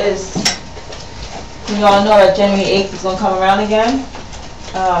 Announcement is, you all know that January 8th is going to come around again.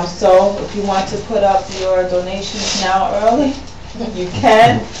 So if you want to put up your donations now early, you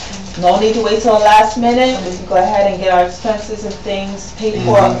can. No need to wait till the last minute. We can go ahead and get our expenses and things paid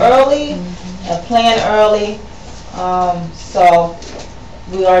for early and plan early. So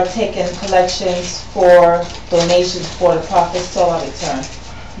we are taking collections for donations for the Prophet's Solar Return.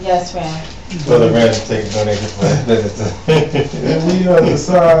 Yes, Rand. Brother Rand is taking donations for that. And we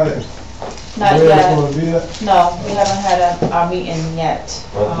decide Not where yet. it's going to be at? No, we haven't had our meeting yet.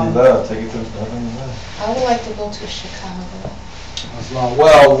 Brother love, take it to I would like to go to Chicago. Islam.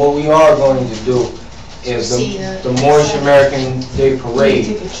 Well, what we are going to do is See the Moorish American Day Parade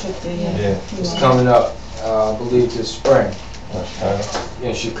Take a trip there, Yeah. is coming up, I believe this spring Chicago.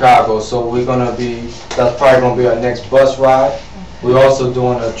 in Chicago. So we're going to be, that's probably going to be our next bus ride. We're also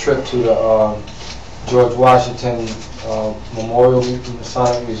doing a trip to the George Washington Memorial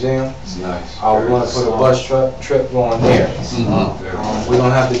Masonic Museum. It's nice. We want to put a bus trip going there. We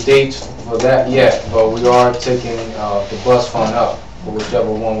don't have the dates for that yet, but we are taking the bus fund up But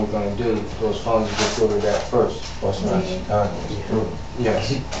whichever one we're gonna do, those funds will go to that first.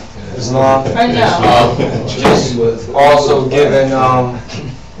 Yes. Islam. Right now. Just also giving,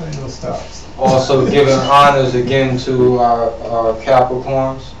 also giving honors again to our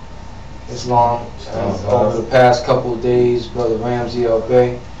Capricorns, Islam. Over the past couple of days, Brother Ramsey L.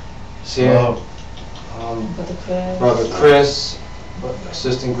 Bay is here. Brother Chris,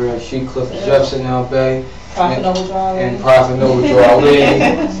 Assistant Grand Chief Clifford Jefferson L. Bay, and Prophet Noble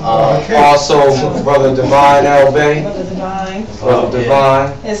Jawali. Also, Brother Divine L. Bay. Brother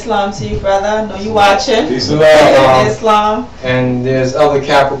Divine. Islam to you, brother. Know you watching. Peace and love. Islam. And there's other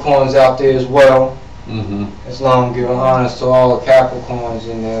Capricorns out there as well. Islam giving honors to all the Capricorns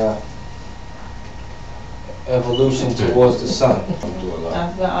in their evolution towards the sun.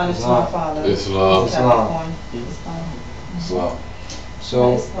 I've got honors to my father. Islam. Capricorn. Islam.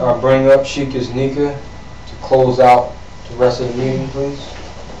 So I bring up Sheikah Nika to close out the rest of the meeting, please.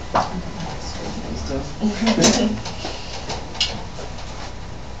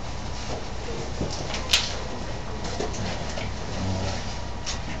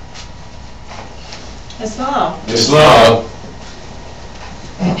 Islam. Islam.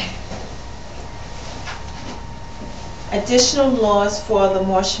 Additional laws for the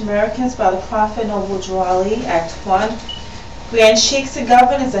Moorish Americans by the Prophet Noble Jawali, Act 1. Grand sheikhs and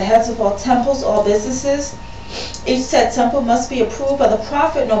governors, the heads of all temples, all businesses. Each said temple must be approved by the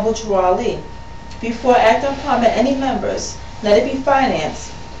Prophet Noble Jawali. Before acting upon by any members, let it be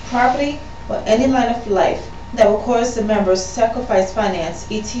finance, property, or any line of life that will cause the members to sacrifice finance,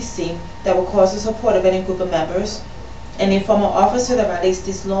 etc., that will cause the support of any group of members. Any former officer that violates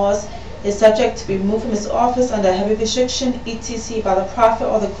these laws is subject to be removed from his office under heavy restriction, etc., by the Prophet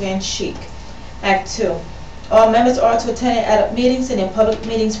or the Grand Sheikh. Act 2. All members are to attend ad-hoc meetings and in public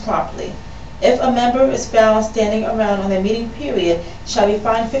meetings properly. If a member is found standing around on their meeting period, shall be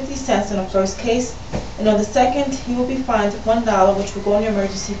fined 50 cents in the first case, and on the second, he will be fined $1, which will go in the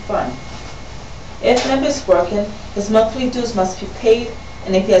emergency fund. If member is working, his monthly dues must be paid,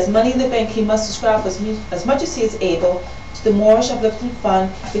 and if he has money in the bank, he must subscribe as much as he is able to the Moorish Uplifting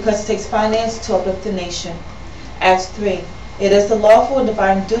Fund, because it takes finance to uplift the nation. Act 3. It is the lawful and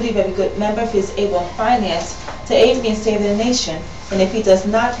divine duty of every good member, if he is able in finance, to aid me and save the nation, and if he does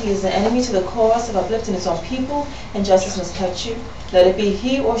not, he is an enemy to the cause of uplifting his own people, and justice must catch you. Let it be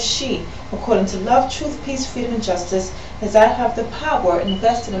he or she, according to love, truth, peace, freedom, and justice, as I have the power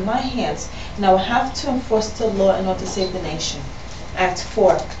invested in my hands, and I will have to enforce the law in order to save the nation. Act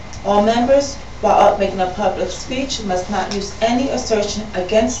 4. All members, while out making a public speech, must not use any assertion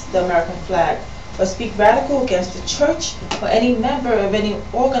against the American flag, or speak radical against the church or any member of any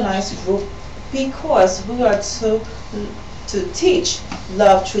organized group, because we are to teach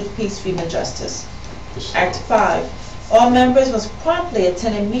love, truth, peace, freedom, and justice. Act 5. All members must promptly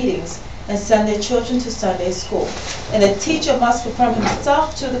attend meetings and send their children to Sunday school, and the teacher must perform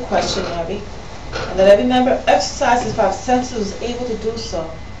himself to the questionnaire, and that every member exercise his 5 senses is able to do so,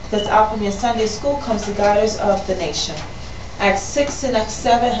 because out from your Sunday school comes the guiders of the nation. Act 6 and Act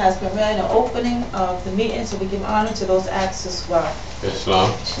 7 has been read in the opening of the meeting, so we give honor to those acts as well.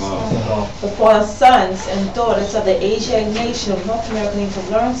 Islam. The fallen sons and daughters of the Asiatic nation of North America need to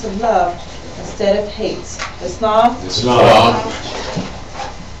learn to love instead of hate. Islam. Islam.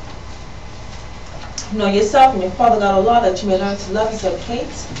 Know yourself and your Father God Allah, that you may learn to love instead of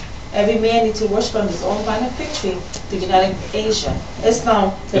hate. Every man needs to worship under his own line of victory to unite Asia.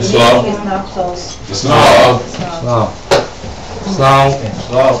 Islam. The meeting is now closed. Islam. Islam.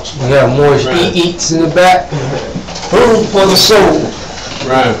 We got Moorish eats in the back. Food for the soul.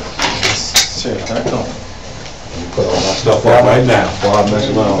 Right. Put all my stuff up right now before I mess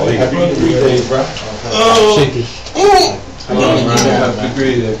around later. Happy 3 days, bro. Happy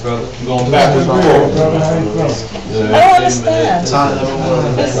degree there, brother. You going backwards or forward? I don't understand. It's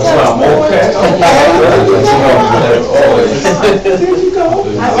I'm okay. There you go.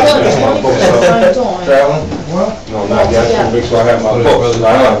 Traveling? No, not yet. I make sure I have my books. I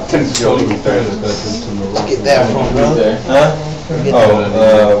have tennis to go to Thursday. Get that from, brother. Huh?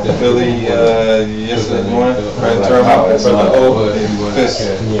 Philly, yesterday morning, right term out for the old fist.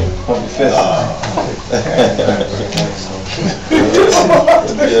 Pump your fist.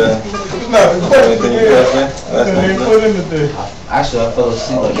 Yeah. Anything you got, man? Actually, I fell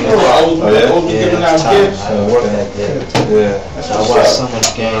asleep like that. I was giving out gifts. Working that day. Yeah. I watched so much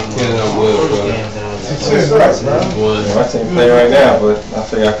games. My team play right now, but I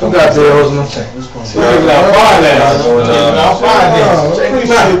think I come. Who got there, Osman? We're giving out finance.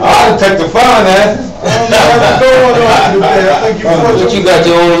 I'll take the finance. What you got,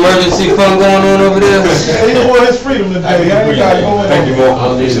 your own emergency fund going on over there? He want his freedom today. I ain't got it going on. Thank you, Mo. I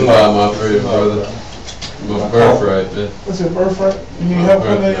don't need to buy my freedom, brother. My birthright, man. What's your birthright? You need help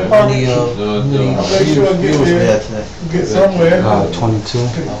putting in your pocket? No, no. I'll make sure I get there. Get somewhere. 22.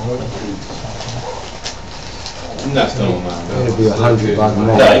 Not still on mine. It'll be 100 by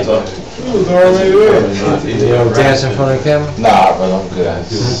tomorrow. There you go. You was already there. You don't dance in front of the camera? Nah, brother, I'm good.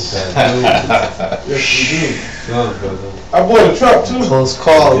 Yes, you do. I bought a truck too. Close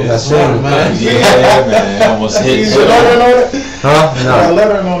call. That's it, man. Yeah, man. Almost hit. Is it lettering on it? Huh? I got No.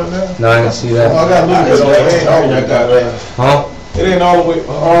 lettering on it now. No, I didn't see Oh, I that. got a little bit on it. It ain't all the way done. Huh? It ain't all the way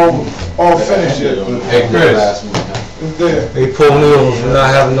all finished yet. But Hey, Chris. it's there. They pulled me over for not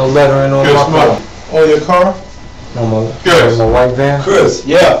having no lettering on my car. On your car? On my white van? Chris,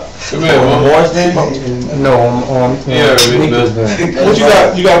 yeah. Come here, man. Moorish then? No, on Yeah, Nico's van. What you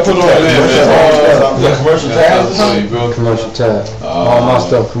got? You got to put on Commercial tabs or something? Commercial tab. All my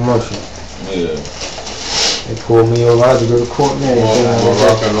stuff commercial. Yeah. They pulled me over. I had to go to court and everything.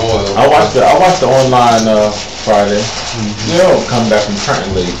 I watched the online Friday. Yo, Coming back from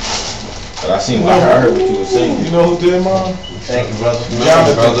Trenton late. But I heard what you were saying. you know who did mine? Thank you, brother.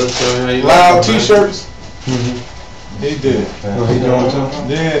 Brother, show me how you Loud like it, man. T-shirts. He did it. Oh, he doing too?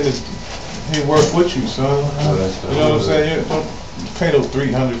 Yeah, he worked with you, son. You know what I'm saying? You don't pay no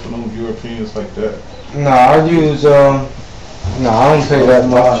 300 for no Europeans like that. Nah, I use, I don't pay that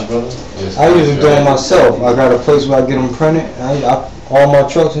much. I usually do it myself. I got a place where I get them printed. All my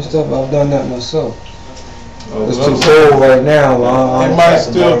trucks and stuff, I've done that myself. Oh, It's well, too cold right now. it might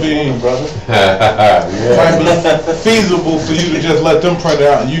still be feasible for you to just let them print it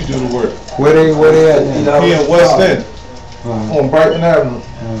out and you do the work. Where they at now? Here in West End, on Brighton Avenue,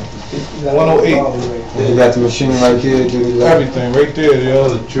 108. You got the machine right here. Everything right there, yo.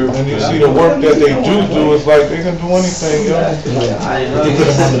 And you see the work that they do it's like they can do anything, yo.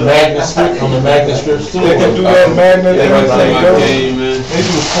 On the magnet strips too. They can do that magnet, everything, yo. Game, man. They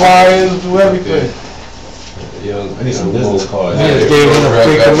do flyers, do everything. I need some business cards. Yeah, they gave him a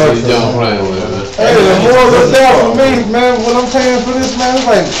free commercial. Don't play with it, man. Hey, the more it's down for me, man, what I'm paying for this, man, it's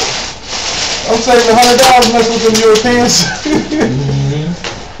like, I'm saving $100 messing with them Europeans.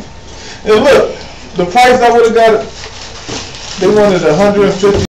 And look, the price I would've got, they wanted $150.